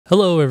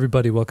Hello,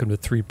 everybody. Welcome to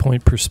 3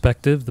 Point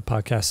Perspective, the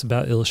podcast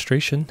about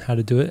illustration, how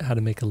to do it, how to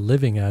make a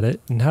living at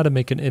it, and how to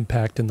make an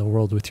impact in the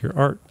world with your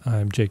art.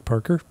 I'm Jake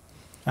Parker.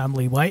 I'm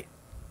Lee White.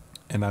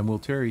 And I'm Will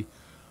Terry.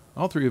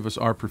 All three of us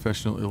are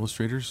professional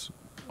illustrators.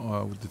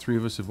 The three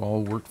of us have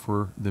all worked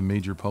for the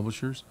major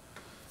publishers.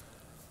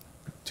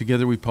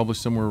 Together, we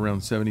published somewhere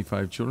around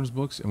 75 children's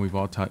books, and we've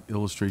all taught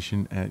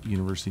illustration at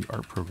university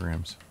art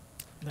programs.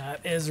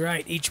 That is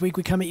right. Each week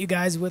we come at you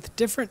guys with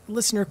different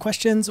listener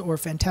questions or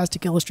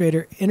fantastic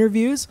illustrator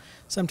interviews.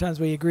 Sometimes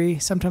we agree,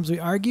 sometimes we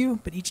argue,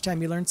 but each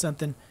time you learn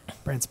something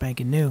brand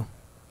spanking new.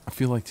 I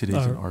feel like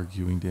today's an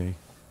arguing day.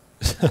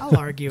 I'll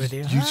argue with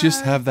you. You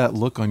just have that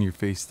look on your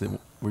face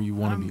where you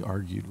want to be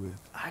argued with.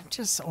 I'm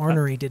just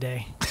ornery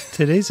today.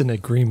 Today's an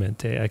agreement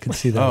day. I can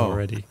see that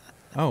already.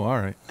 Oh,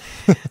 all right.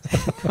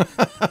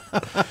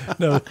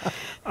 No,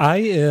 I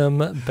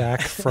am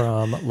back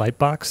from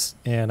LightBox,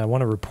 and I want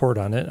to report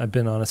on it. I've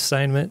been on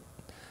assignment.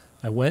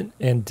 I went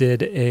and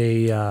did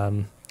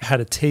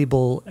had a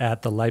table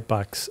at the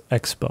LightBox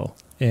Expo.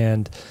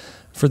 And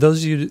for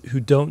those of you who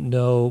don't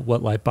know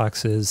what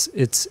LightBox is,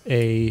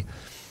 I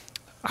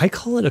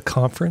call it a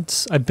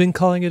conference. I've been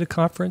calling it a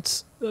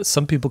conference.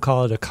 Some people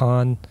call it a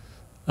con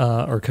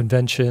or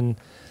convention,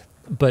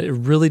 but it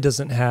really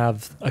doesn't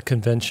have a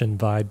convention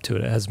vibe to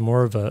it. It has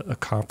more of a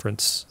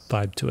conference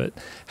vibe to it.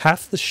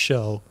 Half the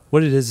show,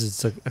 what it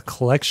is a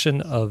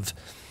collection of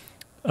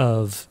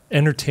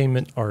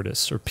entertainment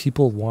artists or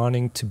people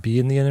wanting to be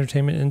in the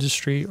entertainment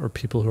industry or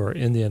people who are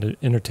in the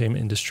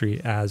entertainment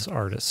industry as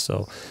artists.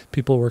 So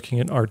people working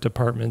in art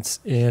departments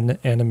in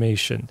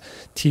animation,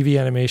 TV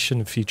animation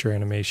and feature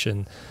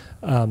animation,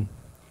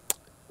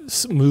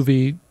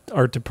 movie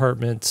art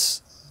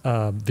departments,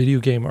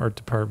 video game art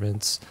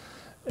departments,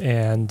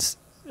 and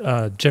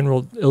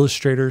general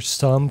illustrators,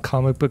 some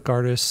comic book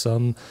artists,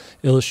 some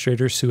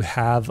illustrators who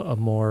have a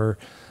more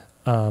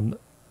entertainment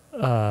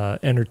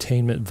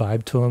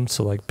vibe to them.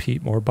 So like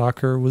Pete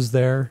Moorbacher was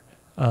there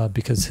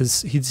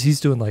because he's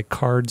doing like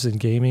cards and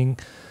gaming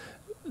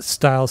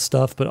style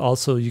stuff, but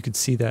also you could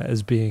see that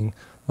as being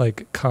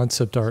like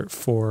concept art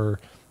for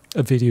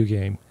a video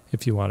game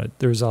if you wanted.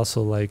 There's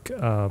also like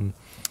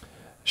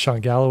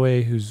Sean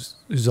Galloway, who's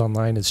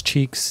online as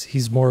Cheeks.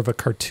 He's more of a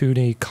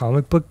cartoony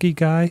comic booky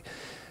guy,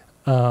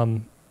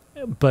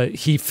 but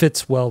he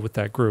fits well with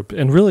that group.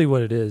 And really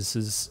what it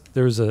is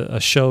there's a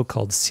show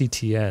called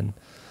CTNX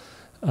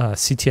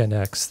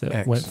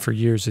that went for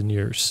years and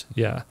years.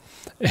 Yeah.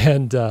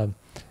 And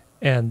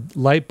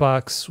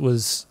LightBox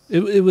was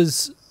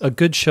a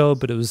good show,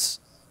 but it was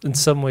in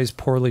some ways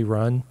poorly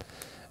run.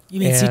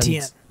 You mean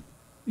CTN?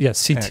 Yes,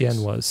 yeah,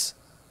 CTN was.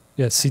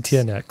 Yeah,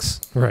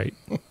 CTNX. Right.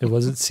 It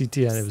wasn't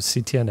CTN, it was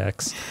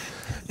CTNX.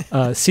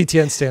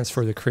 CTN stands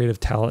for the Creative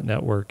Talent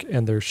Network,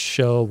 and their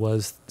show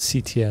was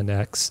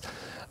CTNX.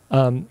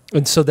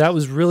 And so that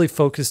was really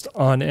focused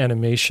on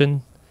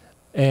animation.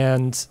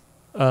 And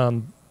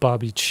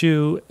Bobby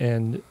Chu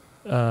and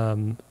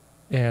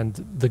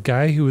the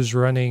guy who was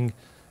running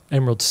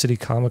Emerald City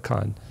Comic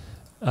Con,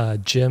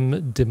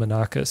 Jim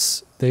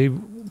Dimonakis, they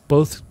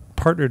both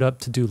partnered up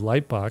to do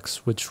LightBox,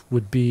 which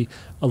would be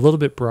a little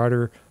bit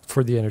broader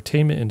for the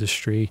entertainment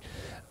industry,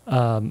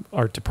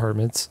 art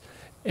departments,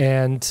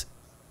 and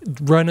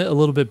run it a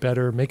little bit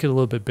better, make it a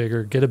little bit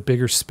bigger, get a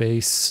bigger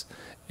space.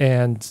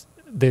 And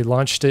they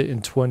launched it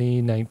in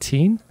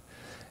 2019,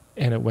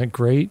 and it went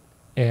great.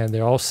 And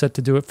they're all set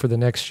to do it for the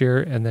next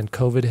year. And then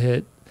COVID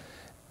hit,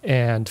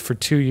 and for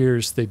 2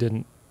 years they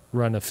didn't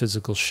run a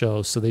physical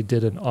show, so they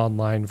did an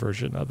online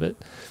version of it.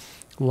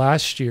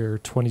 Last year,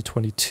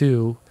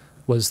 2022,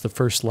 was the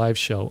first live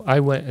show.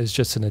 I went as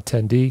just an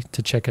attendee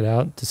to check it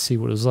out, to see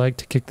what it was like,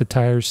 to kick the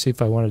tires, see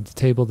if I wanted a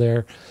table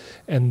there.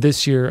 And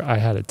this year I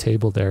had a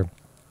table there.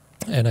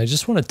 And I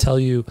just want to tell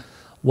you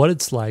what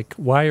it's like,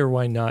 why or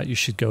why not you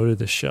should go to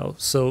this show.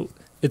 So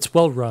it's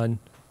well run.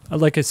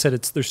 Like I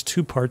said, there's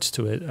two parts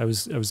to it. I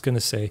was going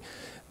to say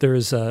there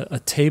is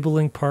a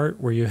tabling part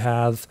where you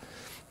have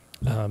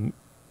I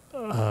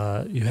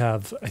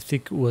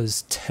think it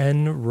was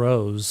 10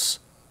 rows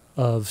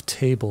of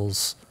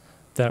tables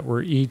that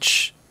were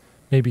each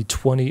maybe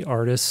 20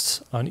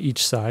 artists on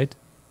each side.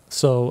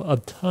 So a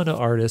ton of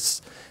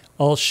artists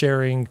all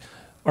sharing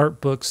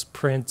art books,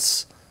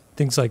 prints,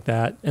 things like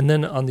that. And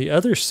then on the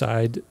other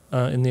side,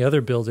 in the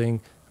other building,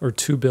 or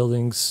two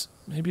buildings,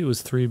 maybe it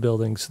was three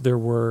buildings, there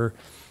were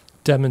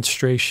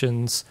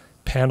demonstrations,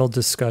 panel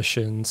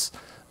discussions.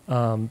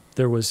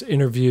 There was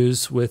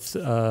interviews with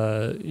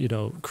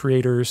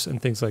creators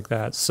and things like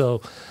that.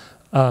 So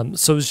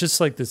it was just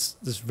like this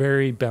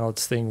very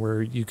balanced thing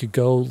where you could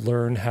go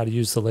learn how to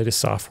use the latest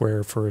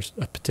software for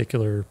a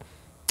particular,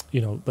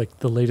 like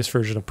the latest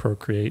version of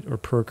Procreate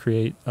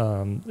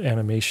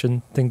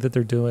animation thing that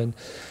they're doing.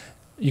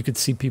 You could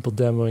see people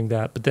demoing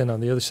that, but then on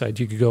the other side,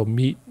 you could go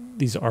meet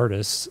these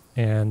artists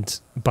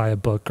and buy a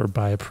book or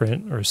buy a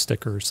print or a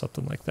sticker or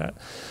something like that.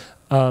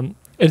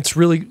 It's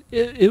really,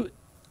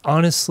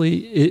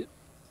 honestly, it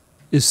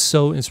is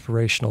so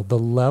inspirational. The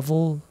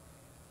level,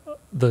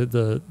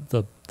 the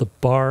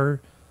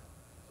bar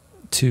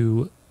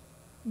to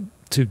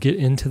to get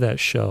into that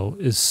show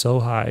is so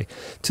high,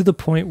 to the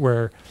point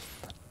where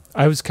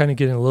I was kind of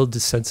getting a little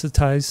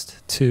desensitized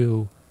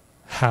to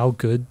how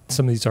good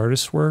some of these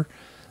artists were.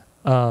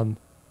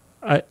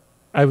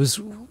 I was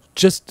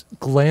just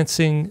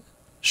glancing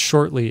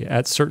shortly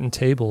at certain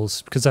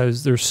tables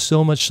because there's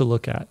so much to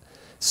look at,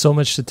 so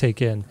much to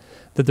take in,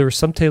 that there were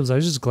some tables I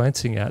was just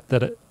glancing at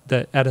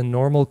that at a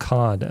normal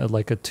con, at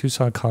like a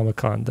Tucson Comic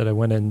Con that I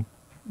went in,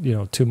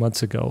 2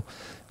 months ago,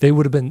 they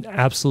would have been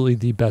absolutely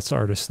the best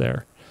artists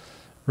there,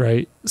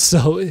 right?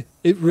 So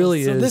it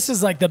really is. So this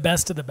is like the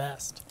best of the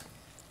best.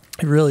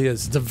 It really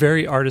is. It's a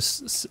very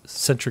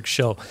artist-centric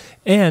show.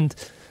 And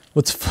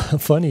what's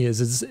funny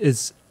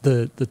is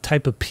the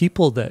type of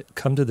people that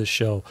come to the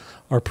show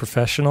are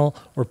professional,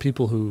 or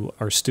people who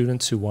are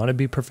students who want to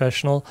be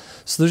professional.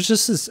 So there's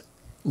just this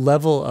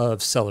level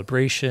of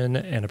celebration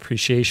and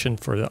appreciation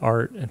for the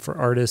art and for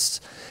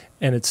artists.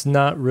 And it's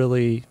not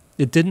really,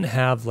 it didn't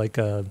have like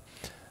a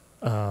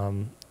Comic-Con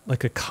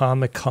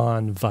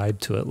vibe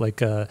to it,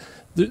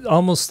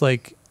 almost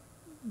like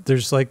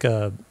there's like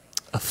a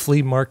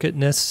flea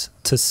marketness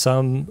to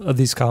some of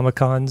these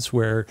Comic-Cons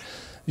where,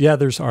 yeah,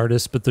 there's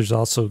artists, but there's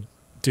also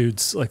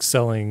dudes like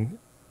selling,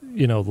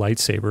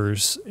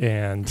 lightsabers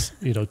and,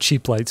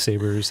 cheap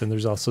lightsabers. And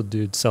there's also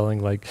dudes selling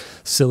like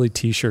silly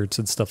t-shirts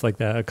and stuff like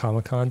that at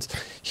Comic-Cons.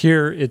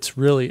 Here, it's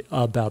really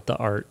about the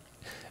art.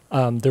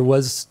 There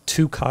was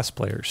 2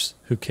 cosplayers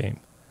who came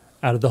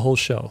out of the whole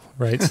show,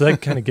 right? So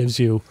that kind of gives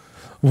you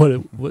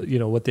what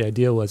the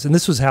idea was. And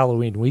this was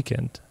Halloween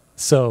weekend.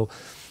 So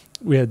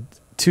we had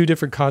 2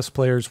 different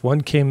cosplayers. One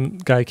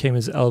guy came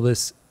as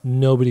Elvis.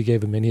 Nobody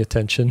gave him any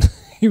attention.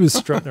 He was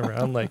strutting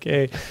around like,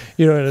 hey, at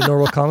a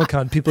normal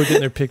Comic-Con, people are getting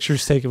their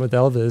pictures taken with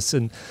Elvis,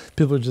 and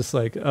people are just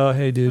like, oh,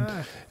 hey, dude,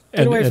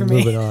 and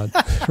moving on.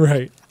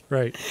 Right.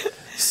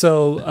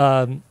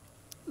 So,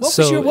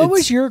 what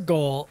was your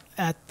goal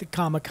at the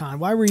Comic-Con?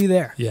 Why were you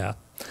there? Yeah.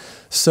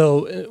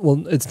 So,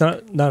 it's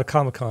not a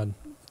Comic-Con,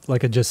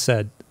 like I just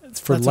said. It's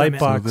for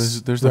LightBox.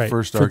 So there's the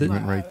first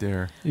argument right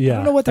there. Yeah. I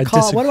don't know what to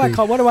call it. What do I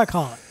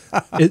call it?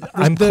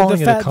 I'm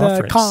calling it a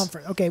conference. The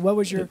conference. Okay, what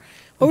was your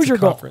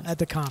goal at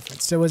the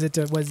conference? So was it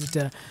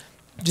to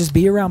just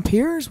be around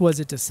peers? Was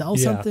it to sell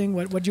something?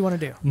 What did you want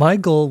to do? My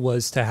goal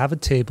was to have a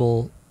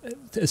table,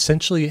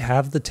 essentially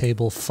have the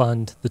table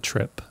fund the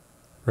trip,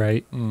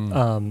 right?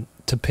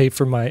 To pay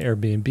for my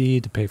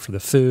Airbnb, to pay for the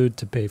food,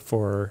 to pay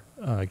for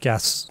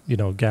gas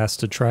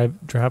to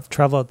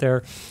travel out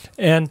there,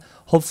 and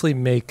hopefully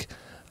make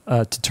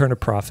to turn a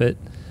profit,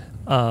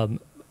 and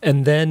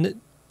then.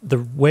 The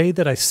way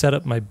that I set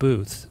up my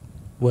booth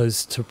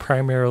was to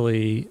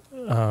primarily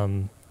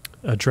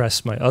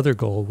address my other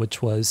goal,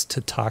 which was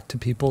to talk to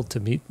people, to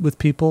meet with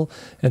people,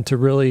 and to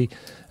really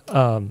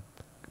kind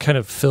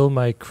of fill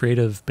my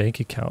creative bank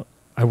account.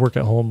 I work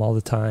at home all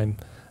the time.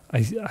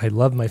 I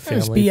love my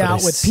family, but I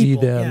see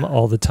them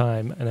all the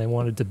time, and I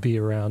wanted to be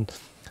around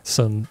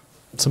some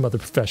other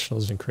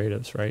professionals and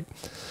creatives, right?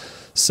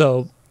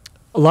 So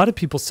a lot of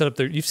people set up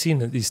you've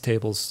seen these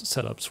tables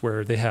setups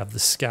where they have the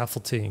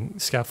scaffolding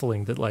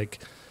that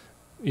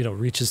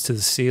reaches to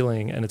the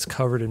ceiling, and it's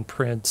covered in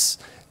prints,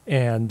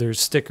 and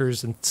there's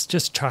stickers, and it's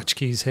just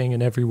tchotchkes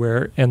hanging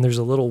everywhere. And there's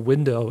a little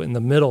window in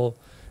the middle,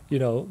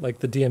 like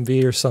the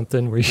DMV or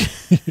something where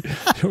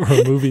or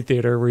a movie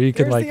theater where you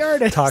can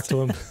talk to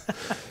them.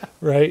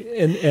 Right.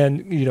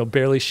 And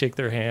barely shake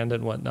their hand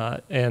and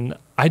whatnot. And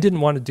I didn't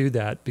want to do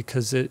that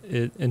because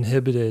it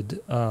inhibited,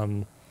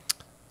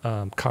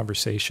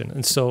 conversation.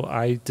 And so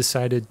I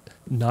decided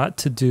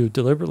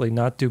deliberately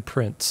not do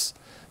prints.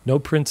 No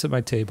prints at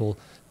my table,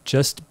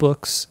 just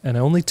books, and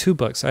only 2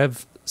 books. I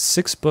have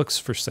 6 books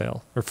for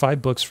sale, or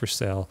 5 books for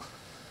sale.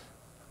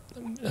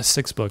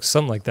 6 books,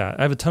 something like that.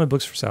 I have a ton of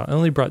books for sale. I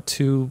only brought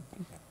 2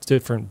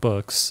 different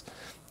books.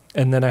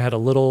 And then I had a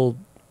little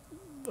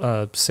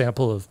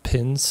sample of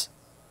pins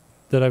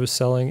that I was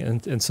selling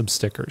and some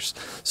stickers.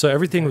 So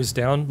everything was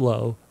down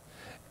low,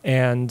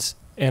 and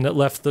it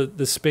left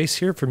the space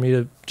here for me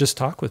to just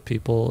talk with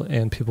people,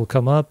 and people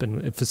come up,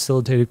 and it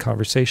facilitated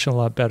conversation a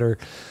lot better.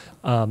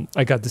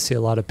 I got to see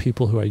a lot of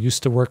people who I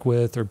used to work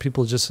with, or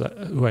people just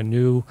who I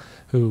knew,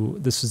 who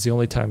this was the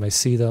only time I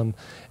see them,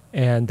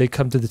 and they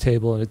come to the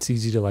table, and it's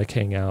easy to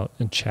hang out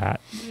and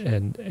chat.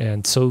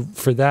 And so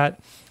for that,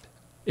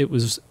 it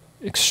was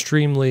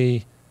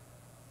extremely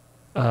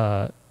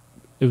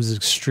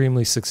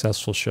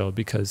successful show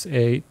because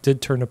A,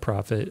 did turn a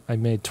profit. I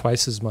made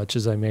twice as much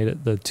as I made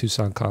at the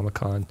Tucson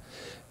Comic-Con.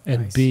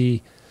 And nice.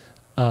 B,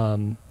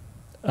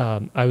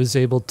 I was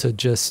able to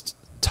just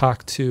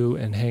talk to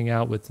and hang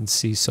out with and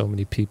see so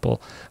many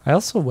people. I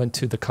also went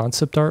to the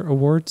Concept Art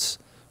Awards,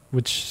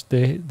 which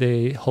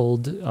they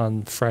hold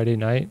on Friday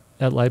night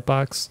at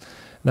LightBox.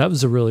 And that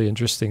was a really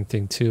interesting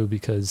thing too,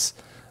 because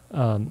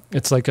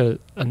it's like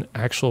an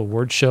actual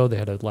award show. They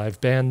had a live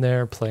band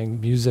there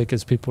playing music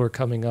as people were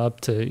coming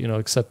up to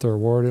accept their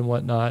award and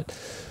whatnot.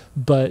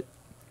 But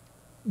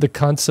the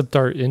concept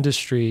art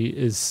industry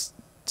is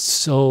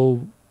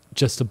so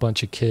just a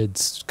bunch of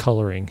kids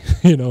coloring,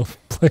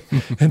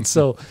 and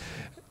so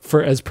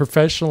for as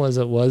professional as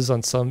it was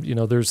on some,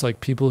 there's like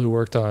people who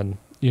worked on,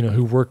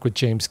 who work with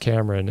James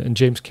Cameron, and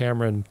James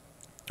Cameron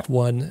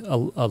won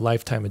a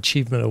Lifetime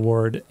Achievement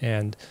Award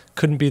and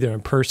couldn't be there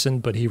in person,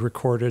 but he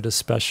recorded a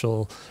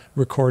special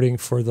recording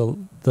for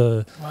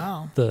the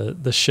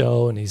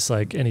show, and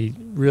he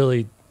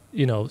really,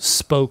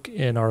 spoke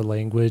in our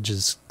language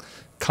as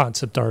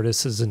concept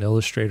artist, as an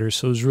illustrator.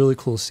 So it was really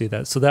cool to see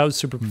that. So that was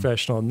super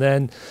professional. And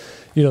then,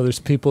 there's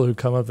people who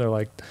come up,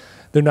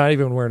 they're not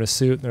even wearing a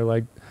suit, and they're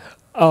like,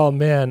 oh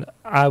man,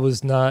 I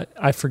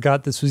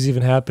forgot this was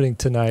even happening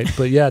tonight,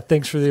 but yeah,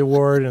 thanks for the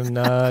award. And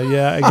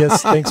I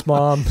guess thanks,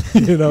 Mom,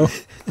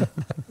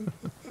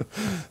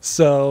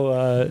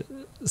 So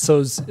it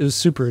was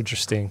super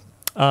interesting.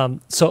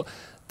 So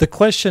the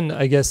question,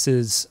 I guess,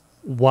 is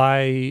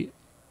why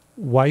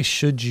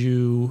should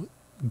you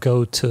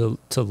go to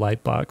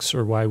LightBox,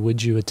 or why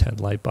would you attend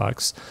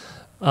LightBox?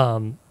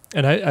 And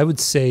I would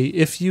say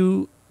if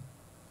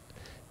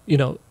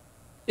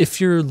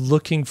you're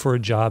looking for a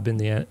job in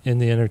the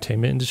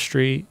entertainment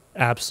industry,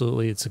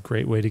 absolutely, it's a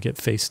great way to get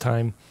face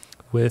time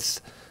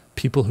with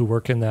people who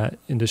work in that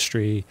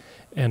industry,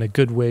 and a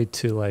good way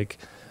to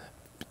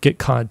get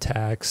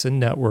contacts and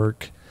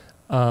network.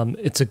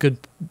 It's a good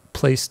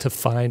place to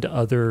find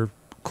other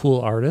cool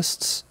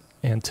artists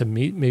and to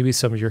meet maybe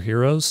some of your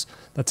heroes.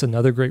 That's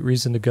another great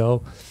reason to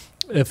go.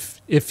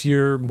 If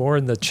you're more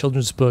in the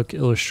children's book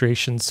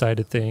illustration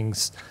side of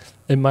things,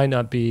 it might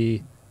not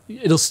be.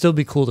 It'll still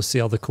be cool to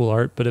see all the cool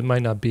art, but it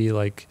might not be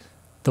like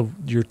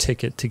your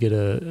ticket to get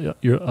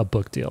a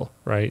book deal,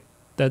 right?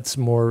 That's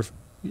more,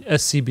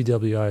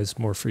 SCBWI is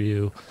more for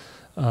you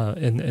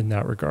in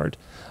that regard.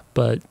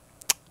 But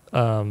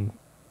I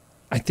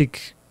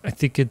think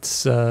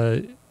it's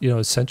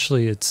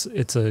essentially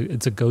it's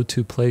a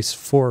go-to place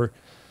for.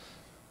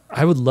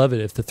 I would love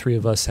it if the three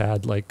of us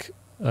had an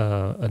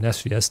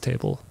SVS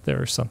table there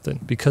or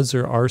something, because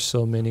there are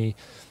so many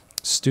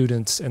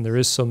students and there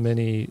is so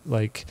many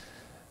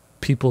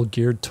people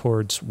geared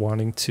towards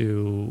wanting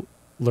to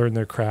learn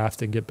their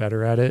craft and get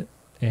better at it.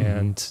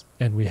 And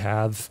we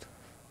have,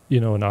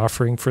 an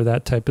offering for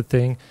that type of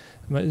thing.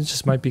 It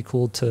just might be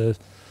cool to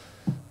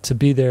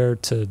be there,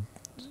 to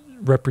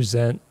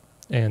represent,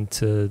 and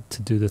to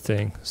do the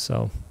thing.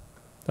 So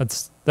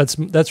that's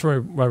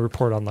my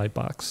report on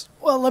Lightbox.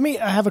 Well,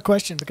 I have a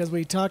question, because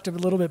we talked a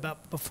little bit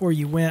about before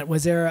you went.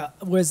 Was there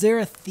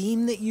a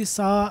theme that you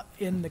saw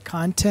in the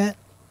content?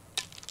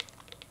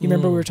 You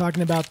remember we were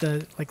talking about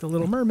the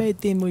Little Mermaid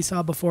theme we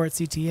saw before at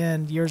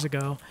CTN years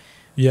ago.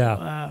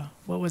 Yeah.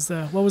 What was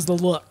the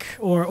look,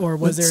 or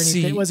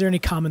was there any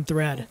common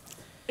thread?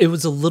 It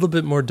was a little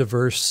bit more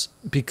diverse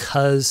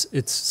because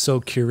it's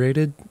so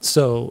curated.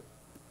 So,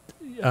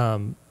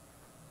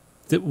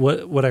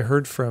 what I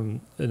heard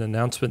from an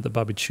announcement that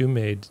Bobby Chu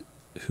made,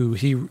 who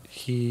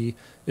he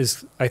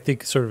is, I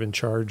think, sort of in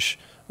charge,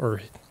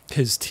 or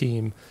his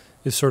team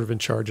is sort of in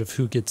charge of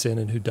who gets in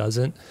and who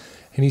doesn't.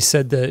 And he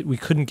said that we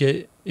couldn't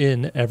get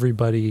in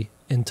everybody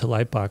into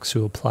Lightbox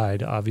who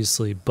applied,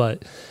 obviously,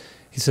 but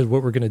he said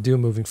what we're going to do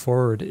moving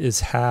forward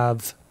is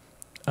have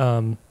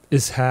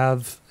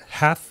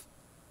half,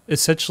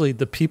 essentially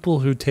the people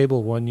who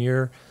table 1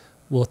 year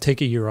will take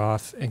a year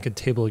off and can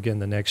table again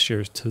the next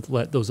year, to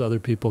let those other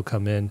people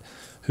come in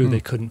who they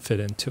couldn't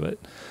fit into it.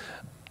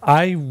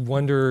 I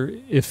wonder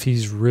if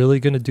he's really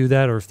going to do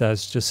that, or if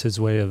that's just his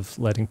way of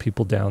letting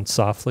people down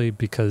softly,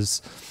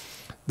 because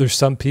there's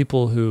some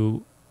people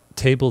who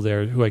table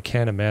there who I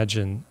can't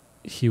imagine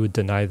he would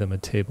deny them a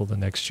table the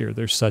next year.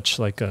 There's such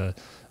a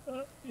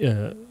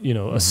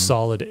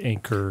solid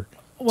anchor.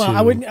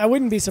 Well, I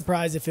wouldn't be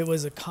surprised if it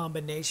was a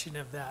combination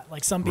of that.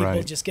 Some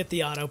people just get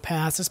the auto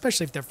pass,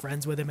 especially if they're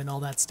friends with him and all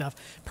that stuff.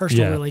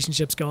 Personal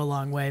relationships go a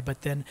long way,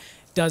 but then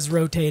does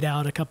rotate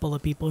out a couple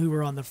of people who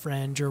are on the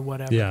fringe or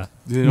whatever. Yeah.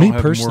 Me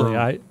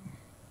personally,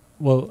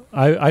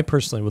 I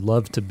personally would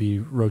love to be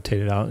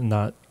rotated out, and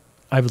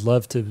I would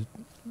love to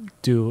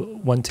do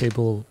one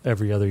table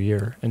every other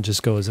year and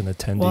just go as an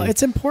attendee. Well,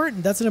 it's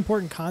important. That's an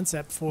important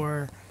concept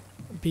for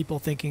people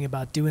thinking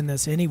about doing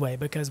this anyway,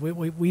 because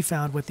we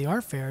found with the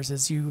art fairs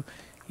is you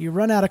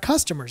run out of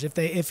customers.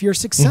 If you're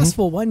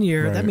successful one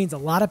year, that means a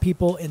lot of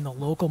people in the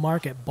local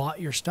market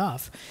bought your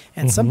stuff,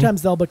 and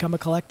sometimes they'll become a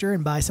collector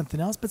and buy something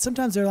else, but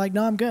sometimes they're like,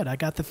 no, I'm good, I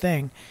got the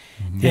thing.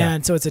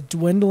 And so it's a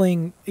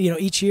dwindling,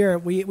 each year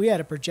we had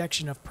a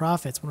projection of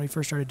profits when we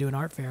first started doing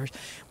art fairs,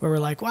 where we're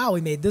like, wow,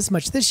 we made this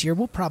much this year,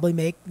 we'll probably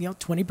make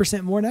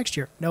 20% more next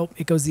year. Nope,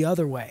 it goes the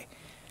other way.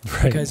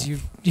 Right. Because you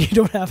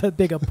don't have a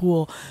big a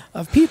pool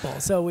of people,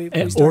 so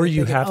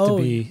you have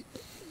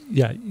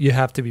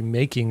to be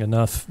making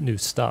enough new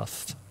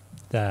stuff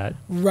that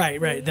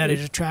that it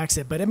attracts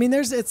it. But I mean,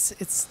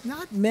 it's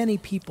not many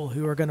people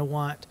who are going to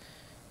want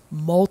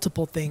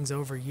multiple things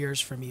over years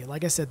from you.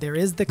 Like I said, there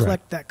is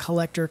that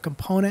collector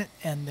component,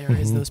 and there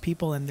is those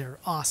people, and they're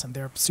awesome.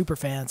 They're super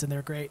fans, and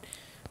they're great.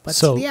 But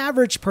the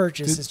average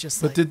purchase is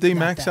just. But did they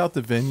max out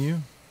the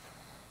venue?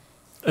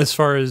 As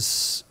far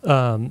as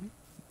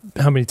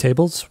how many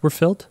tables were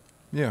filled?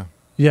 Yeah.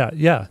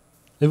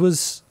 It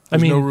was.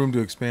 There's no room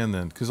to expand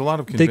then, because a lot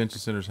of convention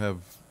centers have,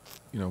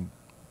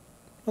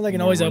 Well, they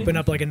can always open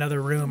up like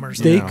another room or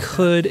something. They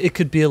could. It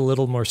could be a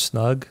little more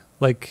snug.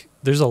 Like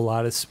there's a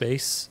lot of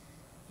space,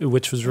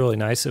 which was really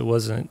nice. It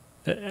wasn't.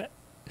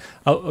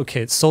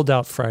 Okay, it sold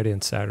out Friday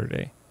and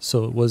Saturday,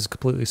 so it was a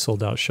completely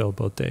sold out show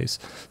both days.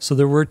 So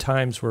there were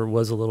times where it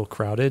was a little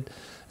crowded,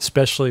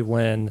 especially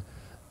when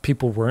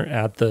people weren't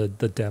at the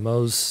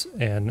demos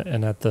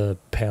and at the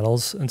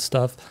panels and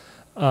stuff.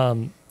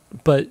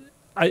 But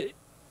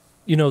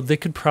they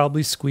could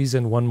probably squeeze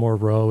in one more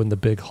row in the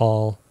big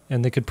hall,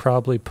 and they could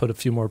probably put a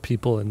few more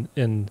people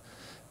in.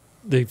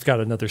 They've got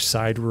another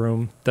side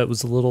room that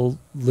was a little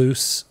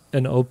loose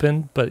and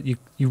open, but you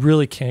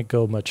really can't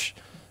go much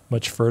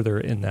further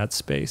in that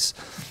space.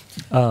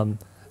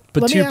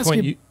 But to your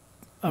point,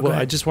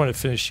 I just want to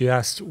finish. You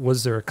asked,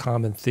 was there a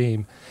common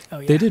theme? Oh,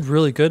 yeah. They did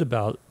really good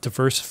about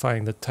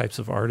diversifying the types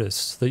of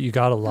artists, that you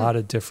got a lot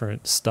of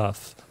different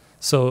stuff.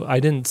 So I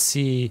didn't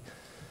see,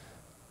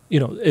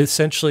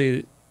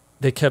 essentially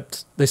they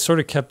sort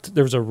of kept,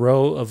 there was a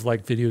row of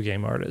like video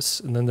game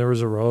artists, and then there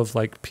was a row of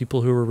like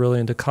people who were really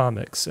into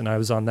comics, and I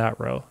was on that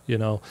row,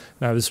 and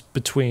I was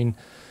between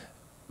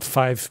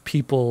 5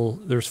 people.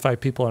 There's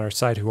 5 people on our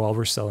side who all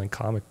were selling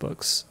comic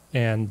books,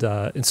 and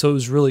so it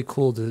was really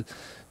cool to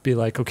be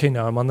like, okay,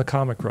 now I'm on the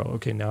comic row.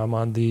 Okay, now I'm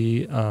on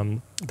the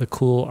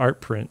cool art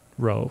print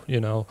row.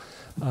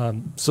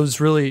 So it's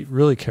really,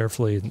 really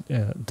carefully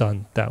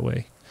done that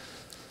way.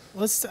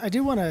 I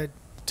do want to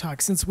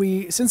talk, since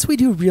we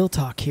do real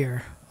talk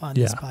here on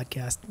this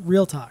podcast.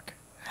 Real talk.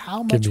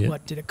 How much?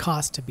 What did it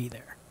cost to be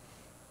there?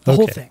 The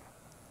whole thing.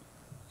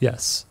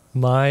 Yes,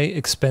 my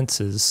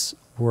expenses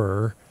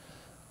were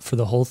for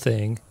the whole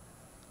thing,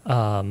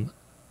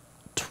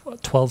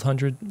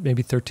 $1,200,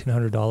 maybe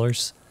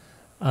 $1,300.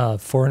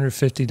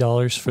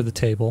 $450 for the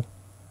table.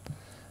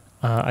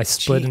 I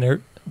split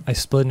an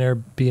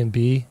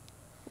Airbnb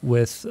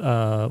with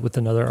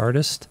another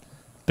artist,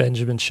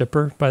 Benjamin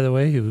Shipper, by the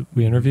way, who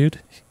we interviewed.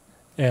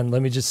 And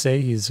let me just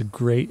say, he's a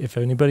great. If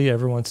anybody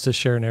ever wants to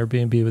share an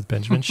Airbnb with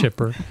Benjamin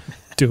Shipper,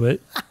 do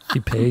it. He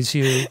pays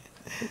you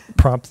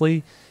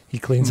promptly. He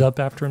cleans up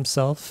after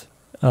himself.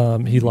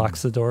 He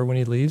locks the door when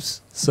he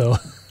leaves. So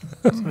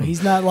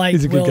he's not like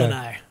Will and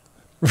I.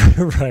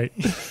 Right.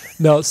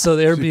 No, so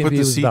the Airbnb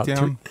was about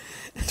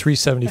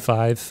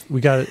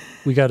 $375.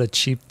 We got a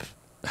cheap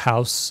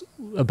house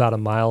about a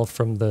mile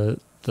from the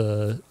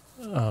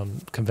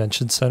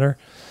convention center.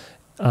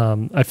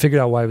 I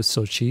figured out why it was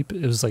so cheap.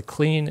 It was like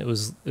clean. It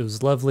was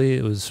lovely.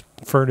 It was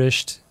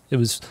furnished. It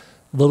was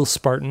a little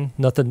Spartan.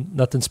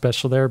 Nothing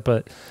special there.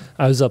 But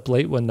I was up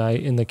late one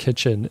night in the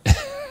kitchen.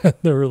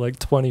 There were like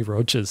 20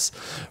 roaches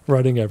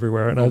running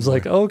everywhere, and I was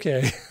like,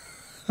 okay.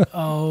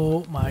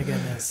 Oh my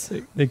goodness!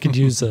 They could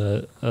use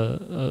a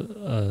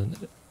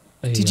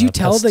Did you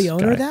tell the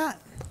owner that?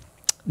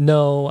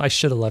 No, I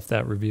should have left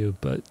that review,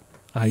 but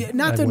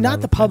not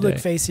the public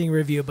facing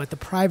review, but the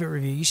private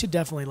review. You should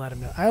definitely let him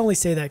know. I only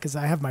say that because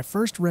I have my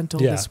first rental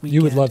this weekend.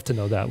 You would love to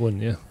know that,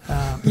 wouldn't you?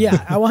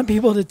 Yeah, I want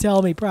people to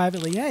tell me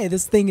privately, hey,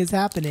 this thing is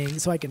happening,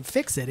 so I can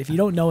fix it. If you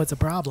don't know it's a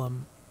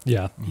problem,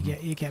 you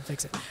can't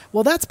fix it.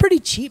 Well, that's pretty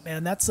cheap,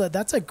 man. That's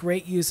a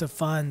great use of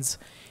funds.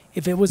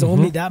 If it was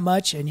only that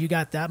much and you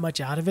got that much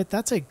out of it,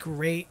 that's a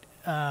great,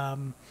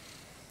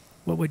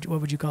 what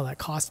would you call that,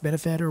 cost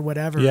benefit or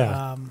whatever?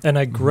 Yeah, and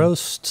I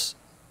grossed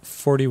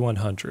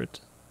 $4,100.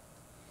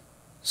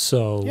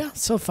 So yeah,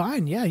 so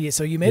fine, yeah.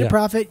 So you made a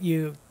profit.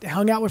 You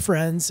hung out with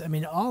friends. I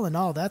mean, all in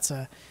all, that's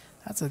a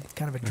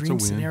kind of a dream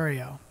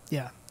scenario.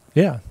 Yeah.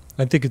 Yeah,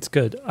 I think it's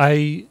good.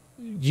 I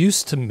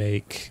used to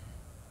make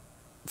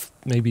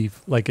maybe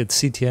like at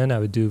CTN, I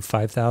would do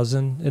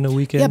 5,000 in a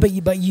weekend. Yeah, but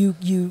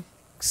you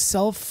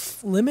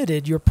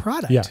self-limited your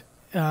product. Yeah.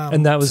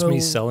 And that was me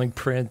selling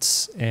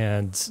prints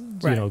and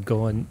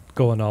going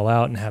all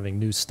out and having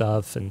new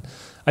stuff. And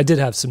I did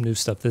have some new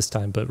stuff this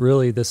time, but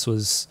really this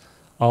was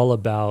all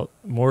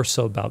more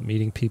so about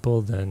meeting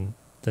people than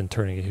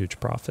turning a huge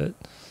profit.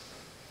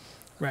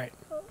 Right.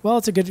 Well,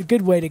 it's a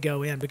good way to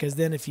go in, because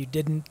then if you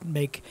didn't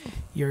make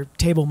your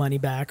table money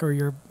back or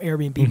your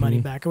Airbnb money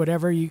back or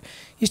whatever, you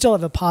still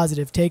have a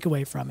positive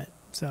takeaway from it.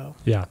 So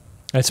yeah,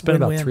 I spent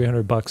about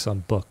 $300 on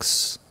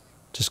books,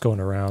 just going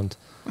around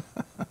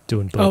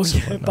doing books. Oh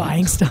yeah,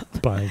 buying stuff.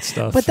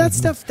 But that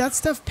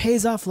stuff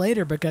pays off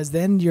later, because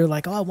then you're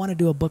like, oh, I want to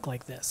do a book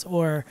like this,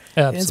 or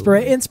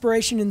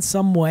inspiration in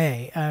some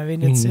way. I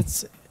mean,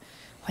 it's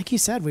like you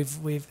said,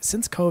 we've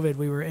since COVID,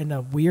 we were in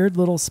a weird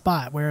little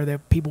spot where the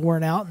people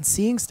weren't out and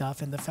seeing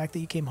stuff, and the fact that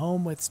you came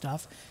home with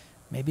stuff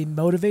maybe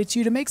motivates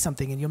you to make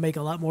something, and you'll make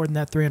a lot more than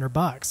that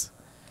 $300.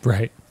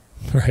 Right.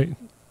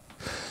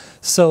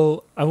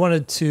 So I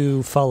wanted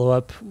to follow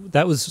up.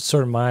 That was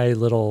sort of my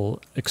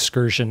little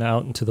excursion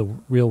out into the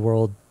real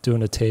world,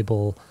 doing a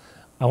table.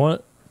 I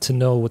want to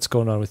know what's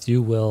going on with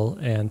you, Will,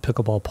 and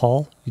Pickleball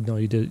Paul. You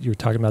were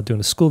talking about doing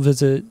a school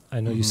visit.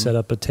 I know you set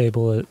up a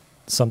table at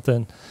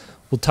something.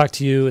 We'll talk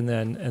to you, and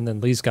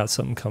then Lee's got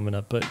something coming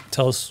up. But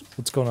tell us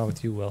what's going on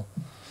with you, Will.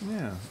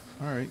 Yeah.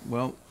 All right.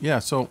 Well, yeah.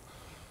 So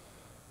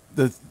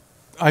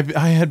I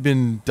had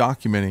been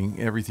documenting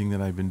everything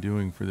that I've been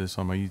doing for this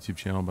on my YouTube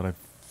channel, but I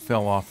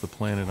fell off the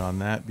planet on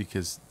that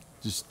because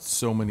just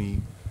so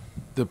many,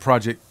 the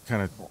project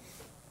kind of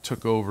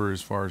took over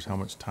as far as how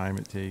much time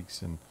it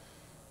takes. And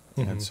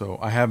so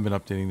I haven't been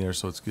updating there,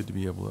 so it's good to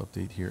be able to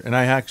update here. And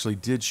I actually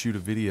did shoot a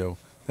video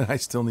that I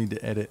still need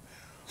to edit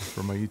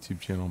for my YouTube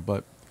channel.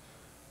 But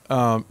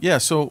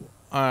so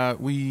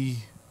we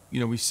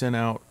sent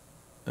out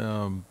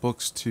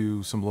books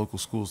to some local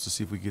schools to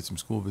see if we could get some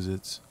school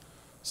visits.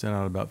 Sent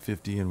out about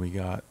 50, and we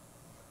got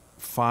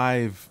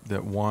 5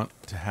 that want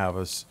to have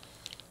us,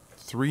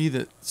 4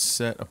 that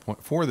set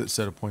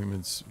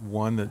appointments,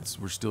 1 that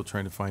we're still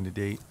trying to find a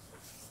date,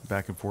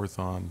 back and forth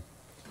on.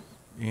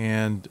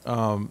 And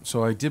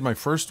so I did my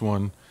first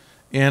one,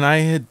 and I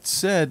had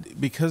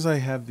said, because I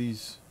have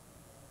these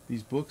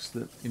books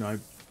that I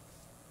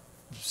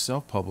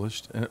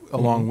self-published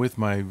along with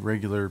my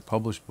regular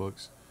published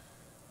books,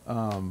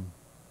 I'm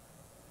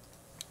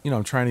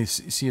trying to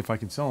see if I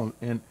can sell them.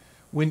 And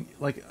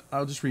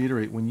I'll just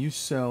reiterate, when you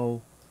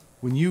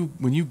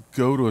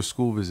go to a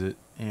school visit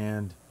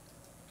and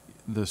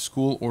the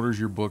school orders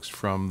your books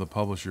from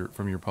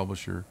your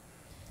publisher,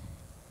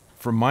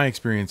 from my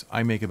experience,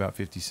 I make about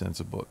 50 cents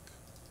a book,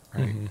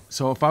 right? Mm-hmm.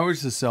 So if I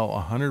was to sell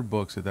 100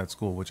 books at that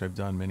school, which I've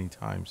done many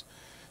times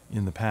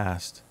in the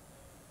past,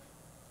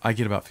 I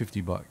get about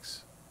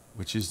 $50,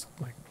 which is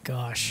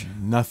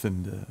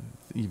nothing to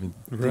even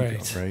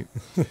think of, right?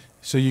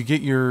 So you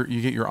get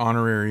your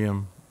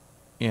honorarium,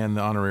 and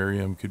the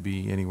honorarium could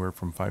be anywhere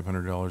from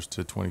 $500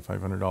 to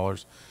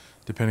 $2,500,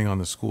 depending on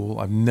the school.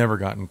 I've never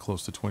gotten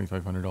close to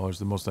 $2,500.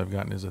 The most I've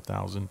gotten is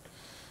 $1,000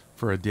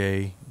 for a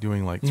day,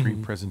 doing like 3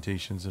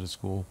 presentations at a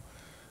school,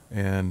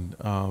 and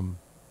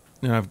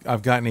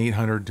I've gotten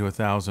 $800 to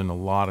 $1,000 a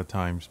lot of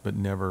times, but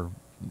never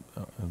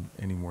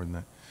any more than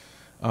that.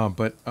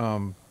 But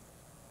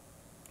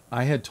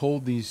I had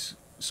told these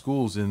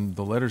schools in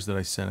the letters that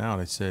I sent out,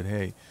 I said,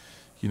 hey,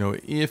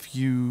 if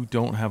you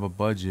don't have a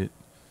budget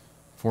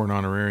for an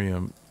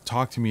honorarium,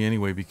 talk to me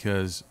anyway,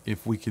 because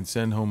if we can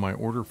send home my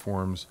order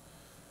forms,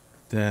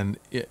 then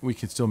we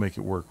can still make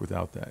it work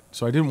without that.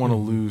 So I didn't want to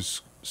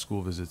lose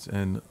school visits.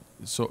 And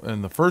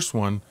the first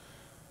one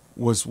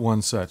was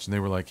one such, and they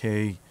were like,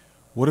 hey,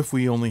 what if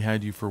we only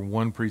had you for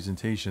 1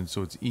 presentation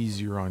so it's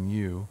easier on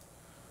you,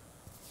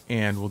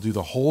 and we'll do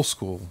the whole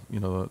school,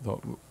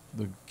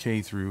 the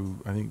K through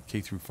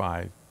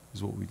 5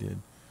 is what we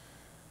did.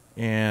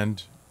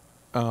 And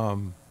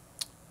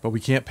but we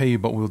can't pay you,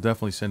 but we'll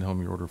definitely send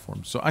home your order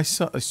forms. So I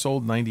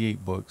sold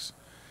 98 books,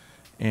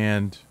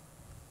 and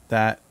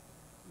that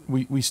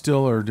we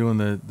still are doing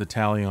the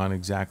tally on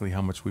exactly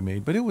how much we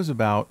made, but it was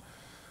about,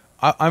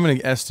 I'm going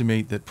to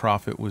estimate that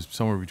profit was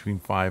somewhere between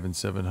 $500 and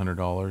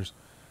 $700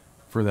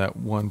 for that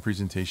one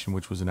presentation,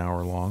 which was an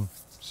hour long.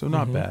 So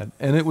not bad.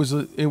 And it was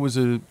a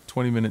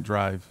 20-minute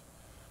drive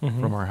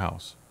from our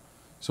house.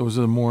 So it was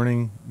in the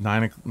morning,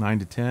 9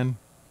 to 10,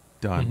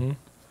 done.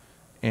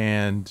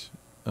 And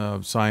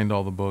signed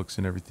all the books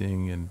and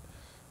everything, and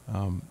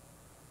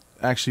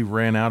actually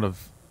ran out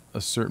of a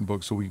certain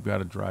book, so we've got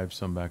to drive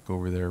some back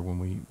over there when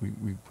we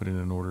put in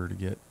an order to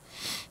get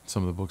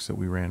some of the books that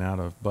we ran out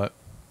of. But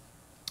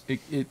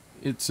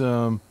it's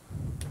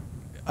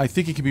I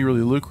think it can be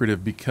really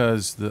lucrative,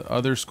 because the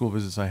other school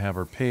visits I have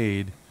are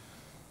paid,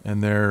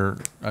 and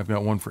I've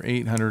got one for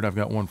 $800, I've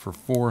got one for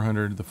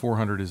 $400. The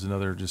 $400 is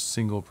another just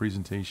single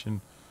presentation.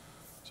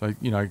 So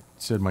I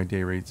said my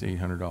day rate's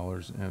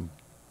 $800,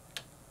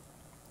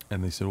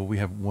 and they said, well, we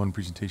have one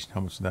presentation.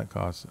 How much does that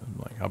cost? I'm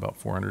like, how about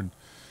 $400?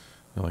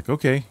 They're like,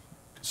 okay.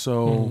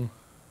 So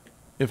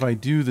if I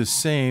do the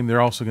same,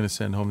 they're also going to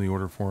send home the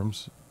order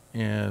forms,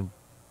 and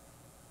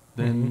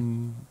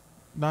then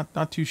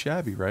not too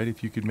shabby, right?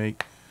 If you could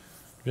make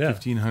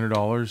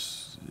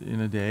 $1,500 in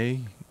a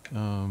day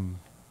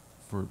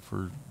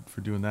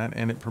for doing that,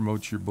 and it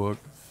promotes your book,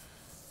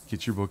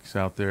 get your books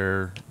out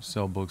there,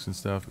 sell books and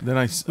stuff. Then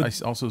I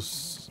also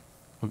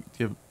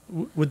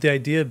would the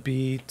idea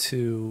be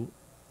to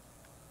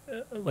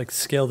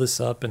scale this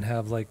up and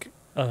have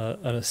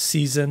a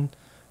season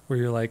where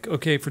you're like,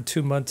 okay, for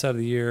 2 months out of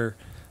the year,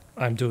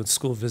 I'm doing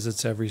school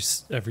visits every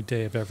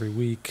day of every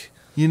week?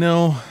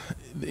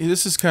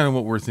 This is kind of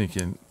what we're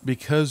thinking,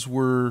 because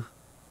we're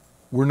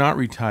not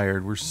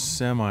retired. We're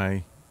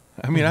I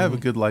have a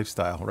good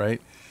lifestyle,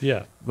 right?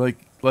 Yeah. Like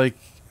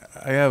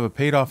I have a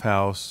paid off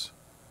house,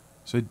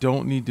 so I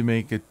don't need to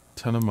make a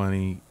ton of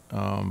money.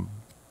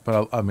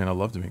 But I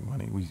love to make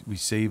money. We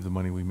save the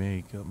money we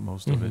make,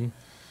 most of it.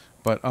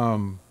 But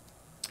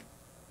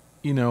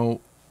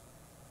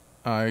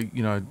I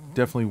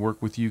definitely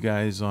work with you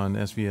guys on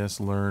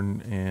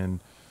SVSLearn, and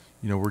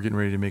we're getting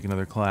ready to make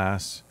another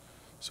class,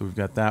 so we've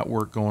got that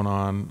work going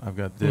on. I've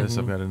got this.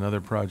 I've got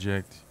another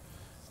project,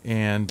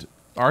 and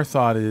our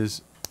thought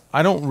is,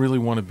 I don't really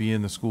want to be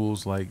in the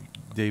schools like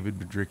David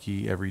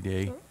Bedricki every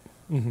day.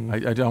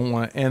 I don't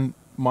want to. And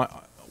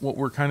what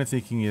we're kind of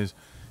thinking is,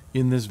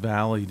 in this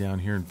valley down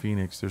here in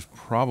Phoenix, there's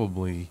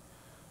probably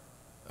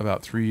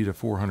about 300 to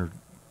 400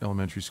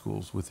 elementary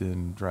schools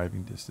within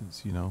driving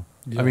distance,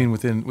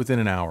 within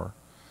an hour.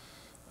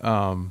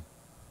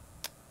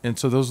 and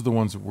so those are the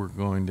ones that we're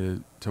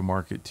going to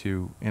market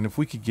to. And if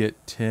we could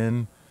get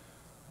 10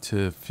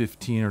 to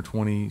 15 or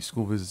 20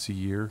 school visits a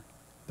year,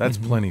 that's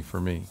plenty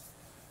for me.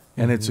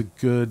 And it's a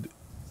good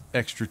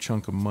extra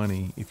chunk of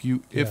money.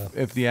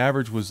 If the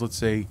average was, let's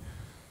say,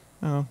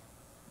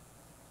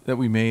 that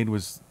we made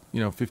was,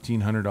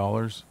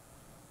 $1,500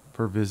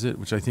 per visit,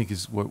 which I think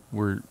is what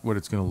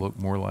it's going to look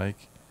more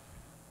like.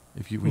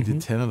 If we did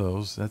 10 of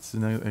those, that's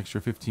an extra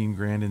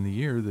 $15,000 in the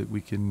year that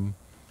we can,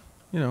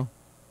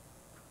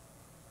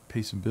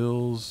 pay some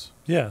bills.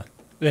 Yeah,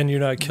 and you're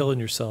not killing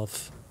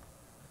yourself.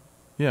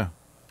 Yeah,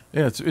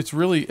 it's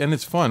really, and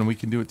it's fun. We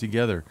can do it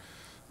together.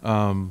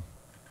 And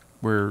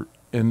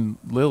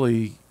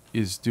Lily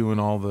is doing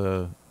all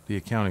the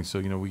accounting.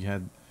 So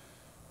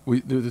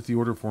with the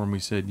order form, we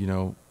said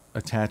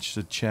attach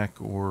a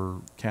check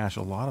or cash.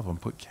 A lot of them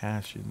put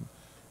cash in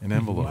an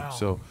envelope. Wow.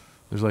 So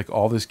there's like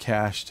all this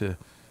cash to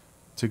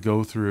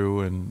go through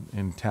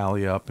and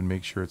tally up and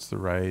make sure it's the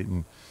right,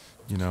 and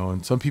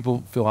and some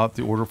people fill out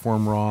the order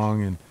form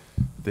wrong, and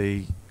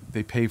they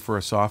pay for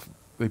a soft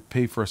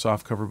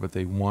cover, but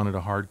they wanted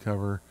a hard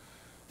cover,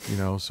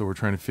 so we're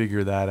trying to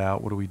figure that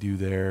out. What do we do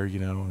there,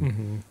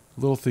 and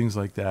little things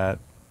like that.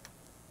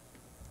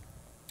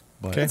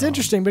 But it's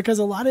interesting because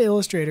a lot of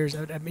illustrators,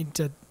 I mean,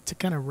 to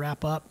kind of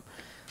wrap up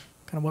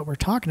kind of what we're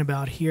talking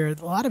about here,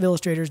 a lot of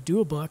illustrators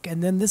do a book,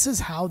 and then this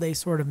is how they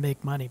sort of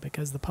make money,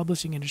 because the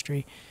publishing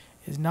industry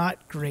is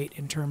not great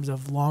in terms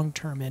of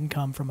long-term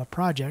income from a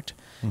project.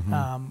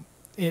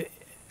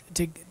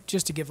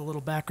 Just to give a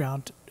little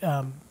background,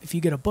 if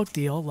you get a book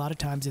deal, a lot of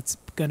times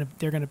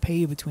they're gonna pay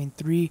you between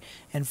 3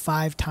 and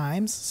 5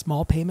 times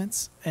small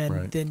payments,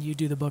 and then you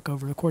do the book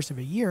over the course of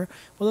a year.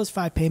 Well, those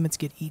 5 payments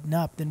get eaten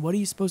up. Then what are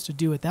you supposed to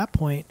do at that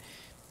point?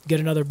 Get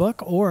another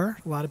book, or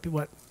a lot of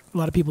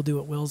people do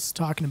what Will's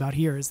talking about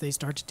here is they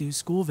start to do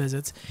school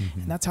visits,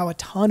 and that's how a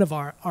ton of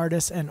our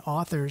artists and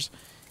authors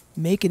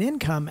make an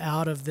income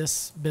out of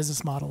this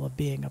business model of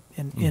being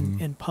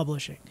in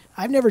publishing.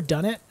 I've never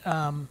done it,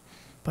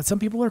 but some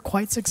people are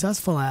quite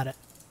successful at it.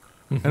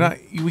 And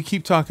we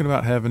keep talking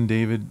about having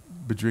David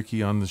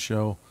Bedricki on the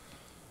show.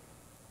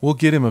 We'll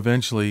get him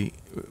eventually,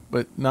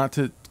 but not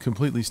to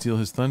completely steal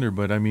his thunder.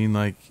 But I mean,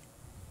 like,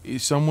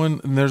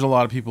 and there's a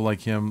lot of people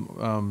like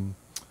him.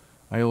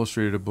 I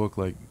illustrated a book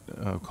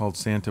called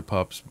Santa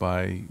Pups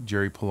by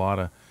Jerry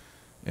Pilata,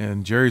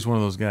 and Jerry's one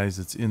of those guys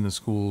that's in the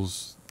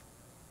schools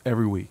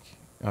every week.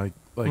 I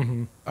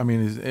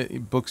mean, he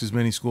books as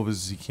many school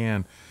visits as he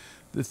can.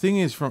 The thing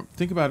is,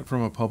 think about it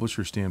from a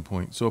publisher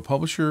standpoint. So a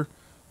publisher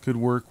could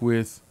work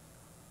with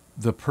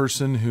the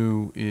person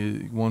who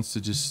wants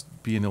to just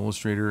be an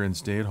illustrator and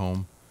stay at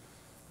home,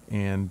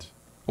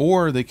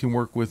 or they can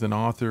work with an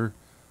author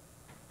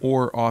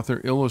or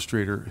author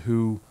illustrator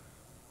who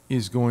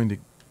is going to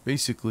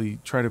basically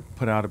try to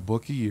put out a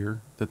book a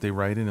year that they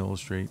write and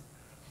illustrate.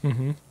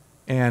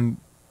 And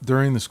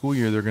during the school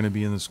year, they're going to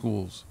be in the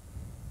schools.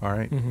 All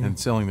right, and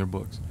selling their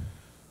books.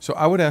 So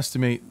I would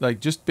estimate,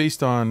 just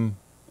based on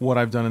what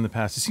I've done in the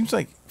past, it seems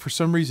like, for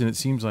some reason,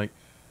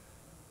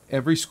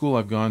 every school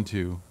I've gone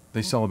to,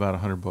 they sell about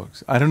 100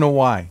 books. I don't know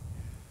why.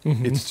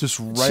 It's just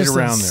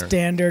around there.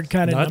 Standard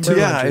kind of Not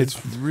number. Yeah,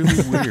 it's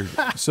really weird.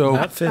 So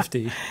not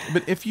 50.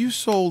 But if you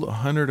sold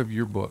 100 of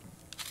your book,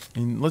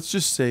 and let's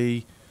just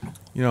say,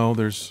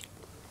 there's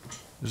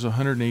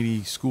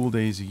 180 school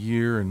days a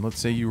year, and let's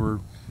say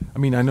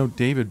I know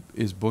David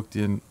is booked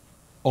in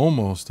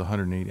almost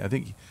 180. I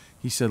think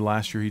he said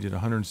last year he did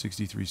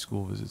 163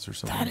 school visits or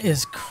something. That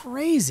is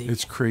crazy.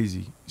 It's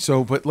crazy.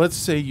 So, but let's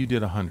say you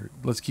did 100.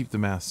 Let's keep the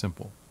math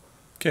simple.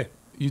 Okay.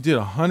 You did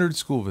 100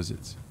 school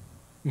visits,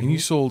 and you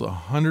sold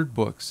 100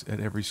 books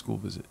at every school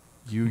visit.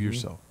 You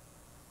yourself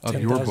of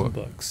 10, your book.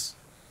 books.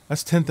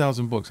 That's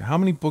 10,000 books. How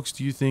many books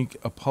do you think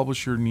a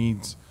publisher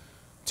needs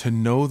to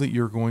know that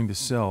you're going to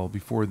sell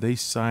before they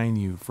sign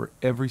you for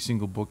every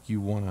single book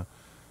you want to?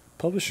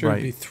 Publisher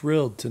would be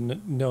thrilled to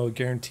know a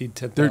guaranteed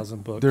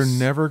 10,000 books. They're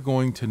never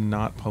going to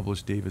not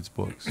publish David's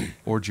books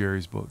or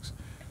Jerry's books,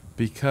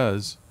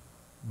 because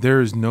there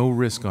is no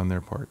risk on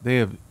their part. They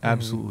have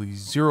absolutely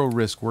zero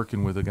risk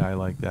working with a guy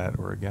like that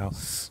or a gal,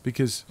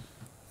 because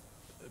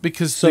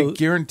they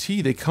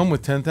guarantee they come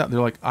with 10,000.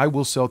 They're like, I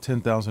will sell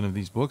 10,000 of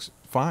these books.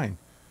 Fine.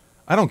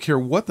 I don't care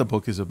what the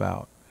book is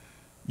about.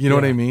 You know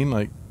what I mean?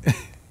 Like,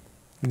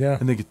 yeah.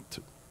 And they get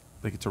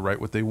to write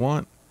what they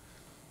want.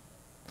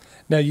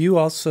 Now, you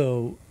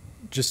also,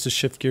 just to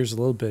shift gears a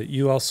little bit,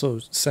 you also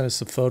sent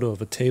us a photo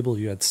of a table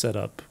you had set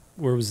up.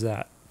 Where was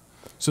that?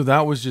 So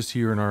that was just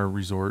here in our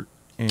resort.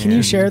 And can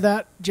you share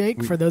that,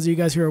 Jake, for those of you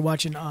guys who are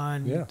watching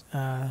on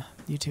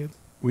YouTube?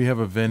 We have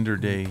a vendor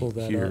day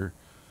here.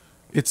 Up.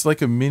 It's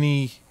like a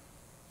mini.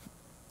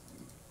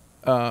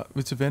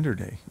 It's a vendor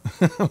day.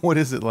 What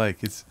is it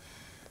like?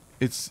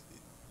 It's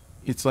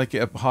like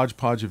a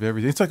hodgepodge of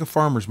everything. It's like a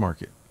farmer's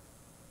market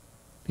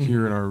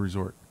here in our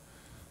resort.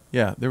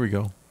 Yeah, there we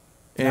go.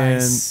 And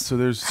Nice. so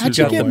there's How did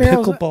you get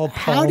Meryl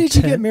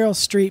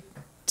Streep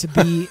to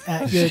be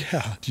at your?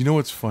 Do you know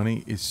what's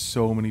funny is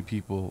so many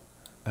people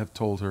have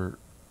told her,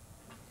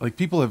 like,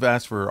 people have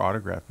asked for her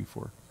autograph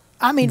before.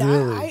 I mean,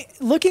 Really? I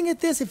looking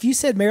at this, if you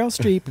said Meryl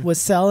Streep was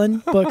selling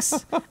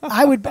books,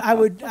 I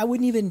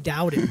wouldn't even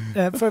doubt it.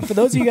 For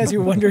those of you guys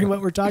who are wondering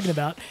what we're talking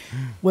about,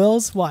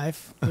 Will's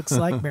wife looks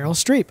like Meryl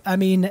Streep. I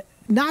mean,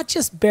 not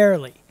just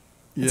barely.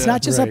 It's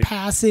not just a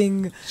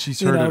passing,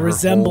 She's heard it her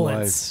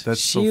resemblance. Whole life. That's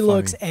she so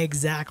looks funny.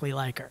 exactly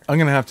like her. I'm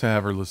gonna have to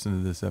have her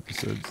listen to this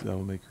episode. So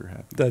that'll make her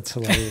happy. That's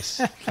hilarious.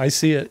 I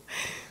see it.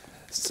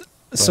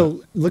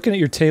 So looking at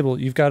your table,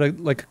 you've got a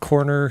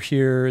corner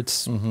here.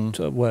 It's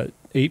what,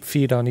 8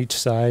 feet on each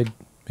side,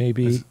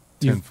 maybe. It's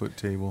a 10-foot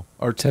table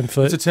or 10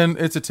 foot. It's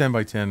a 10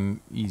 by 10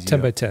 easy. 10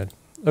 up. by 10.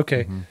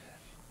 Okay.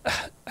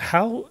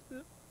 How?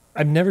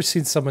 I've never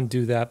seen someone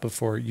do that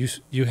before.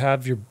 You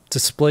have your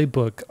display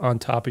book on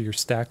top of your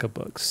stack of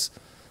books.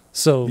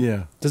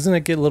 So doesn't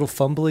it get a little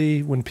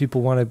fumbly when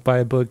people want to buy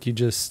a book? You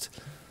just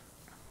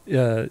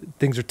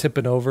things are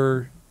tipping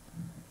over.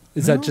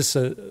 Is that just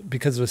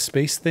because of a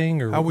space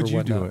thing, or how would you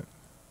whatnot? do it?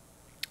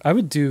 I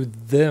would do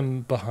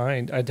them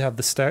behind. I'd have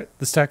the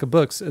stack of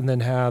books, and then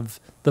have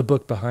the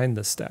book behind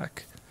the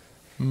stack.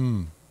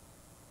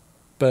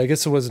 But I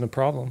guess it wasn't a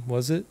problem,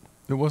 was it?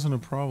 It wasn't a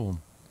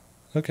problem.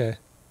 Okay.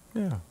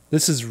 Yeah.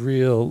 This is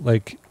real,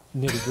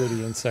 nitty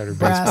gritty insider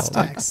Brass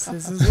baseball. tacks.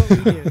 This is what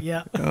we do.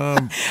 Yeah. I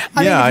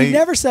mean, if you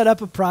never set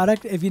up a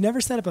product, if you never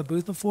set up a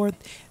booth before,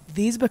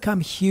 these become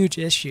huge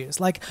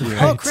issues. Like,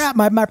 oh crap,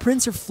 my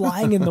prints are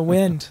flying in the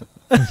wind.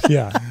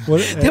 Yeah. Well,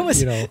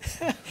 see,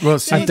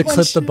 I have to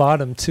clip the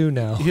bottom too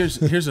now.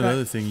 Here's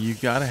another thing. You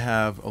got to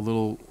have a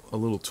little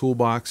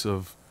toolbox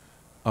of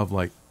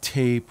like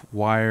tape,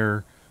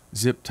 wire,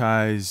 zip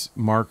ties,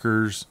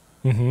 markers,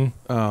 the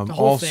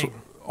whole thing.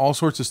 All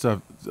sorts of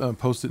stuff,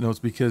 Post-it notes.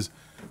 Because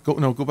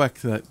go back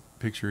to that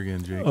picture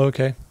again, Jake.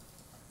 Okay.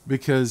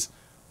 Because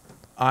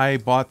I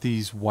bought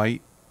these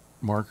white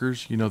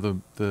markers. You know, the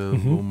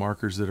little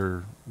markers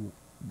that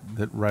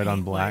write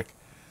on black.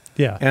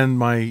 Yeah. And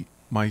my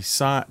price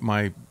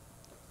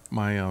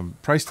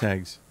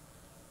tags,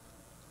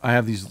 I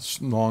have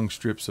these long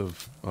strips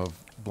of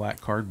black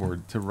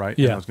cardboard to write.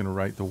 Yeah. And I was going to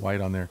write the white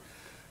on there.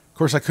 Of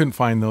course, I couldn't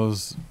find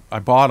those. I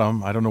bought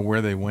them. I don't know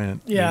where they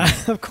went. Yeah,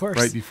 of course.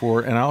 Right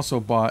before. And I also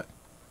bought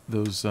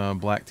those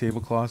black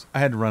tablecloths. I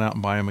had to run out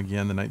and buy them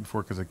again the night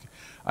before because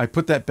I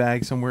put that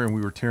bag somewhere and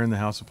we were tearing the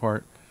house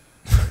apart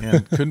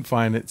and couldn't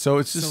find it. So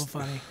it's just so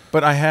funny.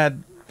 But I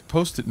had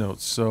Post-it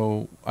notes,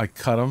 so I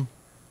cut them,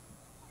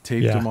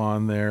 taped them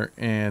on there,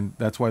 and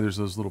that's why there's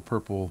those little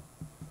purple.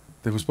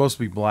 They were supposed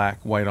to be black,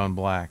 white on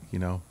black,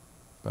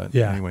 But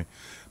anyway,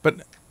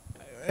 but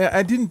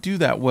I didn't do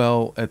that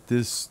well at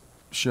this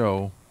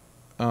show,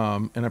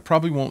 and I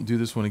probably won't do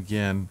this one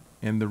again.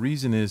 And the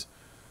reason is,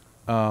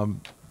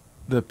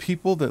 the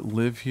people that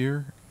live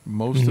here,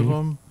 most of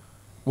them,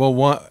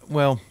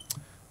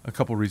 a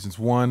couple reasons.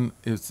 One,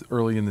 it's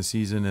early in the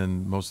season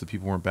and most of the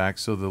people weren't back.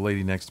 So the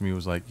lady next to me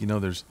was like,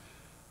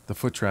 the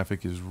foot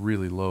traffic is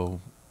really low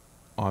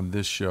on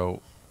this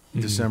show.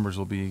 December's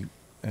will be,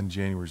 and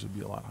January's will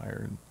be a lot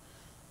higher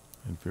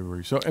in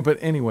February. So, but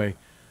anyway,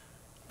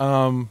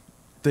 I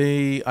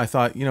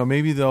thought,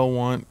 maybe they'll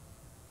want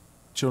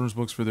children's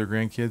books for their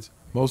grandkids.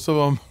 Most of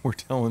them were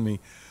telling me,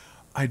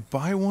 I'd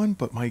buy one,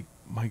 but my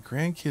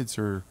grandkids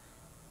are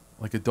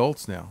like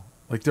adults now.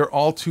 Like they're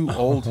all too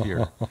old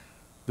here.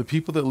 The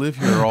people that live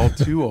here are all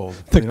too old.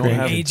 They don't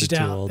have aged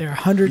out. They're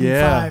 105.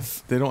 Yeah,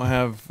 they don't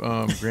have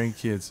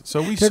grandkids.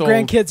 So their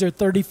grandkids are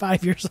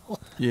 35 years old.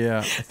 Yeah,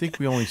 I think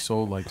we only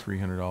sold like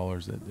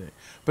 $300 that day,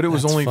 but it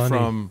was That's only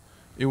funny.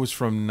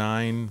 from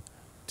 9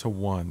 to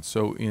 1.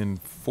 So in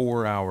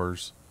 4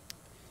 hours,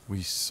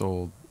 we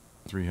sold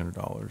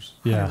 $300.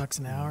 Yeah, $100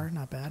 an hour,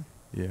 not bad.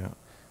 Yeah,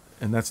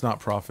 and that's not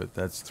profit.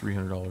 That's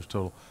 $300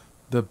 total.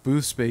 The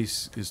booth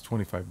space is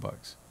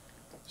 $25.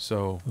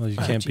 So you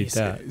can't beat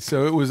that.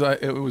 So it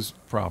was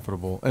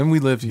profitable, and we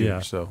lived here. Yeah.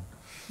 So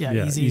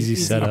easy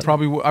setup.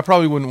 I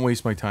probably wouldn't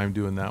waste my time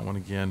doing that one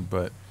again.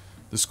 But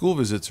the school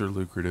visits are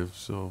lucrative,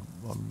 so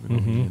I'm going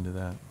to be into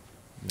that.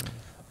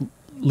 Yeah.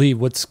 Lee,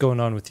 what's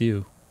going on with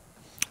you?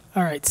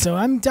 All right, so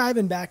I'm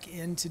diving back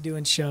into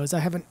doing shows. I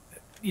haven't,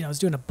 I was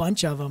doing a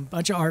bunch of them,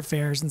 bunch of art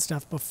fairs and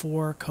stuff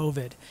before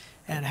COVID,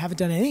 and I haven't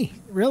done any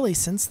really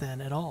since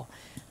then at all.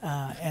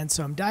 And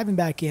so I'm diving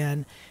back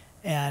in,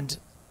 and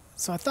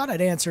so I thought I'd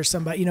answer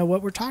somebody.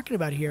 What we're talking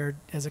about here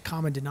as a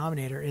common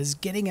denominator is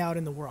getting out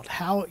in the world.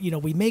 How,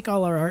 we make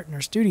all our art in our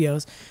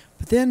studios,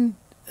 but then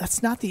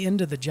that's not the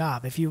end of the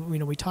job. If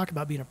we talk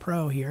about being a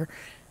pro here,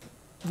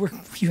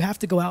 you have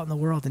to go out in the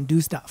world and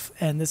do stuff.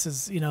 And this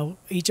is,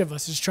 each of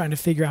us is trying to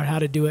figure out how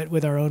to do it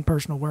with our own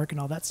personal work and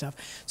all that stuff.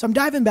 So I'm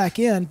diving back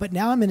in, but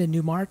now I'm in a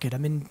new market.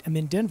 I'm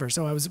in Denver.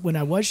 So when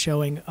I was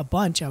showing a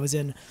bunch, I was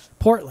in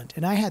Portland,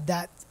 and I had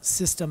that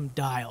system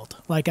dialed.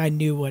 Like I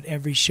knew what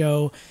every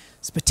show's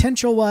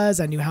potential was.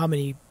 I knew how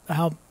many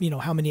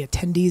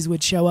attendees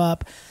would show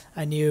up.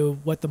 I knew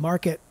what the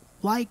market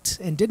liked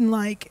and didn't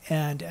like,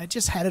 and I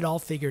just had it all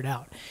figured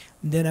out.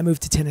 And then I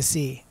moved to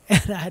Tennessee,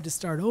 and I had to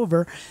start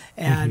over.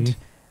 And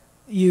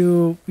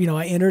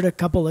I entered a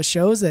couple of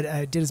shows that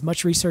I did as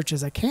much research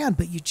as I can,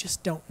 but you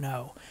just don't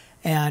know.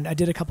 And I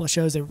did a couple of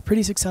shows that were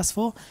pretty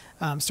successful.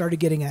 Started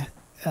getting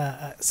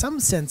some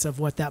sense of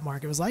what that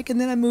market was like, and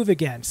then I move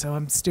again. So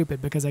I'm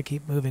stupid because I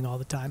keep moving all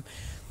the time.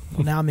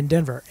 Well, now I'm in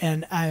Denver,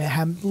 and I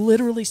am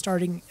literally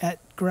starting at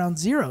ground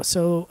zero.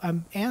 So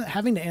I'm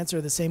having to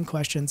answer the same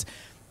questions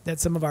that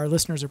some of our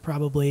listeners are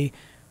probably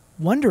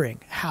wondering.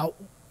 How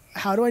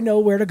do I know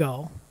where to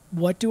go?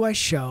 What do I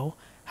show?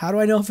 How do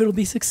I know if it'll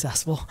be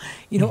successful?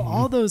 You know,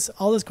 all those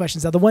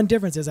questions. Now, the one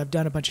difference is I've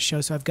done a bunch of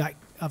shows, so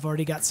I've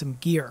already got some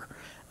gear.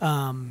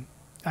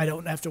 I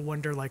don't have to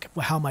wonder like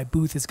how my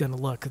booth is going to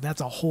look.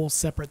 That's a whole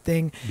separate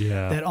thing.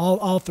 Yeah. That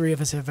all three of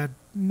us have had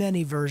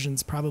many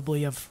versions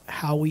probably of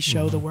how we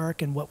show the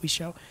work and what we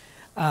show.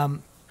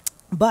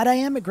 But I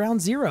am at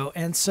ground zero,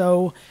 and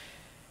so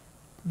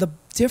the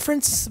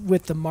difference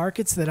with the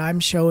markets that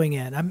I'm showing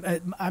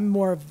in, I'm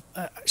more of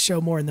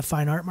show more in the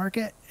fine art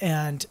market,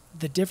 and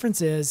the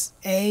difference is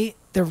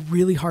they're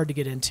really hard to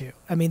get into.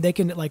 I mean, they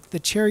can, like the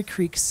Cherry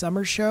Creek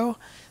Summer Show,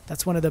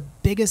 that's one of the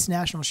biggest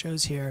national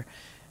shows here.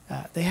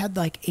 They had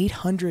like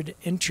 800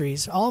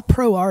 entries, all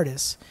pro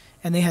artists,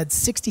 and they had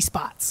 60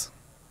 spots.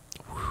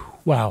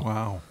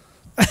 Wow.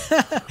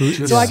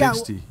 So I got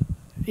 60.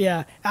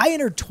 Yeah, I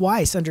entered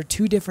twice under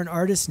 2 different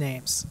artist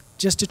names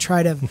just to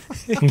try to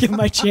give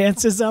my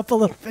chances up a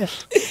little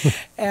bit.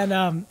 And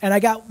I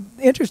got,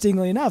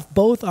 interestingly enough,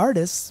 both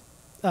artists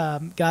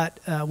got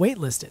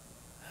waitlisted.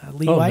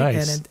 Lee White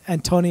nice. and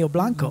Antonio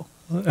Blanco,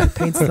 who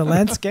paints the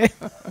landscape.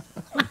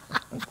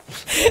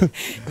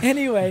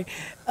 Anyway,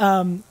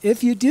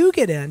 if you do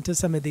get into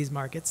some of these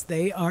markets,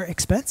 they are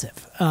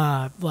expensive.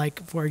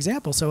 Like, for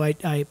example, so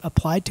I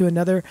applied to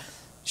another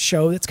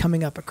show that's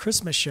coming up, a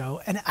Christmas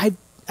show, and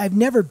I've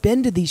never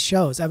been to these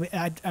shows.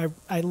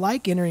 I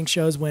like entering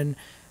shows when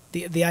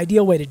the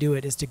ideal way to do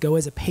it is to go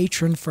as a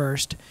patron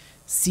first,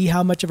 see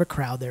how much of a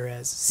crowd there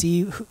is,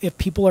 see if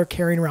people are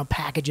carrying around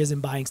packages and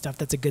buying stuff.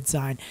 That's a good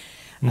sign.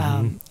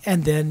 And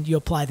then you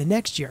apply the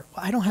next year.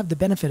 Well, I don't have the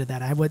benefit of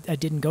that. I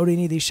didn't go to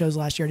any of these shows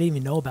last year. I didn't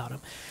even know about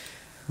them.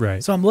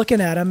 Right. So I'm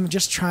looking at them,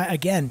 just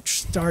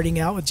starting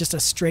out with just a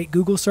straight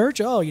Google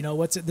search. Oh, you know,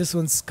 what's it? This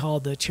one's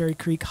called the Cherry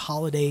Creek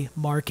Holiday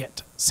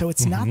Market. So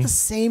it's not the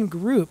same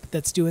group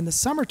that's doing the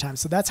summertime.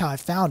 So that's how I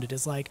found it.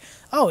 Is like,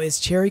 oh, is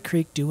Cherry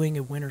Creek doing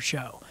a winter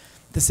show?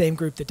 The same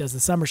group that does the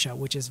summer show,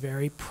 which is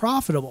very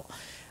profitable.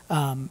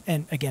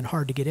 And again,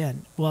 hard to get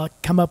in. Well, I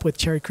come up with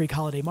Cherry Creek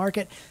Holiday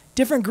Market.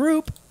 Different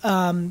group,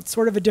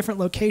 sort of a different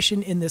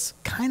location in this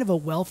kind of a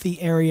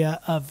wealthy area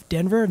of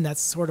Denver, and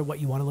that's sort of what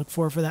you want to look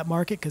for that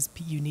market, because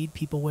you need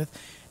people with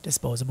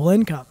disposable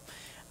income.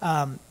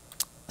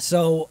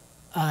 So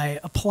I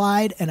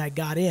applied and I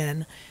got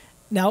in.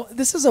 Now,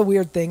 this is a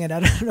weird thing, and I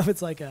don't know if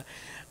it's like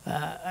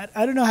I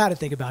don't know how to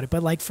think about it,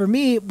 but like for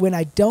me, when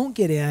I don't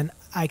get in,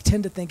 I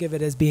tend to think of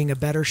it as being a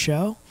better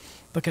show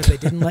because they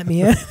didn't let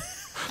me in.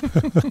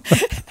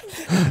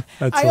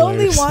 I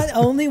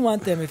only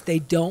want them if they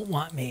don't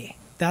want me.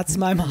 That's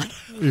my motto.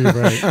 You're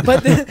right.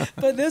 But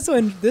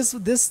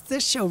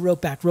this show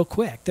wrote back real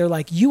quick. They're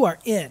like, "You are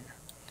in,"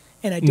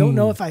 and I don't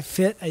know if I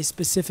fit a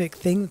specific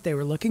thing that they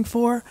were looking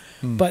for.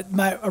 But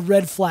a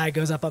red flag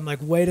goes up. I'm like,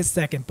 "Wait a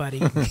second,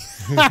 buddy."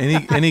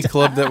 any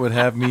club that would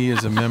have me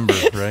as a member,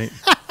 right?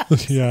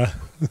 Yeah.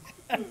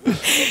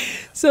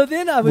 So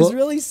then I was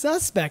really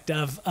suspect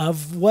of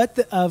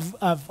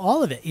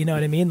all of it. You know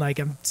what I mean? Like,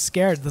 I'm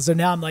scared. So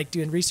now I'm like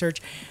doing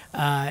research.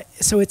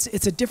 So it's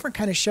a different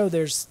kind of show.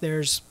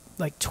 There's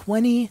like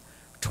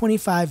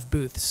 25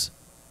 booths,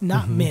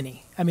 not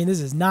many. I mean, this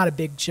is not a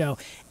big show,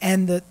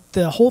 and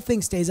the whole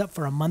thing stays up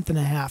for a month and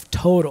a half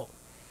total.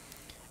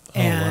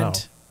 Wow.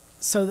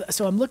 So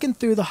I'm looking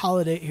through the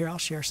holiday here. I'll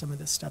share some of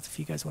this stuff if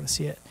you guys want to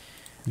see it.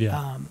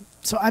 Yeah.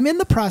 So I'm in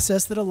the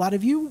process that a lot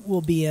of you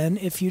will be in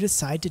if you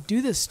decide to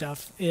do this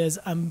stuff. Is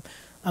I'm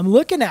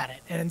looking at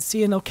it and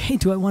seeing, okay,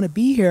 do I want to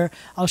be here?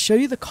 I'll show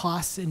you the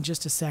costs in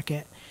just a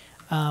second.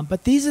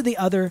 But these are the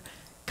other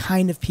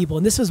kind of people,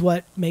 and this is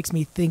what makes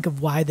me think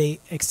of why they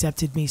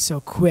accepted me so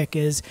quick.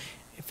 Is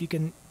if you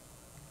can,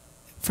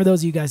 for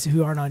those of you guys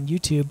who aren't on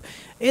YouTube,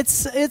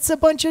 it's a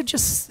bunch of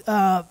just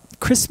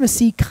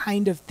Christmassy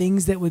kind of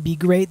things that would be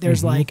great.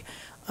 There's like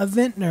a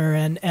vintner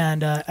and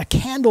a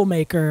candle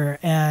maker,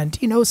 and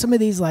some of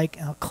these, like,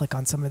 I'll click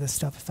on some of this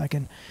stuff if I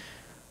can.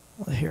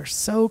 Well, here,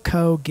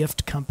 SoCo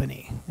Gift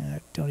Company. I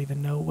don't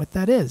even know what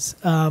that is.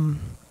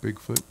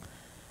 Bigfoot.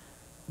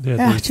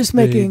 Yeah,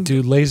 they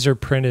do laser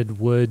printed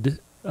wood,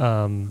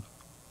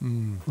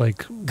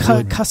 like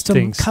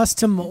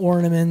custom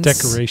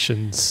ornaments,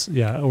 decorations.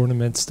 Yeah,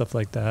 ornaments, stuff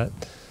like that.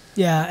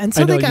 Yeah, and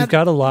so I know you've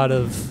got a lot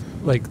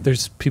of, like,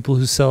 there's people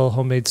who sell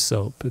homemade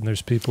soap, and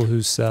there's people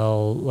who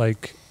sell,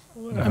 like,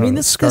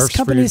 this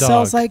company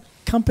sells like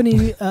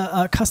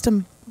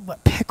custom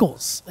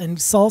pickles and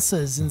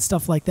salsas and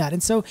stuff like that.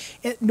 And so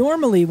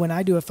normally when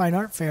I do a fine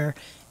art fair,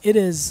 it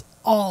is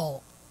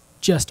all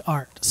just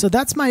art. So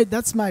that's my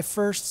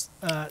first.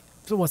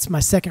 So what's my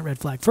second red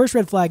flag? First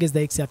red flag is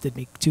they accepted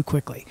me too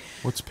quickly.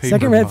 What's paper?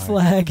 Second red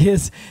flag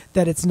is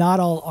that it's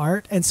not all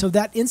art, and so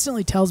that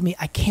instantly tells me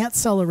I can't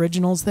sell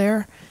originals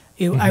there.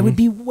 I would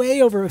be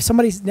way over if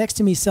somebody's next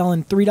to me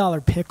selling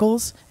 $3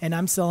 pickles and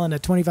I'm selling a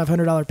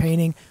 $2,500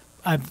 painting.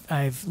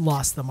 I've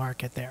lost the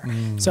market there.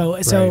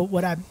 So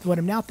what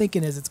I'm now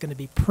thinking is it's going to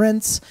be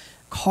prints,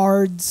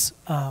 cards,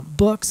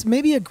 books.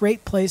 Maybe a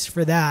great place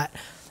for that.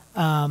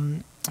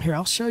 Here,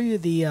 I'll show you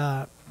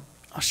the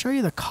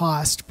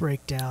cost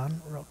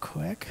breakdown real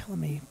quick. Let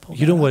me pull.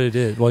 You know what it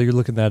is while you're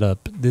looking that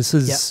up. This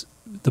is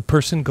the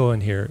person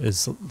going here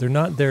is they're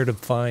not there to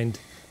find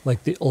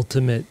like the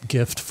ultimate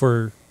gift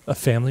for a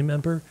family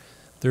member.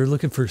 They're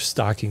looking for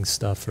stocking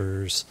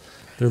stuffers.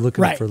 They're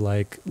looking for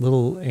like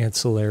little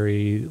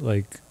ancillary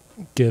like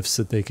gifts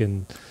that they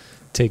can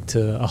take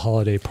to a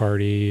holiday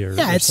party or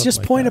it's just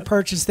like point that. of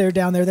purchase. They're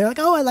down there. They're like,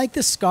 oh, I like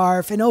this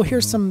scarf, and oh,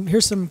 here's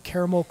some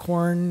caramel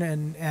corn,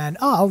 and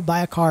oh, I'll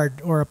buy a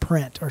card or a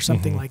print or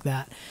something like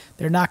that.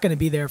 They're not going to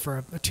be there for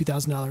a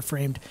 $2,000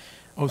 framed.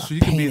 Oh, so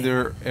you painting. can be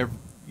there.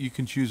 You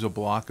can choose a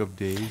block of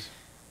days.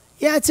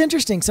 Yeah, it's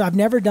interesting. So I've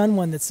never done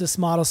one that's this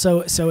model.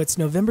 So it's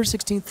November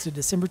 16th to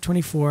December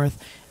 24th,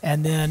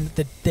 and then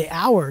the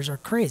hours are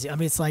crazy. I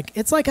mean, it's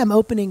like I'm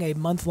opening a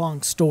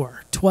month-long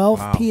store,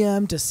 12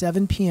 p.m. to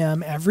 7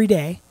 p.m. every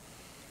day,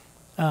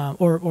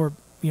 or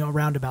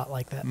roundabout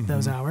like that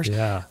those hours.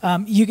 Yeah.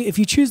 If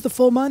you choose the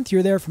full month,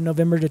 you're there from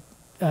November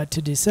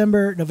to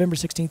December, November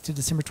 16th to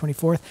December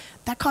 24th.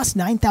 That costs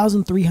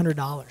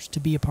 $9,300 to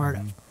be a part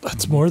of.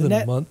 That's more than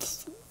a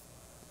month.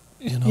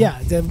 Yeah,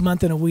 it's a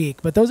month and a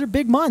week, but those are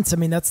big months. I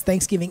mean, that's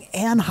Thanksgiving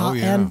and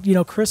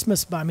and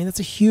Christmas. I mean,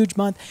 that's a huge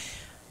month.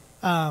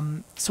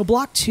 So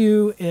block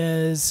 2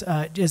 is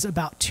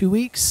about 2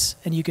 weeks,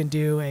 and you can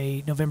do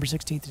a November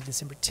 16th to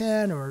December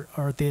 10, or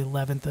the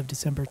 11th of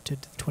December to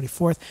the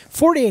 24th.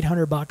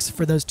 $4,800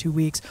 for those 2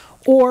 weeks,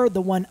 or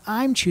the one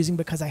I'm choosing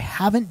because I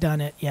haven't done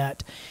it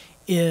yet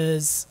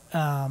is.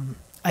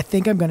 I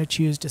think I'm going to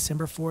choose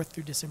December 4th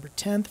through December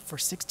 10th for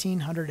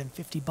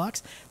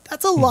 $1,650.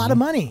 That's a lot of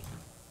money.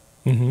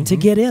 To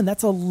get in.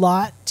 That's a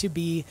lot to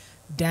be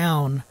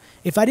down.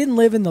 If I didn't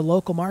live in the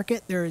local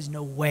market, there is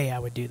no way I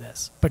would do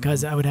this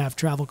because I would have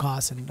travel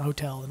costs and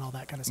hotel and all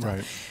that kind of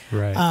stuff.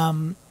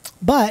 Right.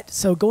 But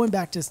so going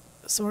back to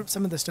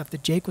some of the stuff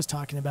that Jake was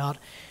talking about,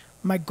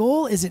 my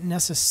goal isn't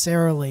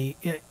necessarily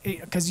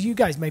because you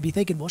guys may be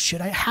thinking, well,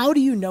 how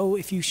do you know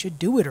if you should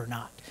do it or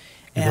not?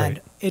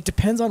 And it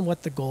depends on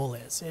what the goal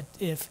is.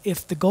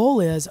 If the goal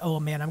is,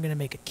 oh man, I'm going to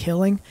make a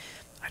killing,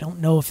 I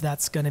don't know if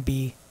that's going to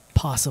be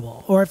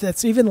possible or if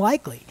that's even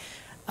likely.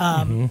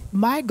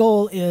 My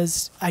goal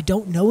is I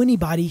don't know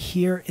anybody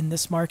here in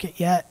this market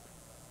yet.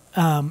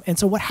 And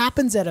so what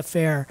happens at a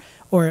fair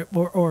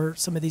or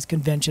some of these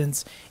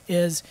conventions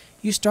is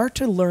you start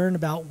to learn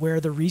about where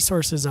the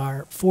resources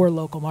are for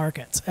local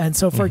markets. And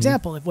so, for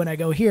example, when I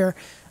go here,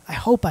 I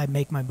hope I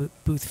make my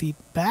booth fee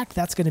back.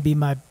 That's going to be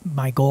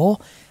my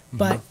goal.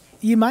 But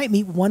you might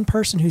meet one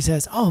person who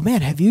says, oh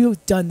man, have you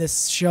done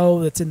this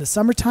show that's in the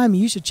summertime?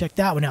 You should check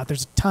that one out.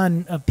 There's a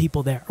ton of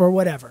people there or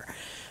whatever.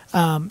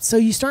 So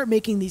you start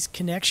making these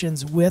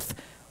connections with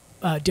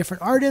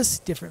different artists,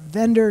 different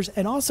vendors,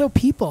 and also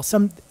people.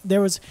 There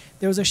was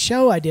a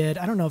show I did.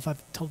 I don't know if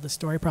I've told this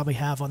story. I probably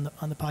have on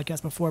the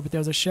podcast before, but there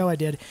was a show I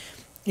did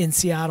in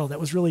Seattle that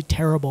was really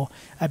terrible.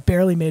 I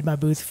barely made my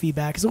booth fee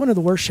back. It's one of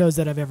the worst shows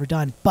that I've ever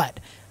done.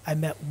 But I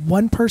met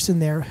one person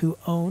there who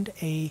owned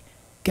a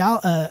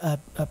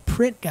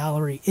print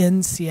gallery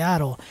in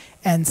Seattle,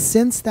 and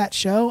since that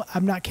show,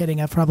 I'm not kidding,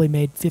 I've probably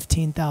made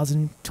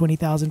 $15,000,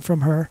 $20,000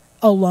 from her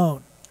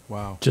alone.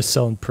 Wow! Just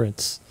selling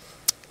prints.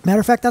 Matter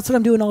of fact, that's what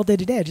I'm doing all day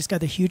today. I just got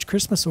the huge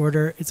Christmas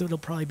order. It'll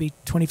probably be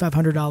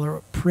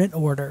 $2,500 print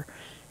order,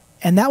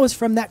 and that was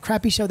from that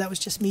crappy show. That was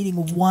just meeting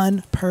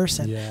one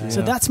person. Yeah.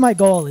 So that's my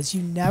goal. Is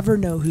you never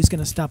know who's going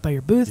to stop by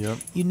your booth. Yep.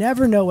 You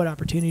never know what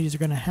opportunities are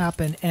going to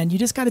happen, and you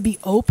just got to be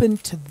open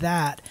to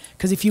that.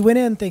 Because if you went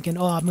in thinking,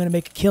 "Oh, I'm going to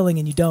make a killing,"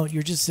 and you don't,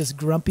 you're just this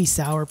grumpy,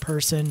 sour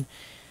person.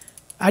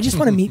 I just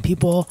want to meet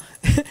people,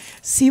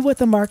 see what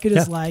the market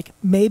is like.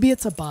 Maybe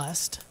it's a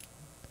bust,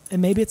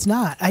 and maybe it's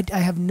not. I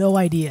have no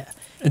idea.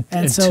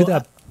 And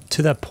so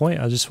to that point,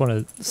 I just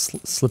want to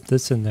slip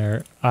this in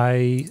there.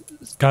 I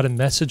got a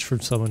message from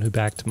someone who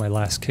backed my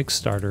last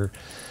Kickstarter,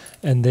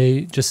 and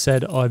they just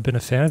said, "Oh, I've been a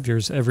fan of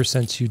yours ever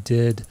since you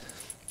did."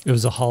 It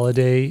was a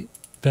holiday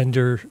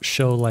vendor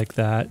show like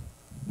that,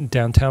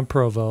 downtown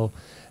Provo.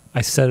 I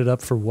set it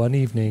up for one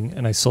evening,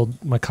 and I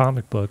sold my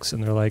comic books.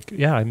 And they're like,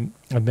 "Yeah,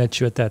 I met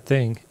you at that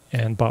thing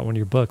and bought one of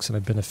your books, and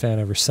I've been a fan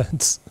ever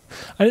since."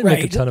 I didn't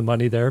make a ton of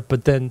money there,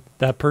 but then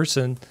that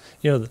person,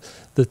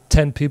 the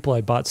 10 people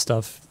I bought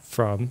stuff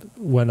from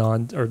went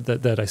on, or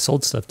that I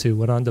sold stuff to,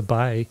 went on to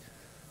buy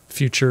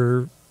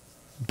future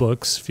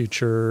books,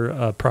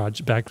 future future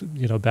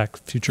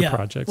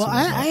projects. Well,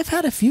 I've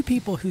had a few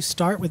people who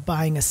start with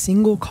buying a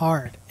single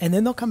card, and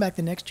then they'll come back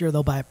the next year,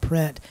 they'll buy a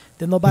print,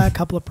 then they'll buy a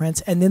couple of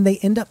prints, and then they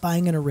end up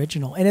buying an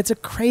original. And it's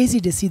crazy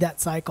to see that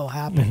cycle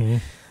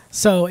happen.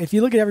 So if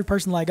you look at every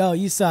person like, "Oh,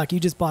 you suck, you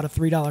just bought a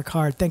 $3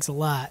 card, thanks a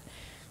lot,"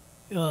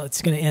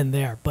 it's going to end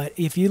there. But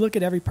if you look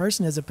at every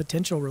person as a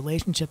potential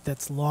relationship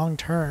that's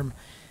long-term,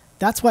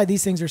 that's why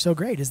these things are so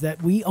great, is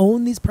that we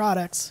own these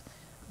products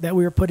that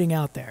we are putting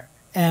out there.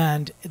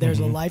 And there's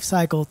a life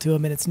cycle to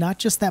them, and it's not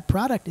just that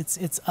product,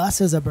 it's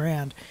us as a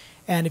brand.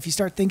 And if you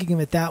start thinking of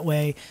it that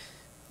way,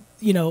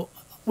 you know,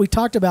 we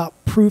talked about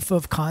proof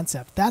of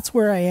concept. That's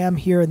where I am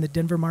here in the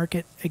Denver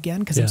market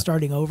again, because I'm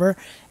starting over.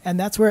 And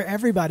that's where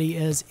everybody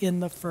is in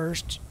the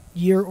first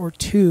year or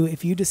two.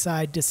 If you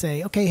decide to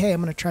say, okay, hey,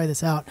 I'm going to try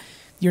this out,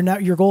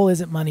 your goal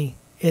isn't money.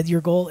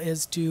 Your goal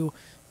is to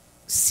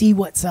see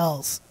what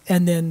sells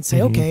and then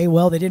say, okay,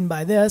 well, they didn't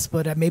buy this,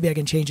 but maybe I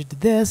can change it to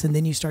this. And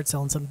then you start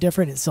selling something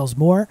different. It sells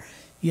more.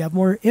 You have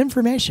more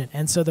information.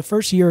 And so the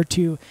first year or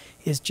two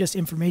is just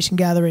information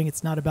gathering.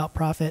 It's not about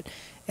profit.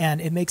 And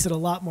it makes it a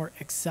lot more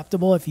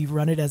acceptable if you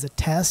run it as a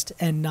test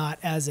and not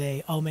as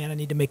a, oh man, I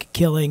need to make a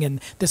killing. And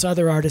this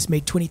other artist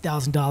made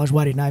 $20,000.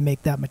 Why didn't I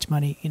make that much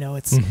money? You know,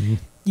 it's,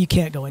 you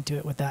can't go into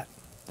it with that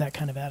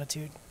kind of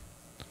attitude.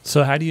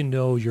 So how do you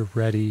know you're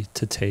ready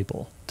to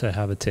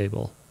have a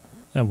table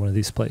at one of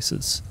these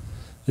places?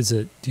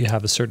 Do you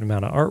have a certain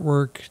amount of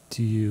artwork?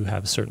 Do you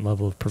have a certain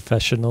level of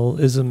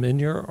professionalism in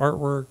your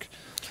artwork?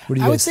 What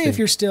do you I would guys say think? if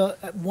you're still,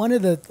 one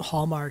of the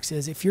hallmarks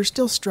is if you're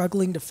still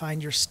struggling to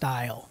find your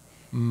style,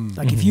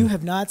 like if you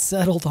have not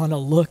settled on a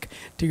look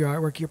to your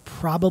artwork, you're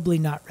probably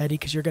not ready,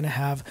 because you're going to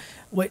have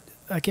what,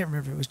 I can't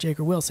remember if it was Jake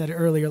or Will said it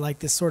earlier, like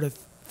this sort of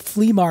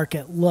flea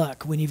market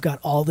look when you've got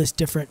all this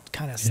different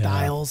kind of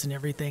styles and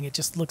everything. It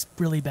just looks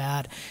really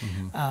bad.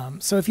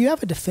 So if you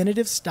have a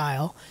definitive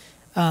style,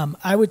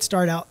 I would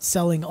start out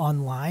selling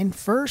online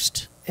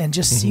first and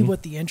just see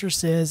what the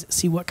interest is,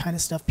 see what kind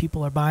of stuff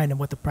people are buying and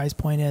what the price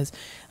point is.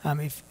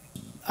 If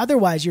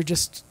otherwise, you're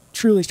just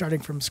truly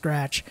starting from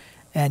scratch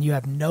and you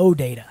have no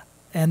data.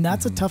 And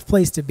that's a tough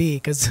place to be,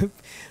 because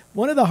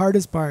one of the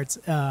hardest parts,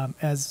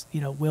 as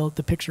you know,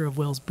 the picture of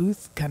Will's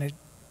booth kind of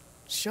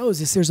shows,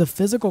 is there's a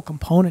physical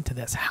component to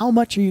this. How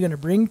much are you going to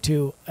bring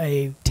to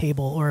a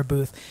table or a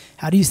booth?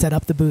 How do you set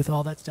up the booth?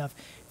 All that stuff.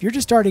 If you're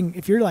just starting,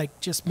 if you're like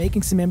just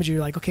making some imagery,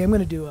 you're like, okay, I'm going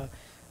to do a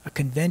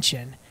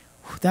convention.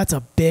 That's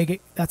a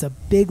big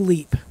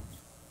leap.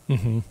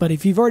 But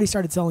if you've already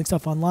started selling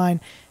stuff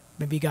online,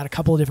 maybe you got a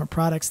couple of different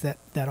products that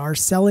are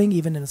selling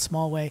even in a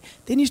small way,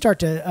 then you start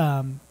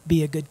to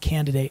be a good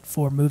candidate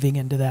for moving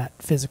into that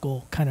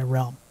physical kind of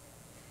realm.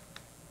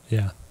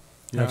 Yeah,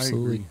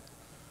 absolutely.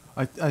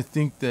 I agree. I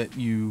think that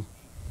you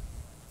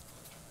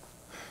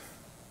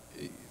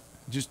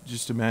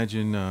just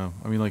imagine. I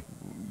mean, like,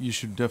 you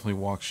should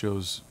definitely walk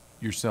shows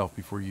yourself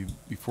before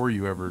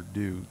you ever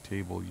do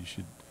table. You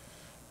should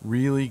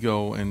really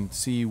go and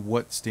see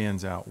what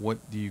stands out.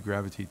 What do you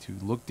gravitate to?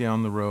 Look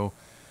down the row,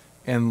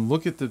 and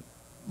look at the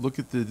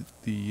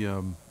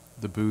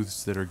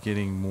booths that are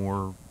getting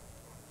more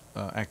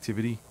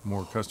activity,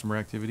 more customer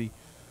activity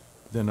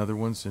than other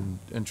ones,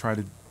 and try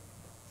to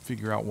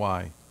figure out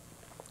why.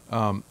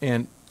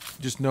 And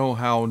just know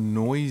how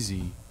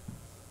noisy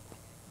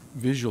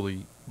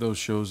visually those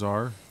shows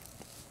are,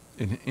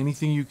 and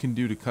anything you can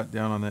do to cut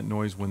down on that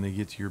noise when they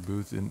get to your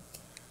booth, and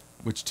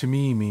which to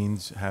me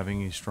means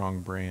having a strong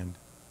brand.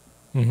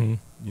 You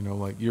know,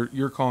 like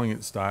you're calling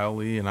it style,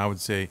 Lee, and I would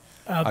say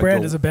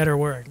brand is a better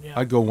word. Yeah.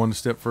 I'd go one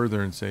step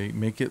further and say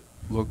make it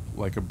look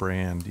like a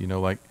brand. You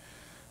know, like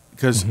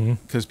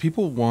because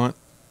people want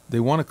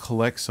to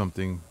collect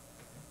something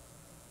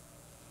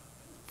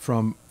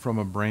from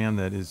a brand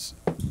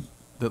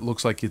that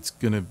looks like it's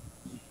gonna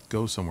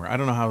go somewhere. I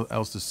don't know how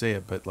else to say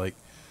it, but like,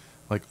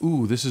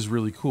 ooh, this is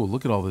really cool.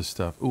 Look at all this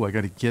stuff. Ooh, I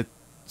got to get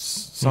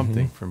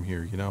something from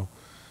here. You know,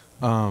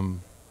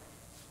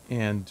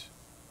 and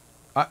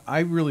I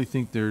really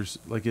think there's,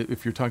 like,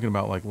 if you're talking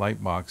about like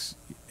Lightbox,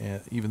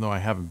 even though I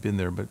haven't been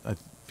there, but I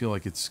feel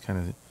like it's kind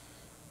of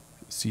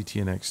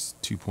CTNX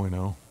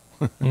 2.0.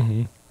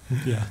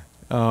 Yeah.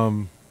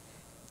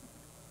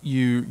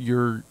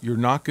 You're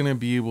not going to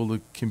be able to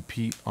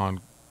compete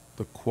on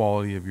the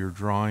quality of your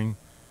drawing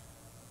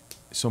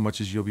so much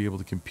as you'll be able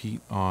to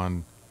compete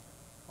on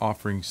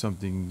offering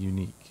something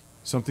unique,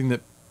 something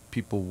that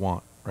people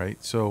want,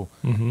 right? So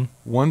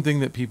one thing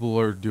that people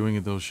are doing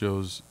at those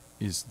shows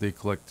is they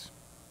collect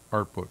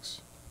art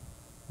books,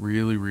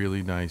 really,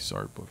 really nice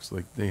art books.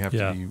 Like, they have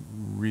to be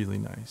really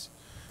nice.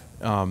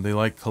 They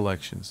like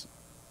collections.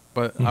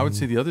 But I would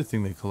say the other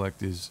thing they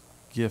collect is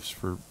gifts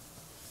for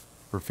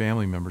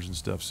family members and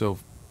stuff. So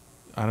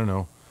I don't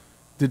know.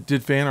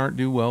 Did fan art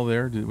do well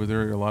there? Were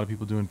there a lot of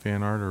people doing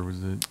fan art, or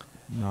was it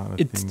not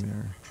a thing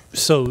there?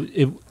 So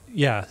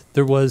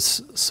there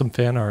was some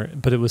fan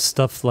art, but it was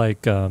stuff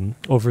like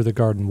Over the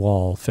Garden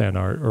Wall fan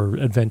art or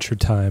Adventure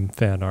Time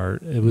fan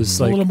art. It was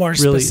like a little more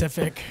really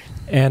specific,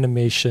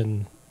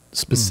 animation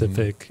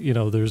specific. You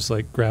know, there's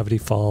like Gravity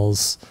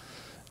Falls,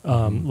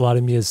 a lot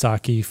of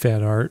Miyazaki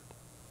fan art.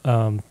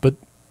 But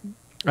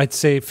I'd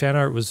say fan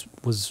art was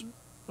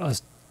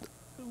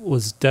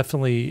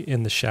definitely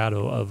in the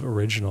shadow of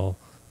original,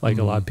 like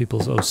a lot of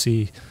people's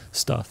OC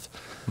stuff.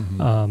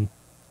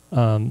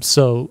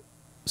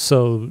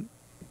 So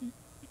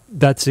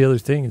that's the other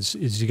thing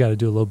is you got to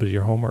do a little bit of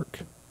your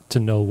homework to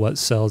know what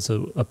sells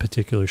a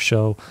particular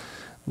show.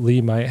 Lee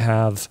might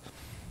have,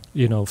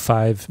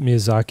 5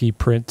 Miyazaki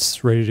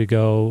prints ready to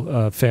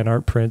go, fan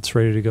art prints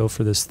ready to go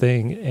for this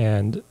thing,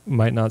 and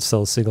might not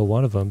sell a single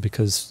one of them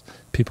because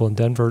people in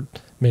Denver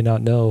may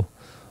not know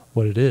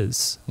what it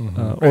is.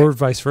 Mm-hmm. Or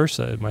vice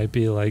versa. It might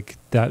be like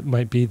that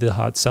might be the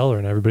hot seller,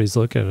 and everybody's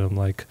looking at them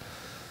like,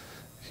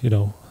 we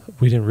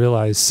didn't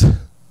realize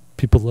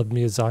people love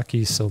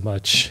Miyazaki so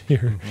much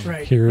here.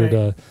 Right.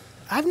 At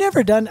I've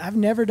never done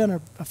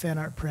a fan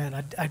art print.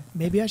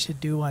 Maybe I should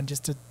do one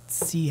just to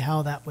see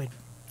how that would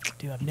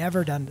do. I've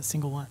never done a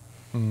single one.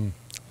 Mm.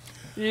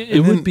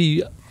 It would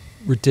be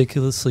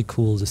ridiculously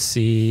cool to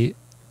see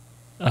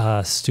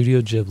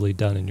Studio Ghibli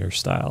done in your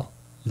style,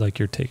 like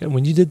your take.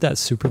 When you did that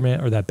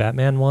Superman or that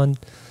Batman one,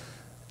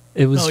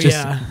 it was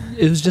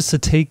it was just a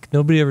take.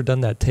 Nobody ever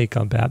done that take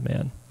on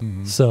Batman.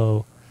 Mm-hmm.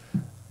 So,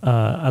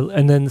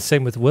 and then the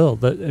same with Will.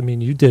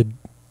 You did.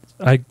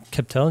 I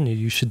kept telling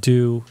you should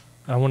do.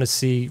 I want to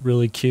see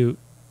really cute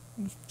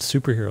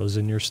superheroes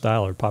in your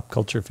style or pop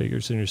culture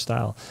figures in your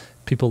style.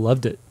 People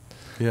loved it.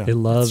 Yeah, they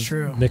loved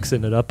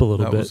mixing it up a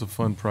little bit. That was a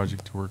fun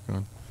project to work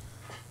on.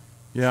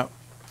 Yeah,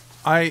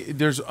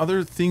 there's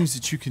other things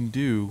that you can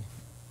do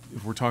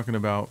if we're talking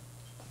about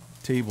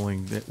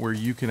tabling where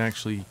you can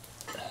actually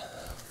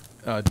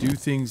do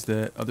things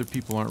that other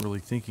people aren't really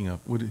thinking of.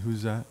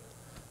 Who's that?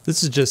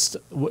 This is just,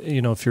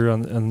 if you're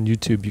on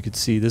YouTube, you could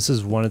see this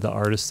is one of the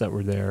artists that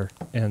were there,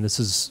 and this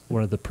is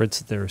one of the prints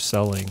that they were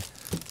selling.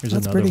 There's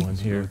That's another pretty. one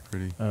here.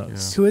 Pretty. Yeah.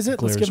 Who is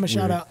it? Let's give him a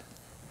shout out.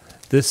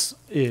 This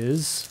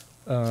is,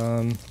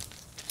 I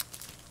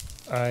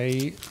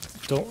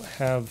don't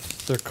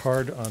have their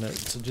card on it,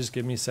 so just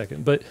give me a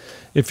second. But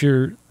if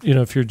you're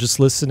just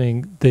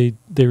listening, they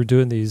were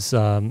doing these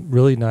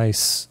really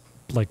nice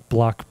like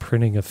block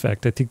printing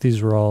effect. I think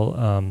these were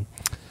all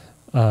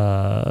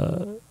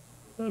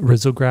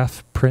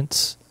risograph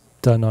prints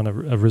done on a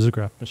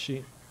risograph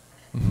machine.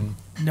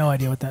 Mm-hmm. No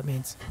idea what that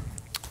means.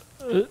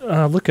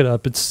 Look it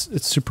up. It's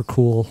super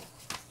cool.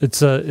 It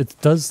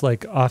does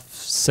like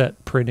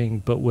offset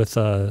printing, but with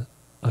a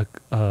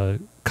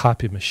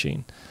copy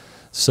machine.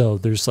 So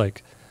there's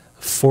like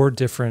 4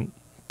 different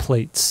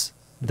plates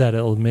that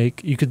it'll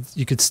make. You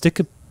could stick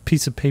a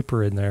piece of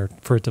paper in there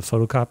for it to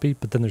photocopy,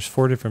 but then there's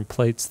 4 different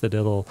plates that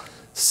it'll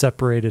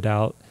separate it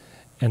out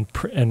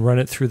and run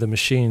it through the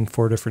machine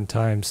 4 different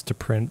times to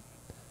print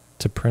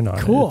on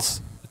cool.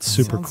 it. It's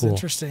super Sounds cool.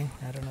 Interesting.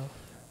 I don't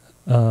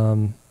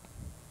know.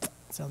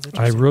 Sounds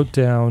interesting. I wrote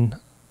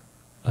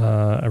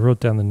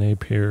down the name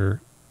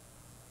here.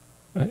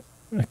 I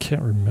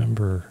can't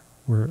remember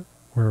where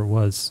it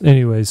was.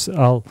 Anyways,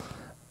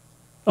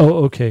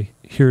 okay,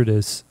 here it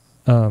is.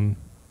 No,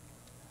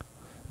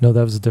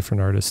 that was a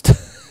different artist.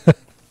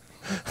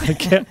 I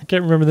can't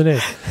remember the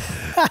name.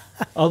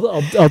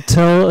 I'll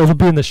tell. It'll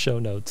be in the show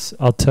notes.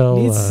 I'll tell.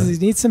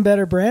 Needs some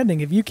better branding.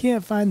 If you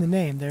can't find the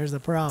name, there's the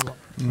problem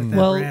with that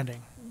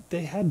branding.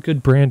 They had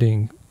good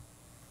branding,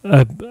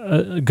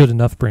 good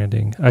enough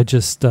branding. I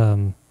just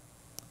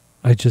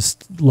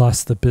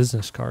lost the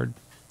business card,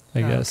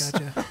 I guess.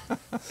 Gotcha.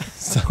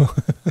 So,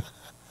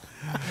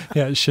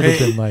 yeah, it should have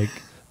been like,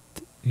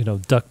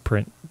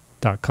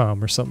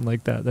 duckprint.com or something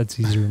like that. That's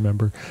easy to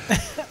remember.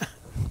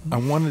 I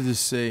wanted to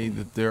say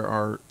that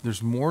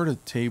there's more to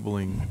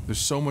tabling. There's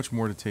so much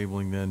more to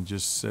tabling than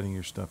just setting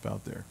your stuff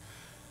out there.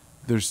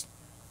 There's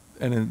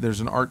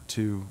an art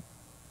to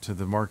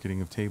the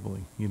marketing of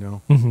tabling,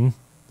 Mm-hmm.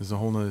 There's a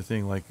whole nother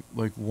thing. Like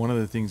one of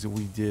the things that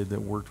we did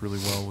that worked really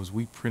well was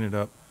we printed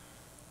up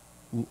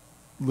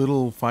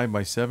little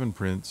 5x7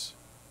 prints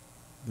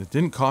that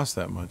didn't cost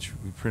that much.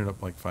 We printed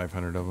up like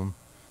 500 of them,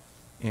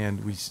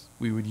 and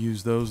we would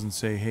use those and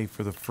say, hey,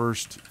 for the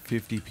first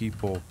 50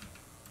 people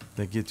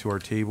that get to our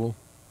table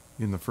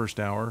in the first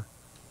hour,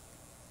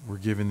 we're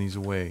giving these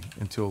away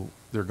until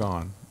they're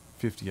gone,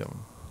 50 of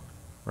them,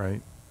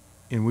 right?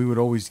 And we would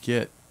always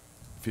get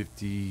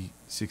 50,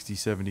 60,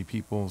 70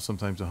 people,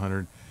 sometimes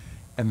 100.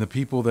 And the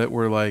people that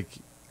were like,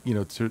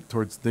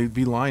 they'd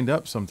be lined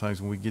up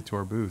sometimes when we get to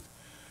our booth.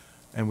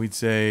 And we'd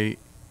say,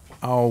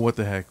 oh, what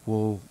the heck,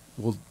 we'll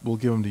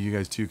give them to you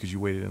guys too because you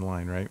waited in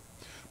line, right?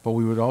 But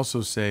we would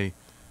also say,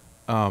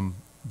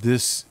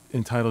 this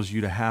entitles you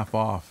to half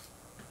off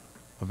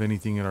of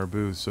anything in our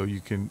booth, so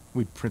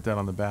we'd print that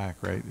on the back,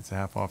 right? It's a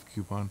half off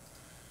coupon.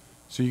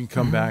 So you can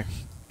come back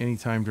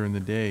anytime during the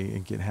day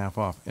and get half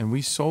off. And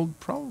we sold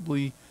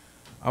probably,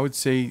 I would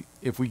say,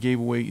 if we gave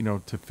away,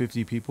 to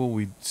 50 people,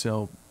 we'd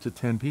sell to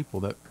 10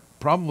 people that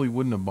probably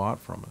wouldn't have bought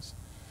from us,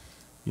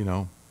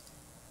 Now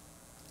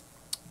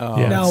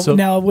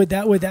with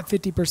that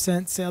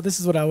 50% sale, this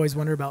is what I always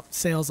wonder about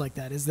sales like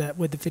that, is that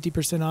would the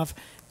 50% off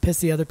piss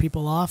the other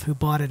people off who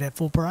bought it at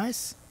full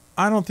price?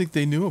 I don't think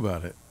they knew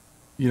about it.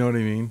 You know what I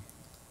mean?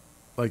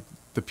 Like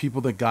the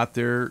people that got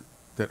there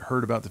that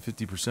heard about the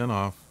 50%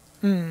 off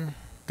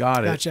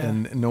got it,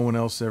 and no one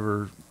else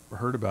ever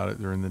heard about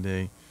it during the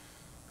day.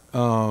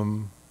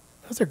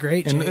 Those are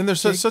great. And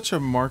there's such a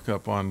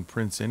markup on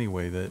prints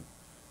anyway that,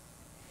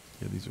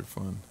 these are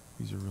fun.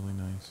 These are really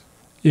nice.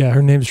 Yeah,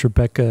 her name's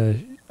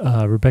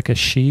Rebecca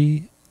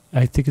Shee,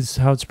 I think is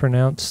how it's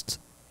pronounced.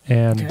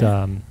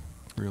 And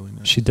really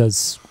nice. She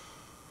does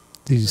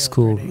these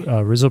cool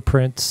Rizzo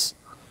prints.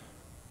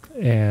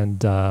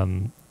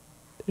 And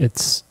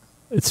it's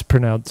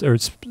pronounced, or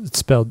it's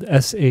spelled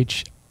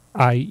SHIEH.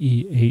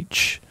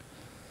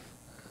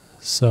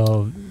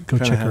 So go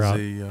Kinda check her out.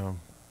 has a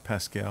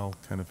Pascal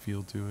kind of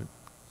feel to it.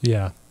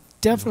 Yeah.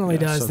 Definitely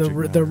Yeah, does. subject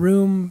The matter.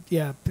 room,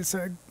 yeah. It's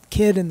a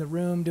kid in the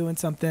room doing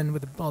something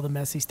with all the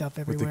messy stuff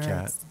With everywhere. the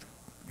cat. It's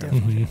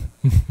definitely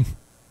Mhm.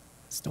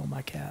 stole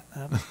my cat.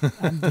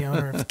 I'm the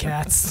owner of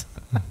cats.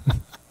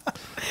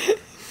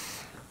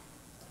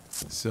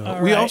 So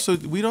All we'd right.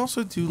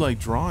 also do like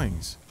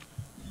drawings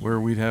where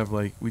we'd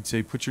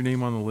say put your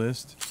name on the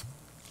list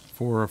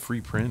for a free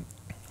print,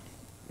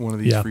 one of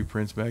these Yeah. free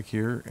prints back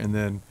here, and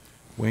then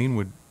Wayne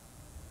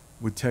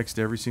would text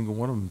every single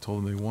one of them and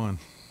told them they won.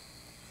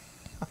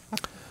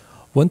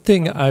 One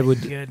thing Oh I my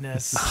would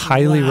goodness.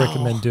 highly Wow.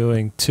 recommend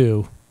doing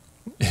too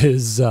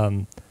is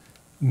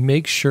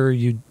make sure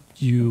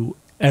you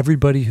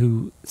everybody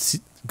who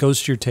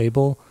goes to your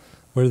table,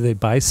 whether they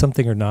buy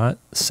something or not,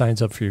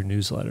 signs up for your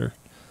newsletter.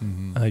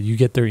 Mm-hmm. You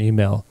get their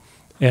email,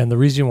 and the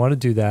reason you want to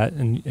do that,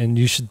 and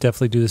you should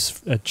definitely do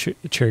this at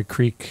Cherry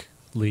Creek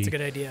It's a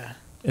good idea.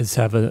 is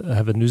have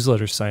a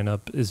newsletter sign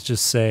up. Is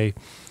just say,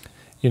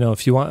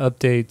 if you want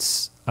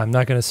updates, I'm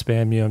not going to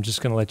spam you. I'm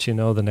just going to let you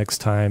know the next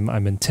time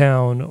I'm in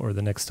town, or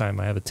the next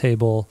time I have a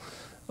table,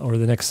 or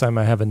the next time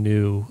I have a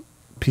new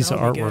piece of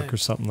That'll be artwork good. or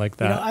something like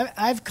that.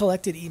 I've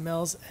collected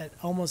emails at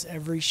almost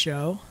every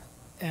show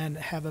and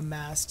have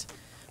amassed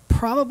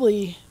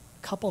probably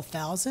a couple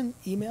thousand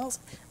emails.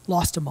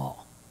 Lost them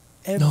all.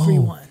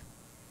 Everyone.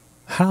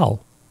 How?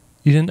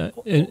 You didn't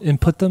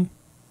input them?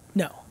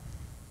 No.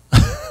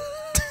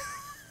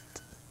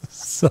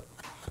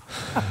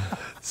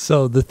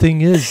 So the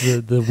thing is,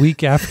 the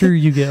week after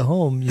you get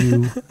home,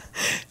 you put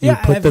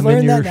I've them in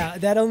learned your. that now.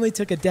 That only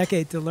took a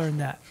decade to learn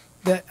that.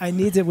 That I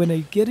need to, when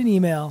I get an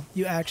email,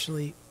 you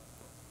actually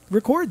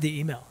record the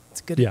email. It's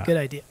a good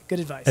idea.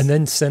 Good advice. And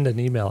then send an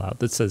email out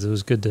that says it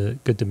was good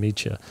to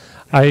meet you.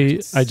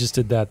 I just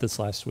did that this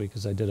last week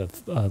because I did a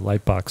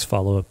Lightbox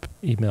follow-up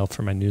email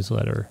for my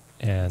newsletter,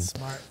 and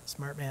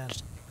smart man.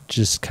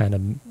 just kind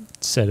of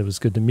said it was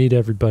good to meet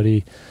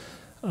everybody.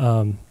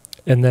 And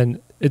then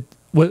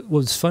what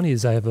was funny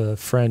is I have a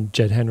friend,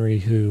 Jed Henry,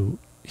 who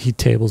he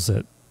tables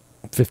at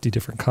 50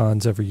 different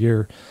cons every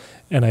year.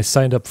 And I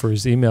signed up for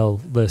his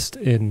email list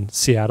in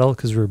Seattle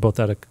because we were both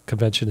at a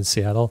convention in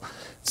Seattle.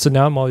 So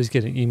now I'm always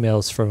getting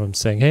emails from him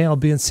saying, "Hey, I'll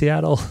be in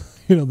Seattle,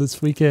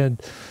 this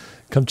weekend.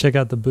 Come check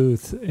out the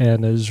booth."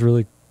 And it was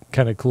really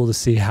kind of cool to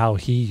see how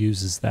he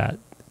uses that,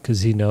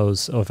 because he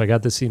knows, if I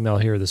got this email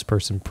here, this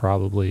person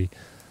probably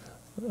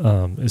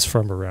is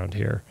from around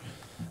here.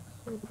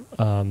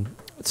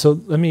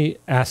 So let me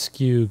ask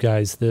you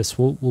guys this.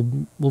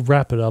 We'll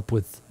wrap it up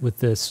with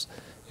this.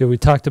 We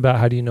talked about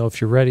how do you know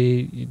if you're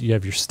ready. You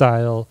have your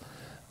style.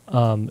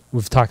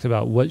 We've talked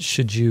about what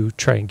should you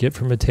try and get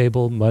from a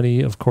table.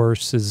 Money, of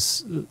course,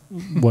 is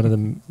one of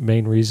the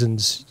main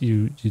reasons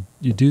you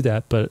do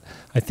that. But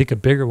I think a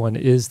bigger one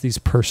is these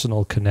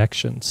personal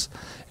connections,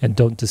 and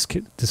don't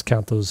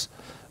discount those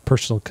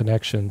personal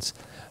connections.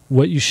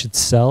 What you should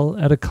sell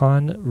at a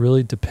con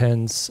really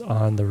depends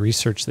on the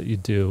research that you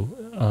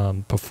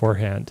do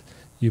beforehand.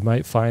 You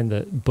might find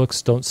that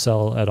books don't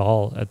sell at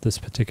all at this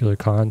particular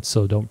con,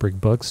 so don't bring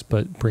books,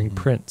 but bring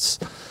prints,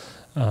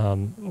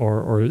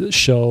 or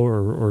show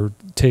or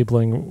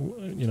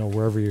tabling,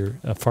 wherever you're,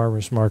 a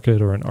farmer's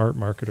market or an art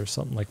market or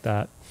something like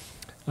that.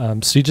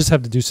 So you just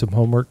have to do some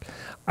homework.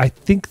 I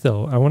think,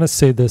 though, I want to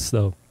say this,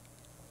 though.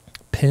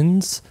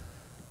 Pins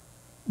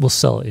will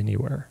sell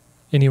anywhere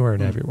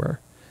and everywhere,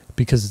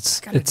 because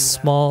it's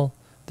small.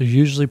 They're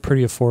usually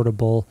pretty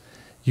affordable.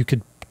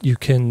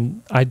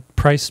 I'd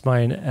price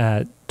mine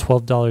at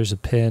 $12 a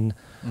pin,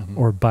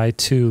 or buy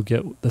two,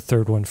 get the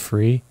third one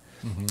free.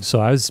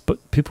 So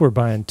people were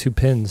buying 2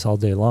 pins all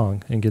day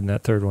long and getting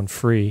that third one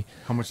free.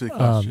 How much do they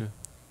cost you?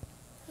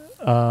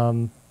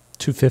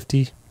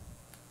 $250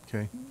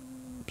 Okay.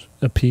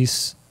 a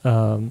piece.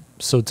 So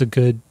it's a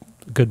good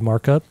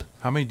markup.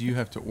 How many do you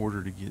have to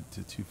order to get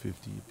to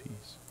 $250 a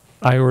piece?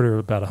 I order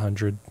about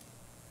 100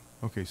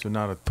 Okay, so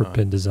not a per ton.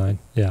 pin design.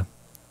 Yeah.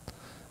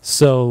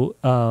 So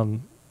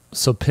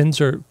pins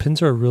are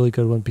a really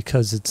good one,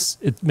 because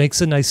it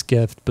makes a nice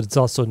gift, but it's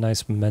also a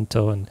nice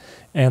memento, and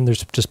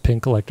there's just pin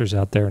collectors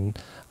out there, and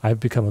I've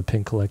become a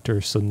pin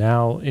collector. So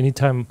now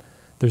anytime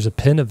there's a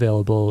pin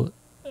available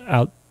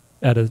out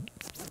at a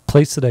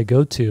place that I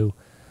go to,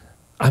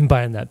 I'm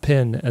buying that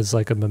pin as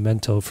like a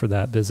memento for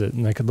that visit.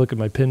 And I could look at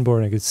my pin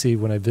board and I could see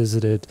when I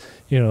visited,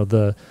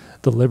 the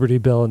Liberty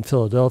Bell in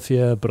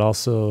Philadelphia, but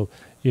also,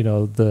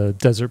 the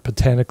Desert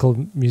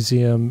Botanical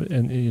Museum,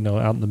 and,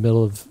 out in the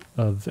middle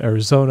of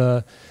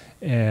Arizona,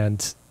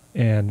 and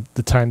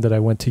the time that I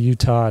went to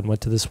Utah and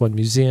went to this one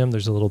museum,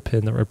 there's a little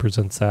pin that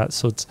represents that.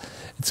 So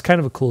it's kind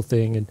of a cool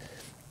thing.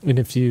 And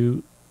if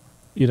you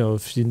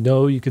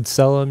could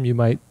sell them, you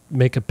might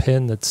make a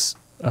pin that's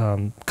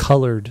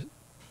colored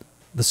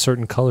the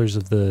certain colors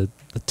of the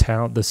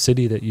town, the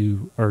city that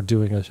you are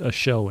doing a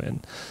show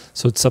in.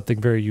 So it's something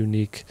very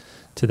unique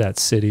to that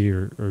city,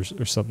 or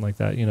something like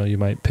that. You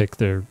might pick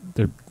their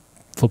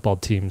football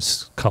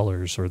team's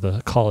colors, or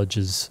the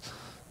college's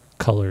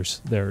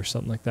colors there, or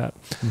something like that.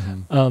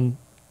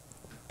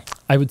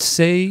 I would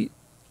say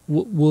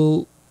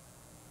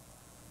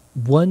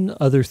one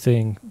other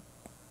thing,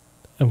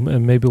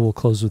 and maybe we'll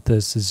close with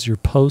this, is your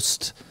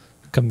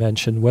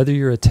post-convention, whether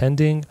you're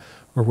attending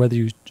or whether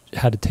you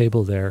had a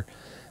table there,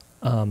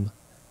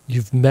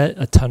 you've met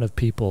a ton of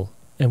people.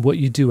 And what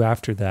you do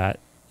after that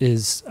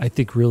is, I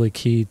think, really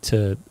key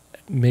to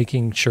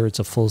making sure it's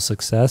a full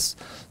success.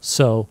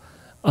 So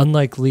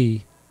unlike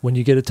Lee, when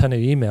you get a ton of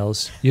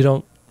emails, you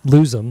don't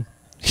lose them.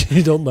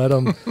 You don't let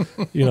them,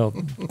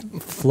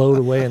 float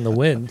away in the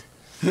wind.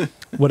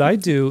 What I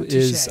do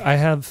is I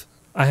have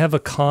a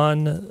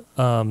con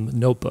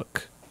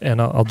notebook,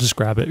 and I'll just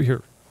grab it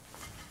here.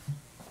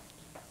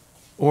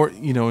 Or,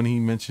 and he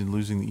mentioned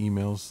losing the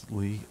emails,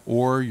 Lee,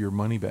 or your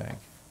money bag.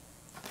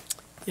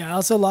 Yeah, I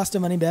also lost a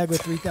money bag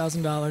with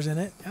 $3,000 in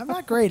it. I'm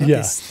not great at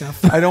this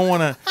stuff. I don't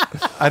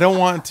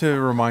want to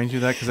remind you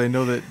of that, because I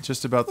know that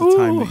just about the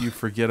time that you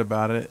forget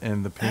about it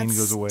and the pain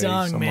goes away.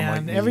 Stung,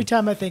 man. Like every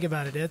time I think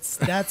about it,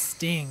 that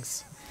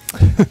stings.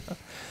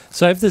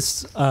 So I have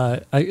this.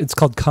 It's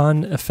called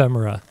Con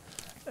Ephemera,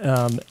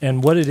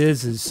 and what it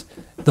is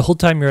the whole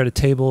time you're at a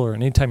table or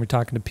anytime you're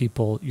talking to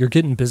people, you're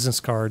getting business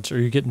cards or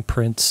you're getting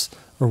prints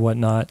or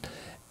whatnot,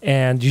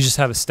 and you just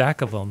have a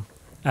stack of them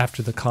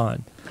after the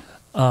con.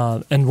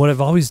 And what I've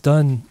always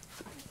done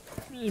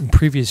in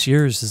previous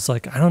years is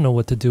like, I don't know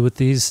what to do with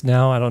these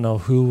now. I don't know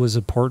who was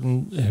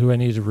important, who I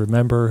needed to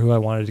remember, who I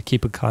wanted to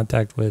keep in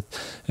contact with,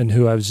 and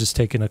who I was just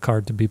taking a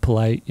card to be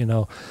polite,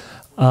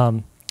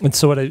 And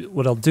so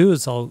what I'll do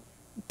is I'll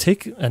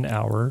take an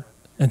hour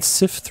and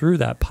sift through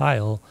that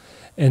pile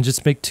and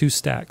just make 2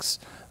 stacks.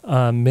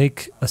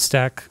 Make a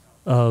stack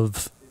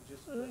of,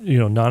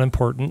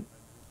 non-important.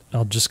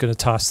 I'm just going to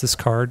toss this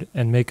card,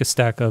 and make a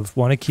stack of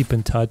want to keep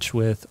in touch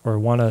with, or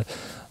want to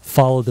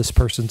follow this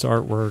person's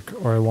artwork,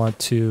 or I want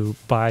to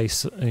buy,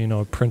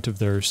 a print of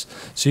theirs.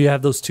 So you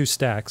have those 2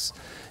 stacks.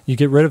 You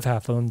get rid of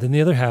half of them. Then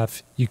the other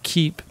half you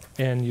keep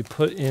and you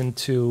put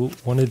into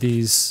one of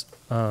these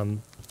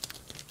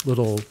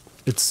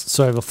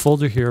so I have a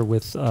folder here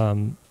with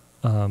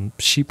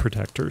sheet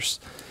protectors,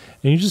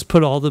 and you just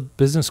put all the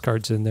business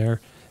cards in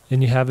there,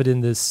 and you have it in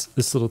this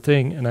little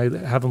thing, and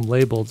I have them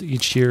labeled.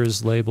 Each year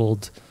is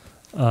labeled,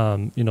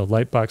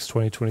 LightBox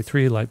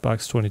 2023,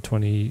 LightBox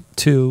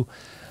 2022,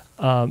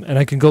 and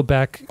I can go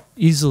back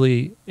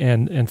easily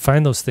and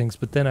find those things.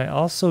 But then I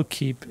also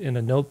keep in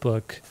a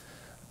notebook,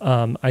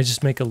 I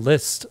just make a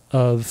list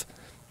of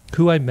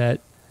who I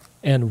met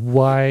and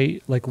why,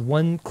 like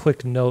one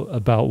quick note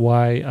about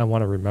why I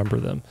want to remember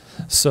them.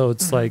 So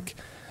it's like,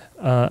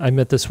 I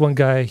met this one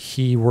guy.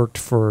 He worked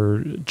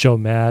for Joe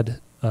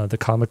Mad, the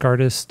comic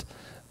artist,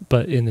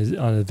 but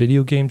on a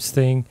video games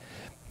thing.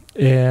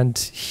 And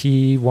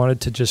he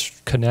wanted to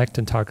just connect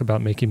and talk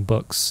about making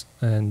books.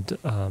 And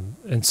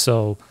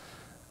so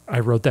I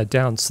wrote that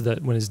down so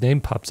that when his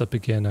name pops up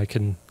again, I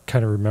can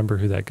kind of remember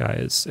who that guy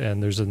is.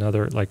 And there's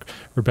another, like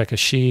Rebecca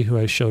Shee, who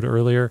I showed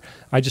earlier.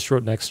 I just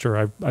wrote next to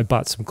her, I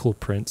bought some cool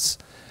prints.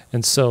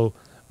 And so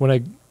when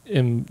I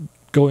am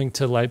going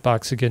to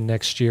Lightbox again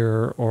next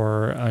year,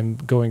 or I'm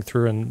going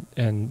through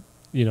and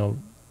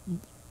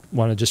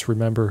want to just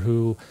remember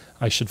who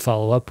I should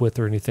follow up with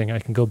or anything, I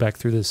can go back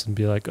through this and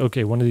be like,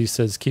 okay, one of these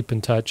says keep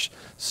in touch,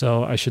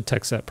 so I should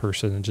text that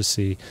person and just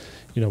see,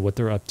 what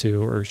they're up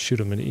to, or shoot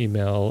them an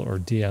email or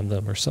DM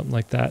them or something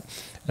like that.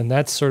 And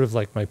that's sort of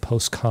like my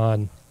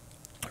post-con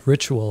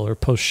ritual or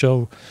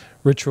post-show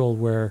ritual,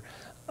 where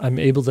I'm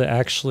able to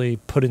actually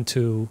put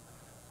into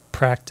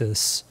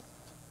practice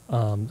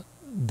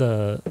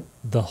the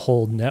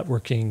whole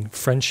networking,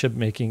 friendship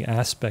making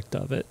aspect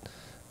of it,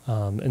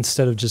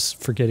 instead of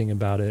just forgetting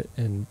about it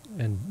and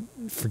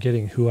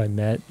forgetting who I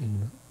met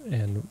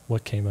and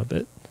what came of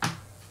it.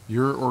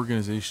 Your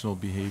organizational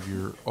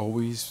behavior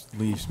always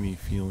leaves me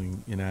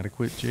feeling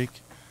inadequate, Jake.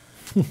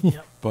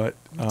 Yep. But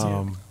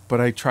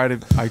I try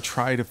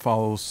to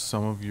follow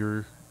some of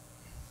your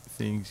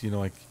things.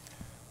 Like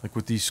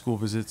with these school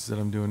visits that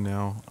I'm doing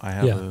now, I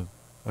have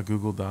a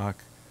Google Doc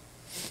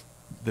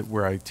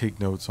where I take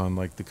notes on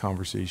like the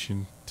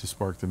conversation to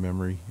spark the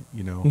memory.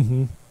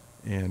 Mm-hmm.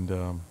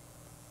 And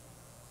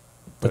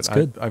that's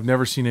good. I've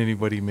never seen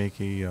anybody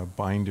make a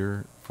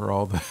binder for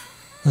all the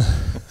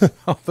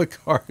all the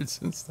cards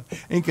and stuff.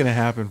 Ain't gonna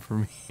happen for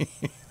me.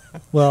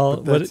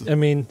 Well,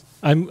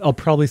 I'll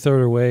probably throw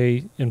it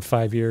away in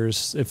 5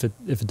 years if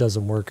it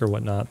doesn't work or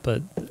whatnot.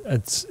 But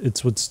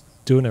it's what's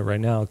doing it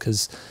right now,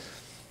 because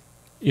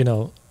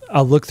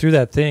I'll look through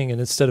that thing, and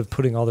instead of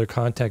putting all their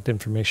contact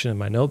information in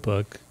my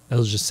notebook,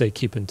 I'll just say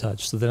keep in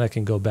touch. So then I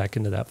can go back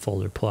into that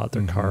folder, pull out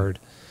their card,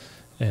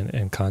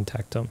 and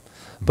contact them.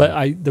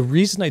 But the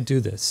reason I do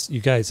this,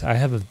 you guys, I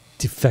have a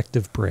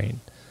defective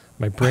brain.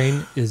 My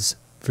brain is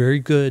very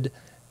good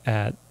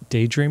at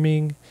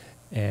daydreaming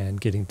and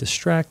getting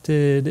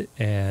distracted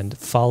and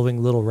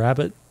following little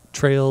rabbit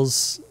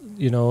trails,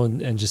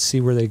 and just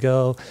see where they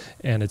go.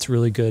 And it's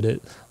really good at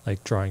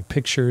like drawing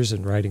pictures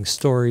and writing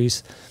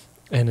stories.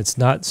 And it's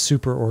not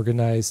super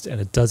organized, and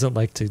it doesn't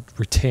like to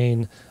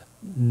retain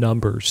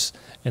numbers,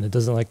 and it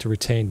doesn't like to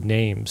retain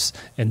names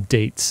and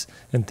dates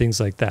and things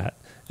like that.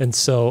 And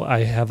so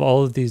I have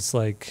all of these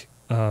like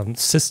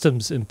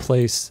systems in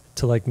place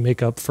to like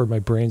make up for my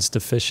brain's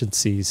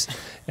deficiencies.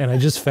 And I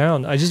just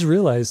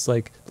realized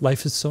like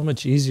life is so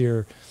much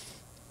easier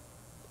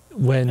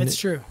when It's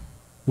true.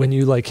 When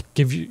you like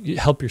you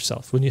help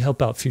yourself, when you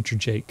help out future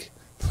Jake.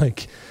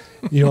 Like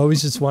you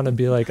always just want to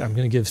be like, I'm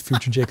going to give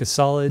future Jake a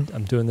solid.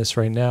 I'm doing this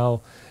right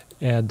now.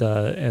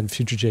 And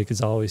future Jake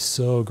is always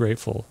so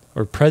grateful,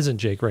 or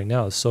present Jake right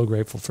now is so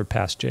grateful for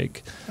past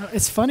Jake.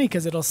 It's funny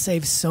because it'll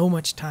save so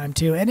much time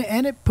too, and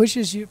it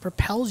pushes you,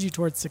 propels you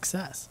towards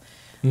success.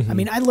 Mm-hmm. I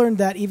mean, I learned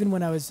that even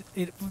when I was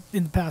in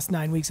the past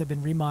 9 weeks, I've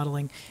been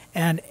remodeling,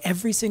 and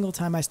every single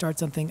time I start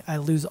something, I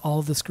lose all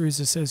of the screws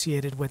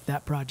associated with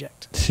that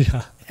project.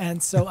 Yeah.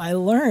 And so I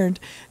learned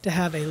to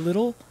have a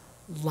little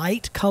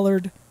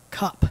light-colored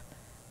cup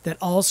that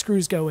all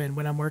screws go in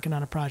when I'm working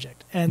on a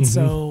project, and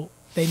so.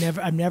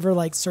 I'm never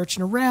like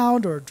searching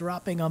around or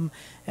dropping them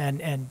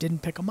and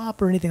didn't pick them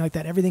up or anything like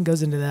that. Everything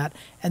goes into that.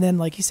 And then,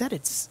 like you said,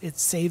 it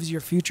saves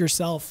your future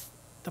self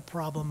the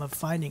problem of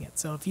finding it.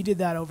 So if you did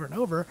that over and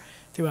over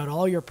throughout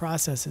all your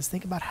processes,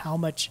 think about how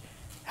much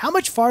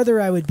farther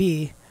I would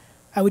be.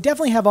 I would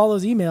definitely have all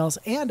those emails,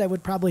 and I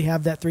would probably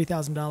have that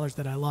 $3,000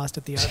 that I lost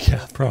at the art fair.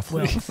 Yeah,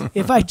 probably. Well,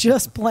 if I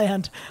just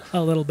planned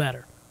a little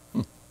better.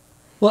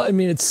 Well, I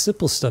mean, it's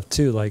simple stuff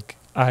too. Like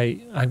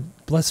I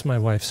bless my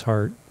wife's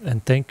heart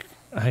and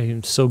I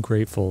am so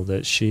grateful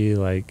that she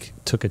like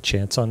took a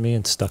chance on me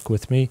and stuck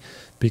with me,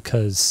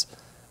 because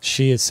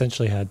she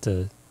essentially had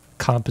to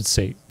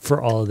compensate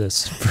for all of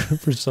this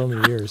for so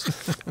many years.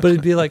 But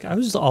it'd be like I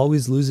was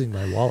always losing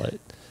my wallet,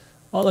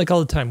 all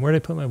the time. Where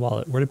did I put my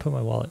wallet? Where did I put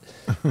my wallet?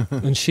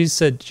 And she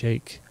said,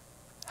 Jake,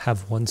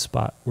 have one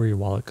spot where your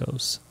wallet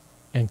goes,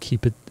 and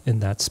keep it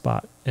in that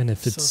spot. And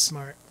if it's so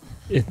smart,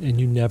 and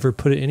you never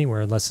put it anywhere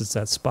unless it's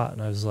that spot.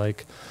 And I was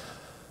like,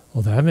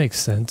 well, that makes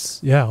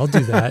sense. Yeah, I'll do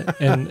that.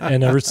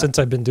 and ever since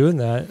I've been doing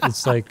that,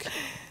 it's like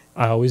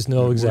I always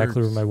know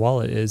exactly where my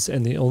wallet is.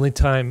 And the only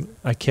time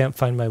I can't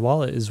find my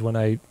wallet is when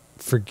I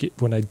forget,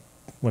 when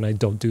I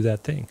don't do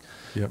that thing.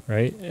 Yep.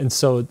 Right. And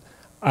so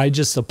I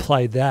just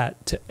apply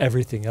that to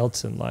everything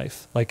else in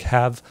life. Like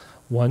have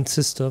one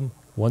system,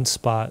 one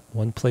spot,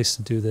 one place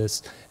to do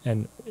this.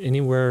 And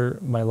anywhere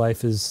my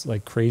life is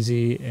like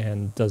crazy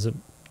and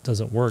doesn't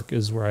work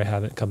is where I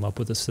haven't come up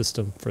with a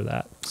system for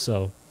that.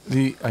 So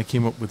I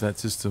came up with that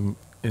system,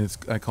 and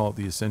I call it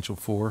the Essential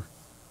Four.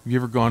 Have you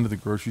ever gone to the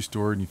grocery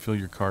store and you fill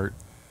your cart?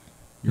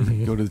 You ever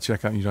go to the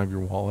checkout and you don't have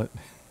your wallet?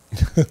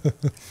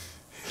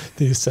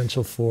 The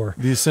Essential Four.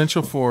 The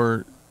Essential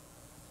Four: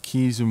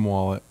 keys and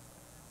wallet,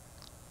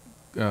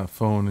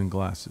 phone and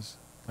glasses.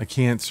 I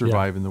can't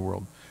survive in the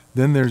world.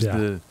 Then there's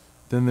the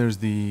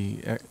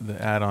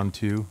add-on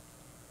to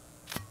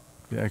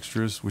the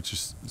extras, which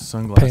is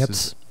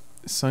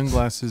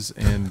sunglasses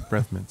and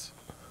breath mints.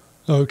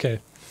 Okay.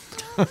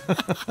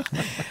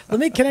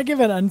 Can I give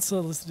an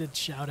unsolicited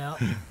shout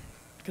out?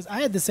 Because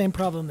I had the same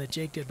problem that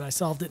Jake did, but I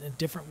solved it in a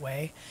different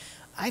way.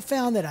 I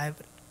found that I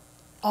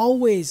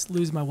always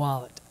lose my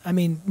wallet. I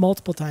mean,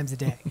 multiple times a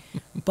day,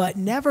 but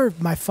never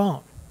my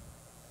phone.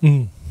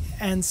 Mm.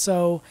 And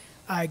so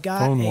I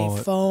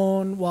got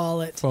phone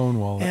wallet.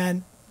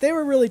 And they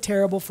were really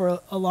terrible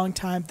for a long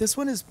time. This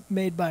one is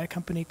made by a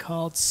company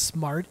called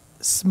Smartish,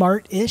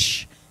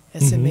 SMARTISH.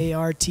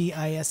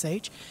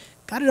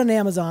 Got it on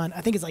Amazon. I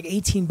think it's like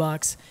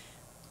 $18.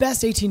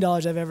 Best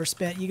 $18 I've ever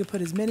spent. You can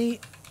put as many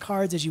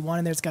cards as you want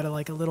in there. It's got a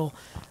little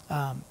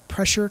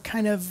pressure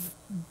kind of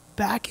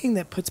backing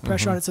that puts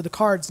pressure on it, so the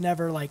cards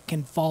never like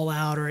can fall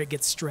out or it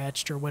gets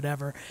stretched or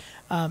whatever.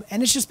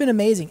 And it's just been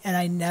amazing. And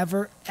I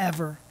never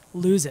ever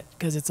lose it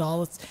because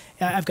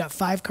I've got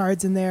 5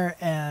 cards in there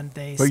and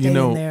they stay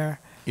in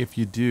there. If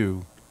you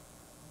do,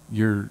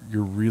 you're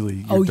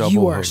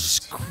you are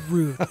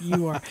screwed.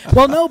 You are.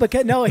 Well,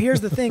 no,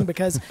 here's the thing,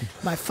 because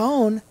my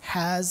phone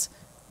has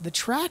the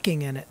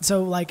tracking in it.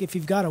 So like if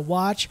you've got a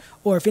watch,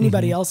 or if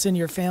anybody else in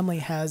your family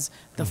has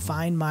the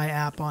Find My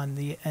app on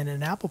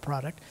an Apple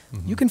product,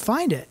 you can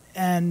find it.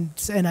 And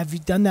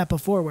I've done that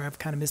before where I've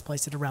kind of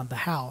misplaced it around the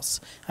house.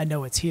 I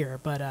know it's here,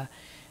 but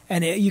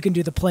you can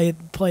do the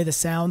play the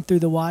sound through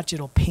the watch.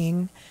 It'll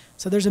ping.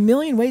 So there's a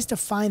million ways to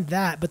find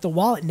that, but the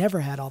wallet never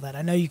had all that.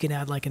 I know you can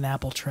add like an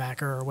Apple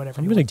tracker or whatever.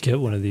 I'm going to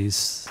get one of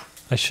these.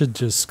 I should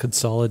just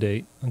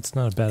consolidate. That's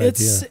not a bad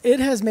idea.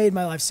 It has made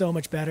my life so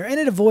much better, and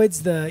it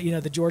avoids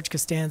the George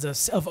Costanza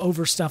of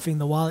overstuffing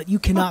the wallet. You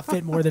cannot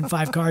fit more than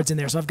 5 cards in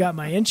there. So I've got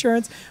my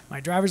insurance,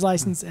 my driver's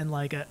license, and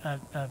like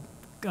a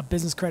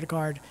business credit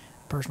card,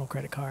 personal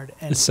credit card,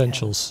 and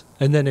essentials.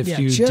 And then if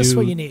you just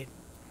what you need.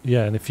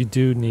 Yeah, and if you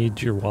do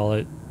need your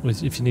wallet,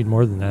 if you need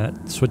more than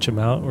that, switch them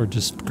out or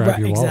just grab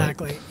your wallet.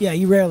 Exactly. Yeah,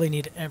 you rarely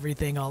need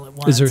everything all at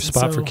once. Is there a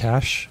spot for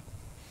cash?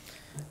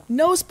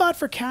 No spot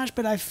for cash,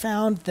 but I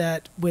found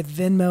that with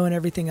Venmo and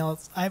everything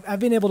else, I've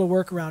been able to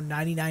work around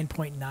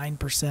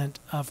 99.9%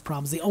 of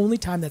problems. The only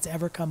time that's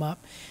ever come up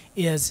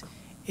is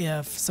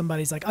if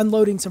somebody's like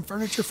unloading some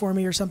furniture for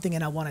me or something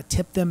and I want to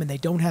tip them and they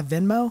don't have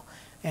Venmo.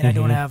 And I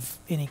don't have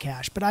any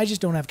cash, but I just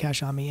don't have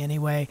cash on me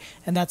anyway.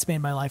 And that's made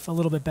my life a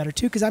little bit better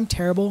too, because I'm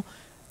terrible.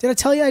 Did I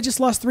tell you I just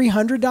lost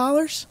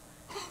 $300?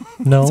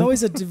 No. It's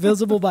always a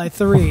divisible by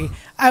 3.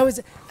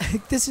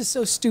 This is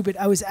so stupid.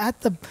 I was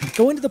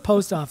going to the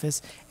post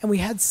office, and we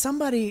had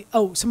somebody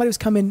was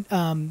coming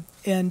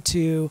in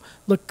to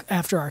look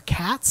after our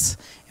cats,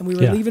 and we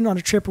were leaving on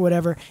a trip or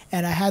whatever,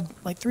 and I had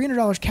like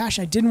 $300 cash,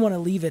 and I didn't want to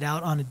leave it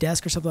out on a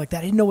desk or something like that.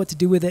 I didn't know what to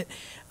do with it.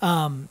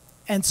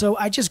 And so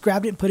I just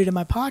grabbed it and put it in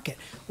my pocket.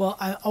 Well,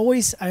 I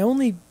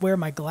only wear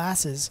my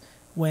glasses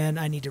when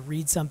I need to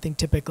read something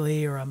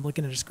typically, or I'm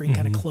looking at a screen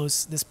kind of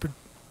close, this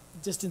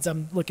distance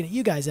I'm looking at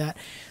you guys at.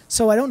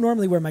 So I don't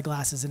normally wear my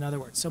glasses, in other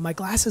words. So my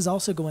glasses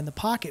also go in the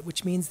pocket,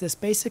 which means this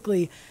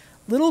basically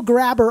little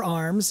grabber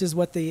arms is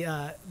what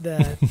the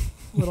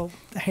little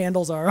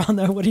handles are on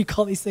there. What do you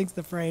call these things?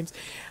 The frames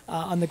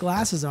on the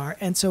glasses are.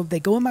 And so they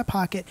go in my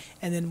pocket,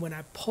 and then when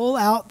I pull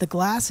out the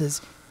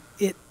glasses,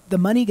 the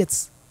money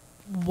gets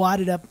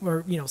wadded up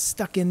or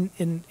stuck in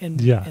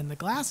the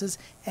glasses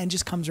and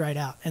just comes right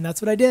out. And that's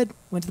what I did.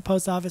 Went to the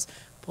post office,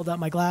 pulled out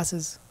my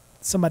glasses.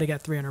 Somebody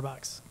got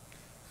 $300.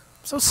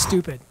 So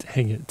stupid.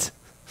 Dang it.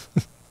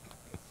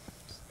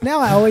 Now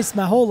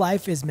my whole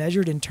life is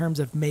measured in terms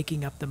of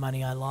making up the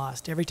money I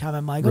lost. Every time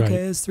I'm like,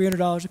 okay, it's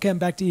 $300. Okay, I'm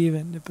back to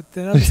even. But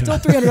then I'm still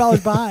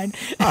 $300 behind.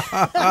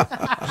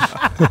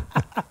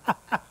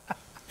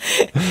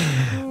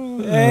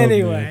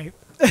 Anyway.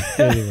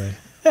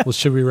 Well,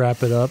 should we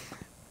wrap it up?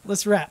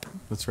 Let's wrap.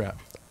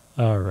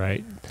 All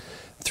right.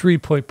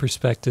 3-Point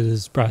Perspective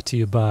is brought to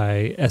you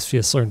by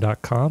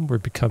SVSLearn.com, where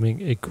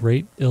becoming a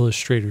great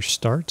illustrator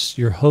starts.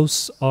 Your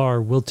hosts are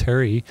Will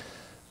Terry,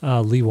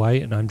 Lee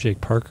White, and I'm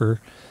Jake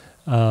Parker.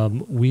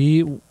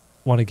 We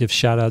want to give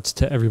shout-outs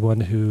to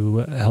everyone who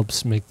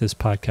helps make this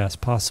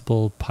podcast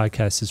possible.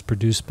 Podcast is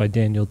produced by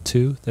Daniel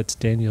 2. That's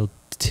Daniel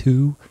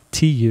 2,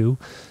 T-U,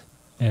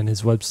 and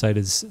his website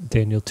is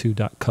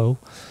daniel2.co.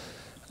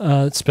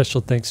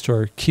 Special thanks to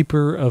our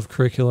keeper of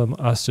curriculum,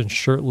 Austin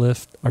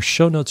Shirtlift, our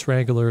show notes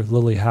wrangler,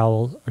 Lily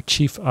Howell, our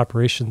chief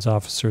operations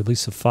officer,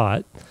 Lisa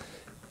Fott.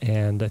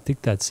 And I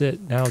think that's it.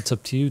 Now it's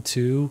up to you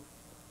to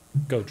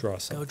go draw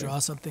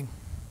something.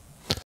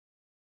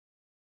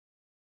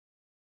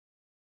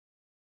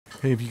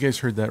 Hey, have you guys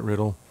heard that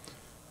riddle?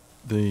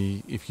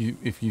 If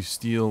you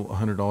steal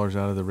 $100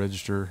 out of the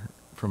register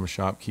from a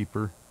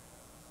shopkeeper,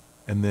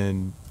 and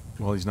then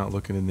while he's not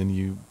looking, and then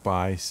you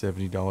buy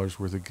 $70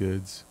 worth of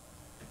goods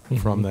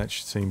from that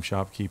same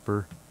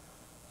shopkeeper,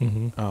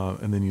 and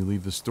then you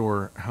leave the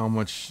store, how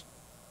much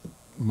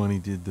money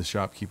did the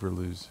shopkeeper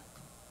lose?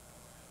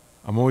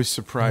 I'm always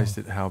surprised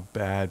at how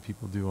bad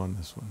people do on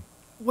this one.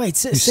 Wait,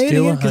 say it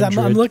again, because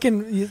I'm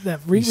looking that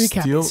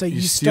recap. So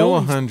you steal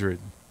 100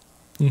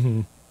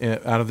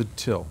 out of the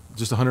till,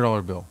 just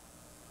 $100 bill,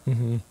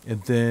 and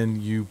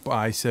then you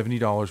buy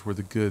 $70 worth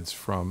of goods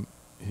from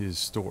his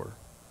store.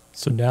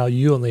 So now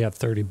you only have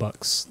 $30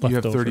 left over. You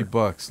have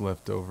 $30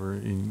 left over.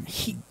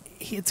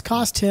 It's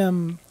cost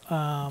him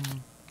 70,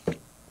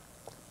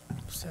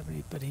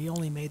 but he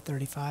only made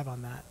 35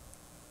 on that.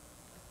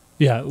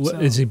 Yeah,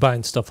 is he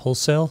buying stuff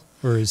wholesale,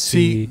 or is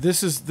he?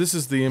 This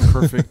is the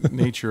imperfect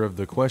nature of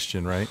the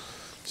question, right?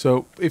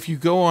 So if you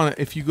go on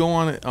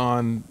it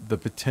on the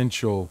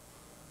potential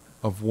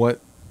of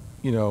what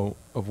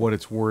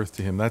it's worth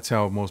to him, that's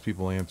how most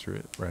people answer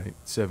it, right?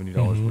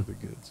 $70 worth of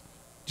goods.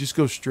 Just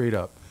go straight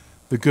up.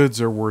 The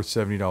goods are worth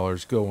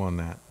 $70. Go on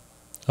that.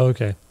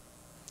 Okay.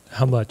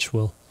 How much,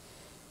 Will?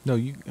 No,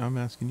 I'm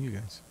asking you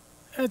guys.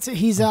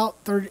 He's out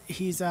 30.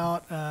 He's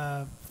out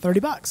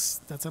 $30.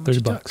 That's how much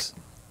he took.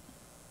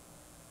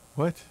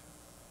 What?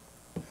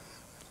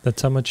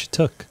 That's how much you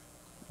took.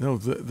 No,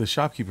 the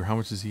shopkeeper. How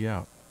much is he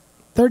out?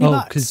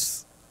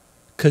 $30.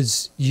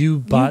 Because you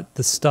bought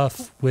the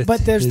stuff with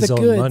his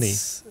own money.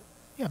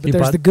 Yeah, but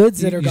there's the goods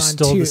that are gone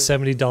too. You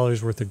stole the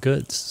 $70 worth of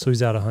goods, so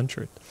he's out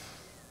 100.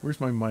 Where's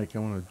my mic? I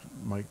want to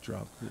mic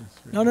drop this.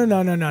 No.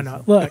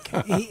 Look,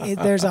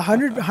 there's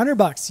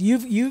 $100.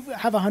 You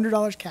have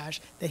 $100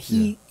 cash that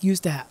he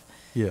used to have.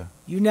 Yeah.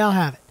 You now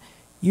have it.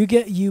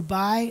 You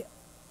buy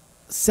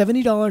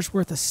 $70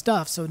 worth of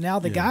stuff. So now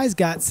the guy's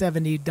got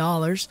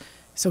 $70.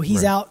 So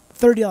he's out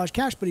 $30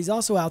 cash, but he's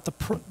also out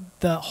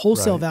the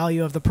wholesale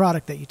value of the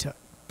product that you took.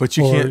 But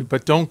you can't.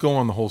 But don't go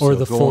on the wholesale. Or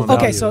the full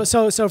value. Okay, so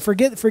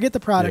forget the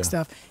product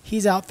stuff.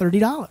 He's out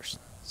 $30.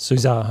 So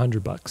he's out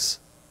 $100.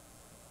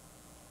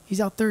 He's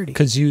out $30.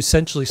 Because you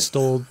essentially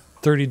stole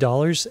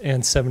 $30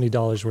 and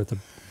 $70 worth of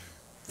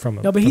from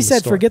him. No, but he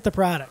said forget the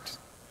product.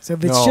 So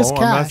if it's just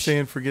cash. I'm not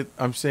saying forget.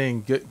 I'm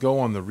saying go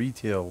on the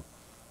retail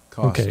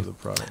cost of the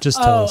product. Just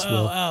tell us,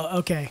 Will.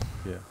 Okay.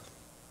 Yeah.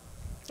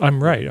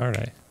 I'm right, aren't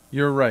I?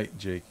 You're right,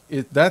 Jake.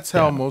 That's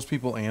how most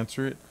people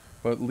answer it.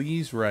 But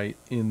Lee's right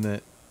in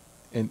that,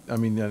 and I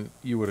mean,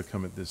 you would have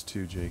come at this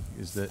too, Jake,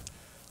 is that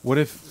what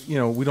if,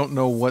 we don't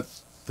know what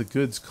the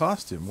goods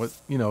cost him? What,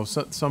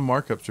 some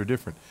markups are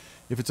different.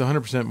 If it's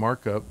 100%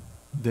 markup,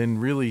 then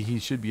really he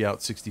should be out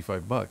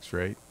 $65,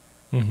 right?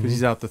 Because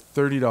he's out the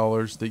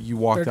 $30 that you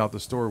walked out the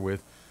store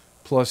with,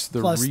 plus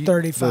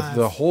 $35,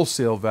 the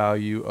wholesale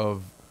value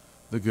of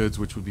the goods,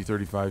 which would be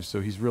 $35. So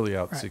he's really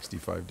out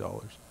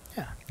 $65.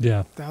 Yeah.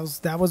 Yeah.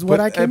 That was what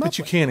I came up with. But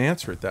you can't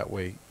answer it that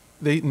way.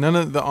 none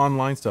of the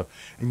online stuff.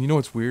 And you know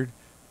what's weird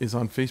is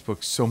on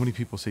Facebook, so many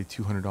people say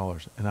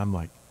 $200, and I'm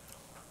like,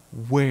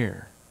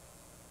 where?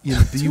 In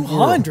the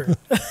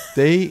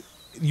 200.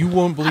 You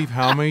won't believe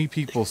how many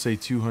people say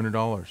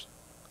 $200.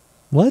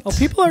 What? Oh,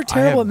 people are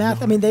terrible at math.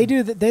 no I mean, they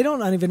do. They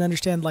don't even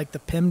understand like the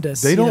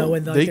PEMDAS. They don't. You know,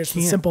 when They there's a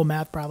can't. simple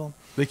math problem.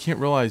 They can't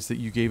realize that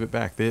you gave it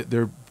back.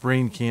 Their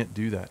brain can't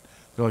do that.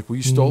 They're like, well,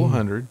 you stole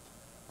 100,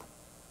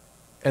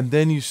 and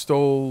then you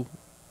stole,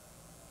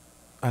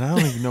 and I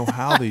don't even know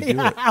how they do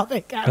it. How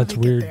they got That's to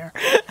weird. Get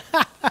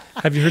there.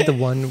 Have you heard the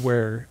one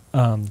where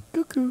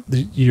Cuckoo.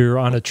 you're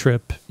on a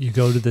trip, you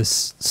go to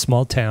this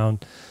small town,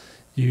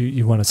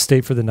 you want to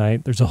stay for the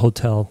night, there's a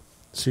hotel,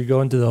 so you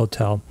go into the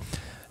hotel,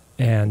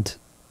 and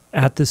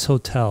at this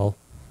hotel,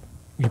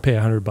 you pay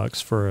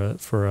 $100 for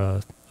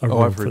a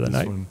room I've for heard the this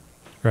night, one.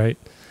 right?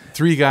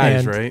 3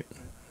 guys, And- right?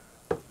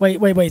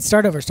 Wait.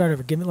 Start over.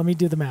 Let me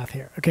do the math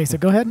here. Okay, so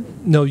go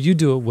ahead. No, you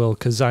do it, Will,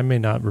 because I may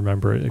not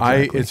remember it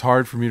exactly. It's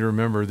hard for me to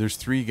remember. There's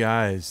 3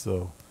 guys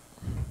though,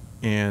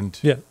 and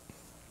Yeah,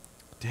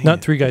 dang not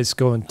it. 3 guys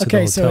going to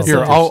Okay, the so hotel. it's Here,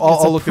 a, I'll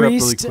it's a look it up really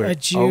priest, quick. a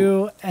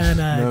Jew, and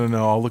a.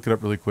 No, I'll look it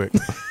up really quick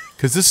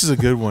because this is a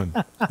good one,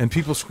 and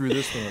people screw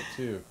this one up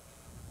too.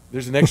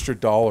 There's an extra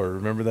 $1.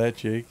 Remember that,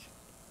 Jake?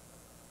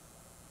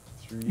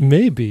 3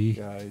 Maybe.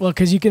 guys. Well,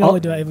 because you can only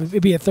do it.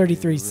 It'd be a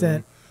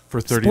 33-cent. For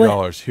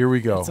 $30. Split Here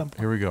we go. at some point.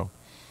 Here we go.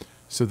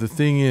 So the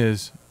thing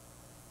is,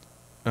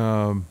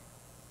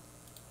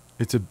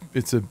 it's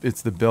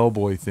the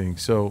bellboy thing.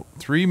 So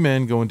 3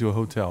 men go into a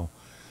hotel.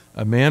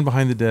 A man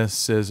behind the desk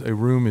says a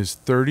room is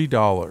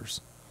 $30.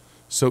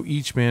 So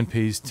each man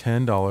pays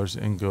 $10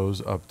 and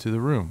goes up to the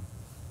room.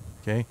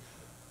 Okay.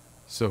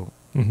 So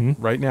Mm-hmm.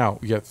 right now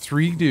we got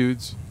 3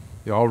 dudes.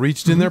 They all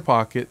reached in their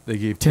pocket. They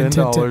gave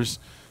 $10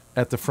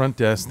 at the front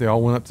desk. They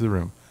all went up to the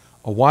room.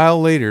 A while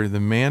later, the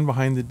man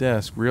behind the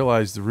desk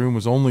realized the room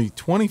was only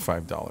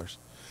 $25.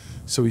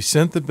 So he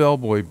sent the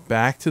bellboy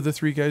back to the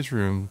 3 guys'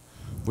 room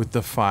with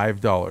the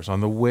 $5. On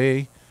the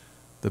way,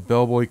 the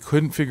bellboy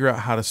couldn't figure out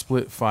how to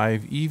split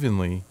 5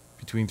 evenly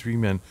between 3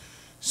 men.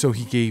 So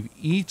he gave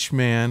each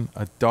man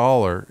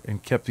 $1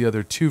 and kept the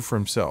other 2 for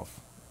himself.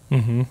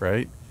 Mm-hmm.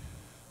 Right?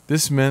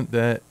 This meant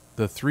that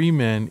the 3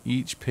 men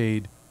each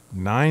paid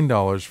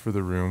 $9 for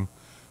the room,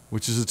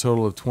 which is a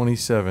total of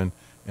 $27,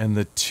 and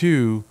the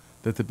 2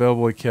 that the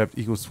bellboy kept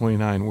equals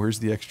 $29. Where's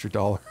the extra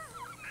 $1?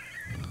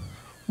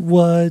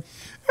 What?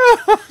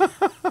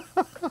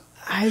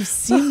 I've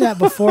seen that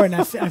before, and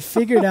I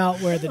figured out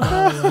where the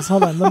 $1 was.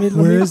 Hold on.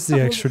 Where is the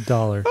extra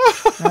 $1?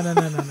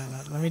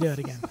 No. Let me do it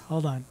again.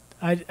 Hold on.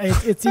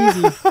 It's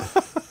easy.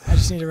 I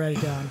just need to write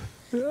it down.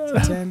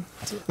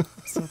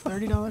 So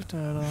 $30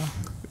 total.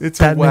 It's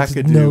That a makes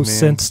wackadoo, no man.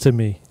 sense to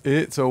me.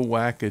 It's a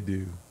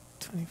wackadoo.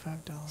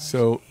 $25.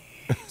 So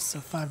So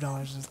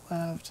 $5 is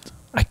left.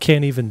 I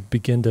can't even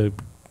begin to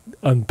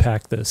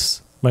unpack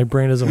this. My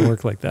brain doesn't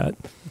work like that.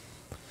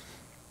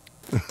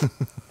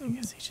 I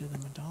guess each of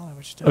them $1,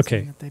 which does Okay.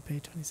 mean that they pay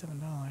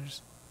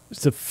 $27.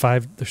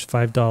 There's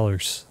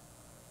 $5.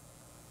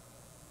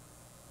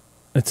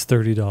 It's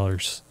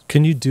 $30.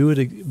 Can you do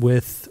it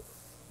with,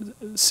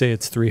 say,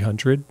 it's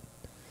 300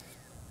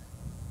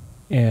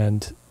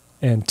 and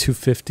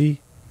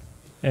 250,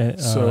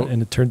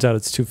 and it turns out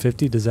it's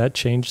 250? Does that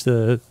change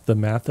the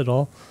math at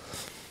all?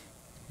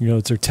 You know,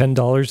 is there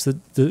 $10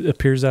 that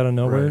appears out of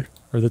nowhere, Right.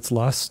 or that's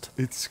lost?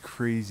 it's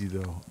crazy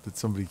though that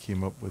somebody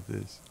came up with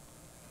this.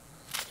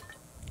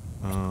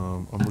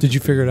 Did you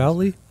figure it out,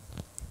 Lee?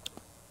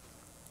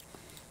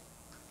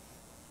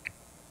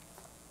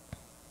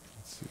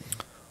 Let's see.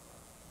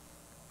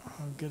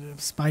 Oh, good.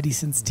 Spidey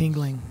sense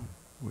tingling.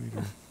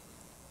 Waiter.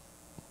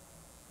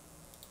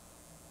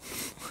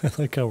 I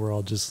like how we're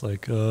all just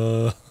like,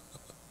 I'm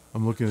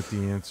looking at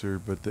the answer,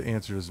 but the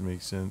answer doesn't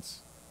make sense.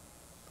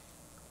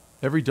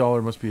 Every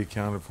 $1 must be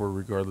accounted for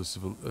regardless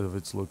of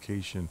its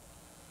location.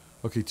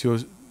 Okay,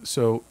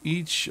 so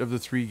each of the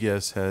 3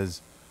 guests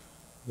has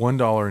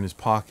 $1 in his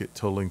pocket,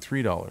 totaling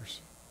 $3,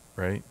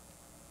 right?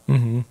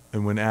 mm-hmm.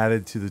 And when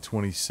added to the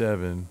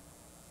 27,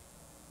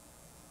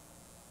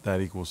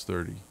 that equals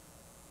 30.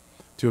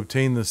 To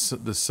obtain the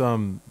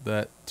sum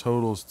that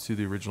totals to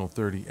the original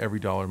 30, every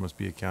 $1 must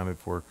be accounted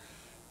for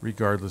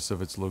regardless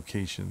of its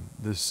location.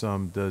 This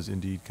sum does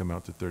indeed come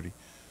out to 30.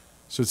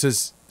 So it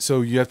says,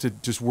 so you have to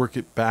just work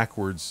it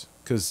backwards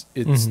because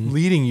it's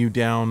leading you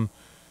down.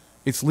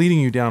 It's leading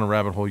you down a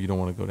rabbit hole you don't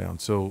want to go down.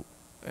 So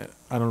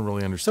I don't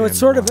really understand.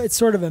 So it's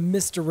sort of a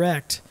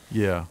misdirect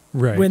yeah.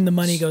 Right. when the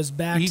money goes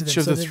back to them. Each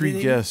of So the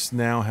 3 guests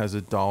now has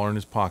 $1 in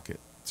his pocket.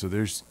 So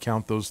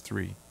count those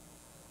 3,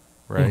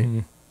 right?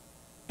 Mhm.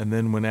 And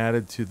then when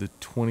added to the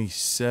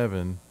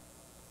 27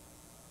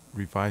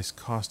 revised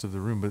cost of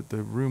the room, but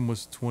the room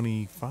was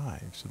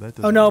 25, so that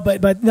doesn't. Oh no,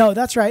 but no,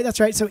 that's right.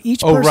 So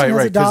each person has right, $1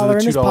 in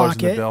because his of the $2 in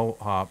pocket. the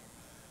bellhop,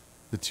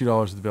 the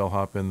 $2 of the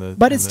bellhop, and the.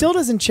 But and it still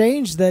doesn't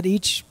change that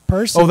each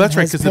person. Oh, that's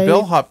right, has because the paid-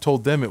 bellhop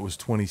told them it was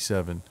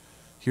 27.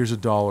 Here's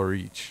 $1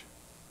 each.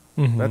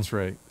 Mhm. That's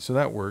right. So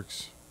that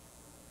works.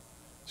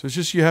 So it's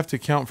just you have to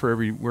count for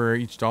where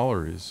each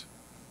 $1 is.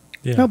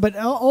 Yeah. No, but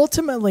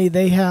ultimately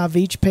they have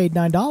each paid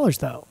 $9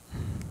 though.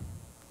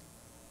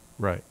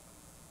 Right.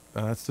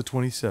 That's the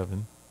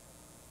 27.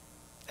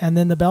 And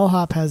then the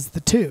bellhop has the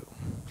 2.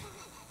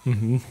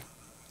 Mm-hmm.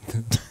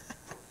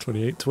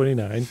 28,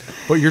 29.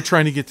 But you're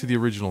trying to get to the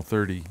original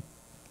 30.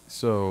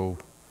 So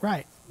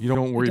Right. you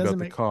don't worry about the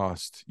make-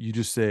 cost. You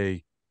just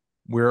say,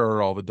 where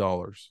are all the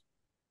dollars?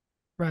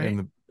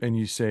 Right. And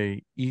you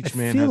say each I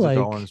man feel has like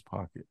a dollar in his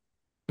pocket.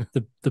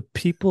 The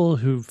people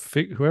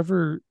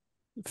whoever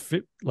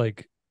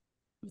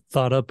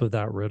thought up of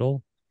that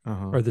riddle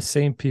Uh-huh. are the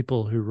same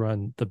people who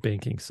run the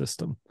banking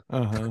system.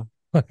 Uh-huh.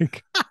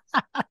 Like,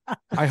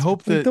 I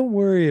hope that don't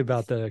worry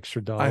about that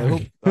extra dollar. I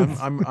hope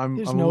I'm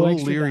There's a no little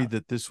extra leery doubt.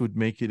 that this would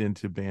make it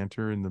into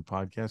banter in the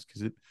podcast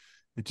because it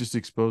just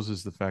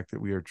exposes the fact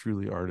that we are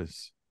truly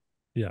artists.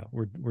 Yeah,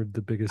 we're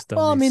the biggest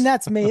dummies. Well, I mean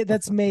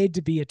that's made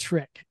to be a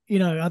trick,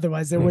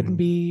 otherwise there wouldn't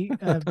be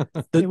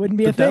it wouldn't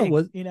be a thing,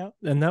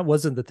 And that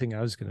wasn't the thing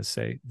I was going to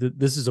say.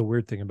 This is a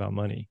weird thing about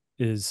money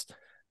is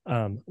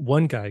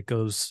one guy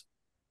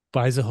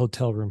buys a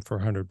hotel room for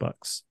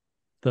 $100.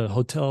 The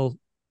hotel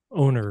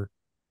owner,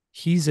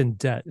 he's in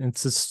debt, and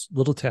it's this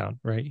little town,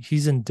 right?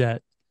 He's in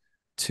debt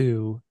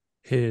to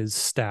his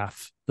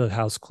staff, the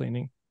house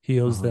cleaning. He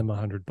owes them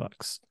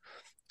 $100.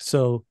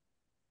 So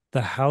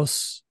the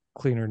house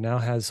cleaner now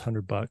has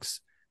 $100.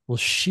 Well,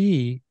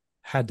 she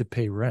had to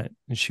pay rent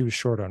and she was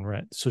short on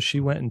rent. So she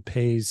went and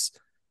pays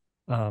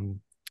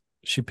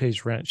she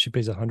pays rent. She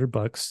pays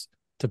 $100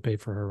 to pay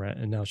for her rent,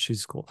 and now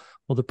she's cool.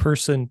 Well, the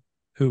person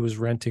who was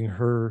renting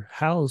her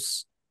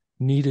house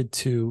needed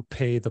to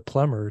pay the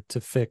plumber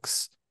to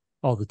fix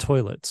all the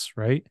toilets,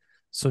 right?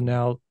 So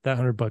now that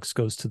 $100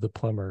 goes to the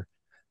plumber.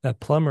 That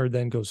plumber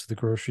then goes to the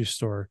grocery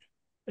store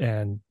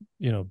and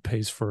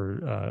pays for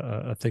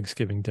a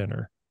Thanksgiving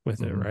dinner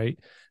with it, right?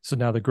 So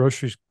now the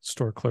grocery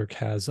store clerk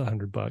has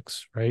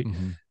 $100, right?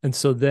 And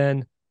so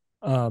then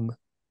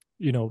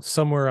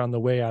somewhere on the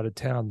way out of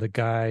town, the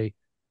guy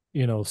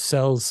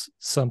sells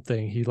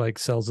something. He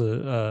sells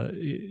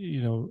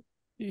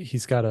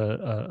he's got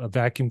a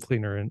vacuum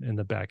cleaner in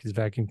the back. He's a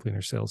vacuum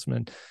cleaner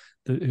salesman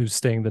who's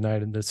staying the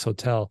night in this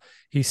hotel.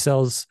 He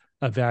sells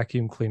a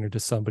vacuum cleaner to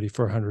somebody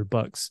for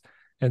 $100.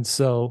 And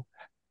so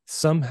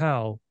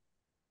somehow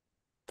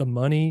the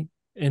money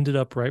ended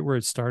up right where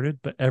it started,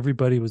 but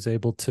everybody was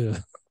able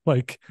to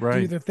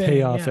do the thing,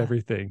 pay off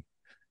everything.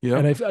 Yeah.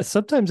 And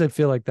sometimes I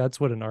feel like that's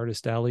what an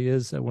artist alley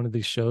is at one of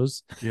these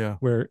shows. Yeah.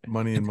 Where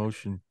money in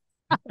motion.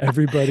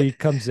 Everybody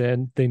comes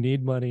in, they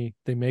need money,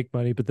 they make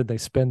money, but then they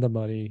spend the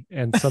money,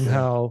 and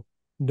somehow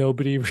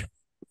nobody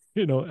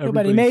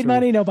nobody made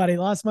money, nobody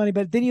lost money,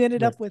 but then you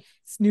ended up with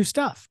new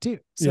stuff too.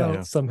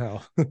 So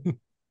somehow.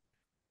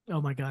 Oh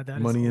my God,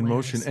 that money is in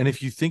hilarious. motion. And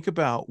if you think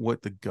about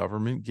what the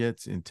government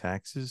gets in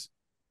taxes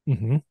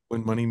when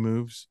money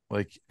moves,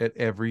 at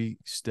every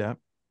step,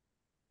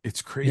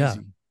 it's crazy.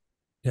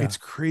 Yeah. It's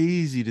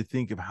crazy to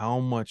think of how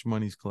much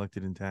money's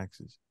collected in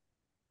taxes.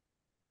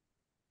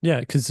 Yeah,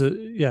 because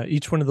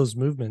each one of those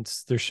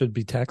movements, there should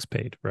be tax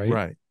paid,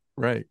 right?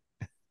 Right.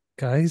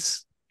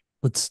 Guys,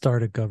 let's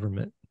start a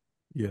government.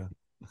 Yeah.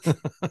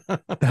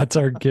 That's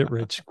our get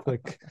rich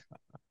quick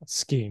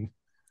scheme.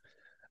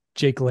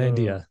 Jake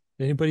Landia.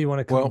 Anybody want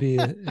to come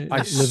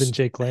live in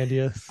Jake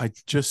Landia? I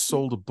just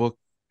sold a book.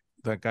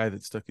 That guy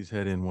that stuck his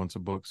head in wants a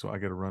book, so I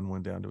got to run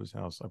one down to his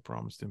house. I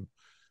promised him.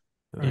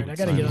 All right, I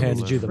got to get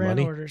handed you the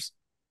money. Orders.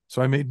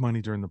 So I made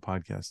money during the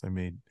podcast.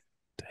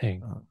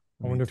 Dang.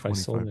 I wonder if I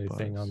sold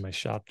anything on my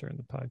shop during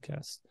the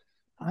podcast.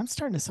 I'm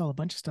starting to sell a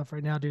bunch of stuff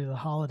right now due to the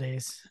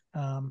holidays.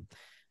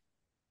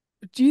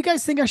 Do you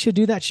guys think I should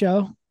do that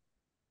show?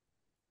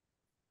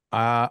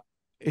 I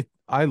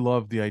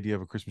love the idea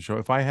of a Christmas show.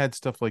 If I had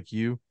stuff like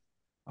you,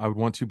 I would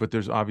want to, but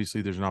there's an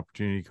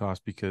opportunity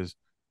cost because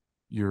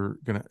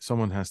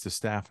someone has to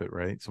staff it,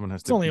 right? Someone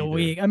has to. It's only a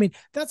week. I mean,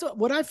 that's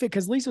what I fit.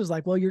 Because Lisa was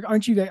like, "Well,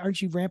 aren't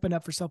you ramping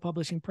up for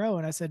Self-Publishing Pro?"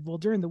 And I said, "Well,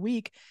 during the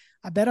week,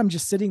 I bet I'm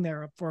just sitting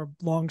there for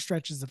long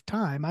stretches of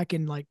time. I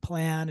can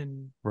plan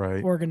and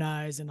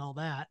organize and all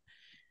that."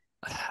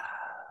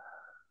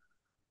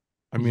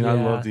 I mean, I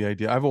love the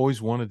idea. I've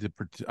always wanted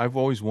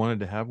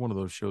to have one of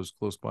those shows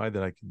close by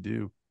that I could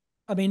do.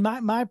 I mean,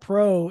 my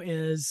pro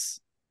is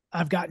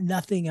I've got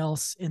nothing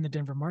else in the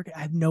Denver market. I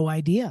have no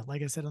idea.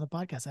 Like I said on the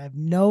podcast, I have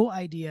no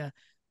idea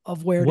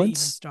of where to even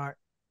start.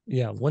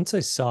 Yeah. Once I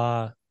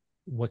saw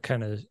what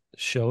kind of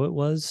show it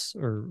was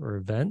or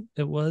event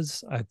it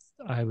was,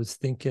 I was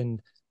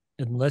thinking,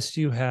 unless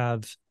you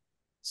have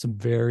some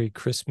very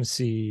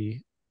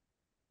Christmassy,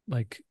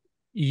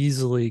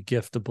 easily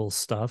giftable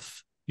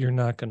stuff, you're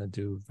not going to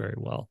do very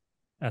well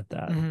at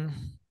that.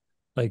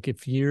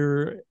 If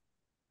you're,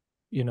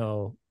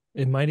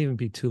 it might even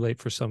be too late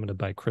for someone to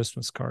buy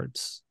Christmas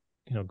cards,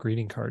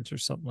 greeting cards or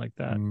something like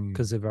that,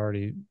 because they've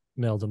already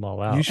mailed them all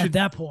out. At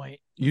that point,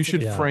 you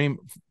should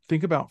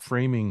think about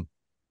framing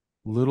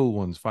little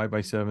ones,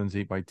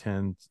 5x7s,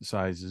 8x10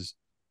 sizes,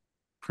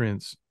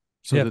 prints,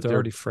 so that they're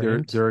already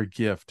framed. They're a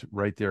gift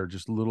right there.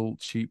 Just little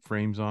cheap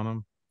frames on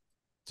them.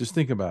 Just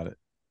think about it.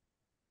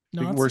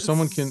 No, Where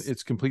someone can,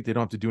 it's complete. They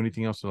don't have to do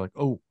anything else. They're like,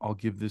 oh, I'll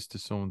give this to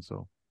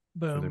so-and-so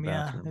for their boom,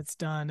 yeah, bathroom. it's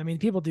done. I mean,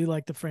 people do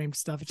like the framed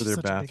stuff. It's For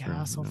just their such a big bathroom,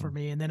 hassle you for know.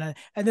 me.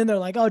 And then they're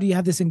like, "Oh, do you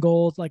have this in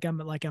gold?" Like I'm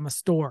a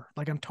store,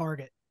 like I'm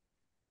Target.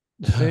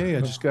 Hey, I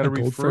You just know. got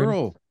a gold frame.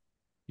 referral.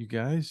 You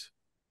guys,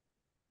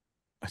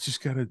 I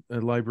just got a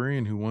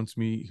librarian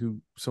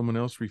who someone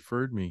else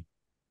referred me.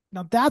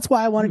 Now that's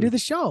why I want to do Dude, the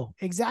show.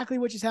 Exactly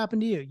what just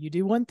happened to you. You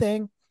do one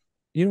thing,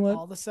 You know what?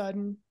 all of a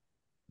sudden,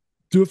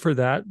 Do it for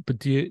that, but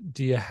do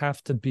you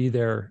have to be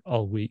there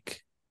all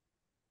week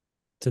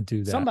to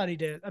do that? somebody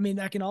did. I mean,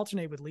 I can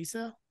alternate with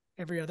Lisa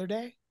every other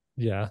day.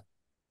 Yeah.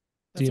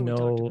 Do That's you what we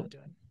talked know about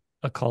doing.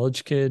 a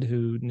college kid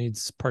who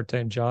needs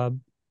part-time job?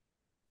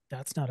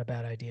 That's not a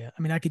bad idea.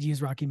 I mean, I could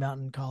use Rocky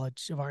Mountain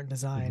College of Art and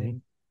Design Mm-hmm.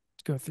 and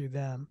go through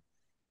them.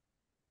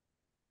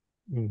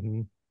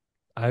 Mm-hmm.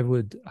 I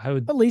would, I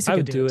would, But Lisa I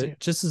could would do do it too. it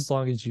just as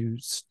long as you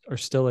are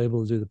still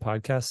able to do the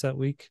podcast that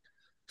week.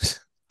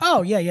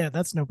 Oh yeah,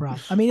 that's no problem.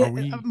 I mean, are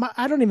we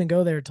I don't even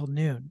go there until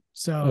noon.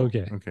 So,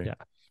 Okay. okay? Yeah.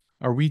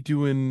 Are we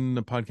doing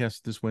a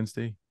podcast this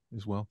Wednesday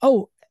as well?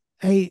 oh,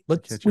 hey,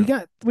 Let's, Catch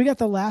up. we got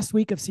the last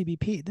week of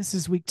CBP. This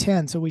is week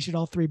 10, so we should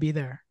all three be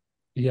there.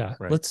 yeah,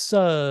 Right. let's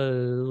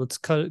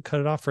cut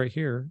it off right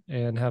here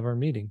and have our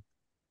meeting.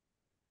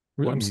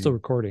 What I'm still meeting?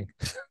 recording.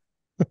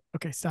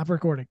 Okay, stop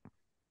recording.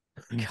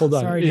 Hold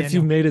on. Sorry, If you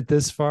Daniel. made it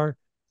this far,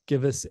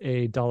 give us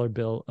a dollar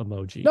bill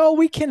emoji. No,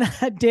 we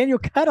cannot. Daniel,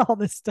 cut all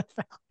this stuff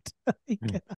out.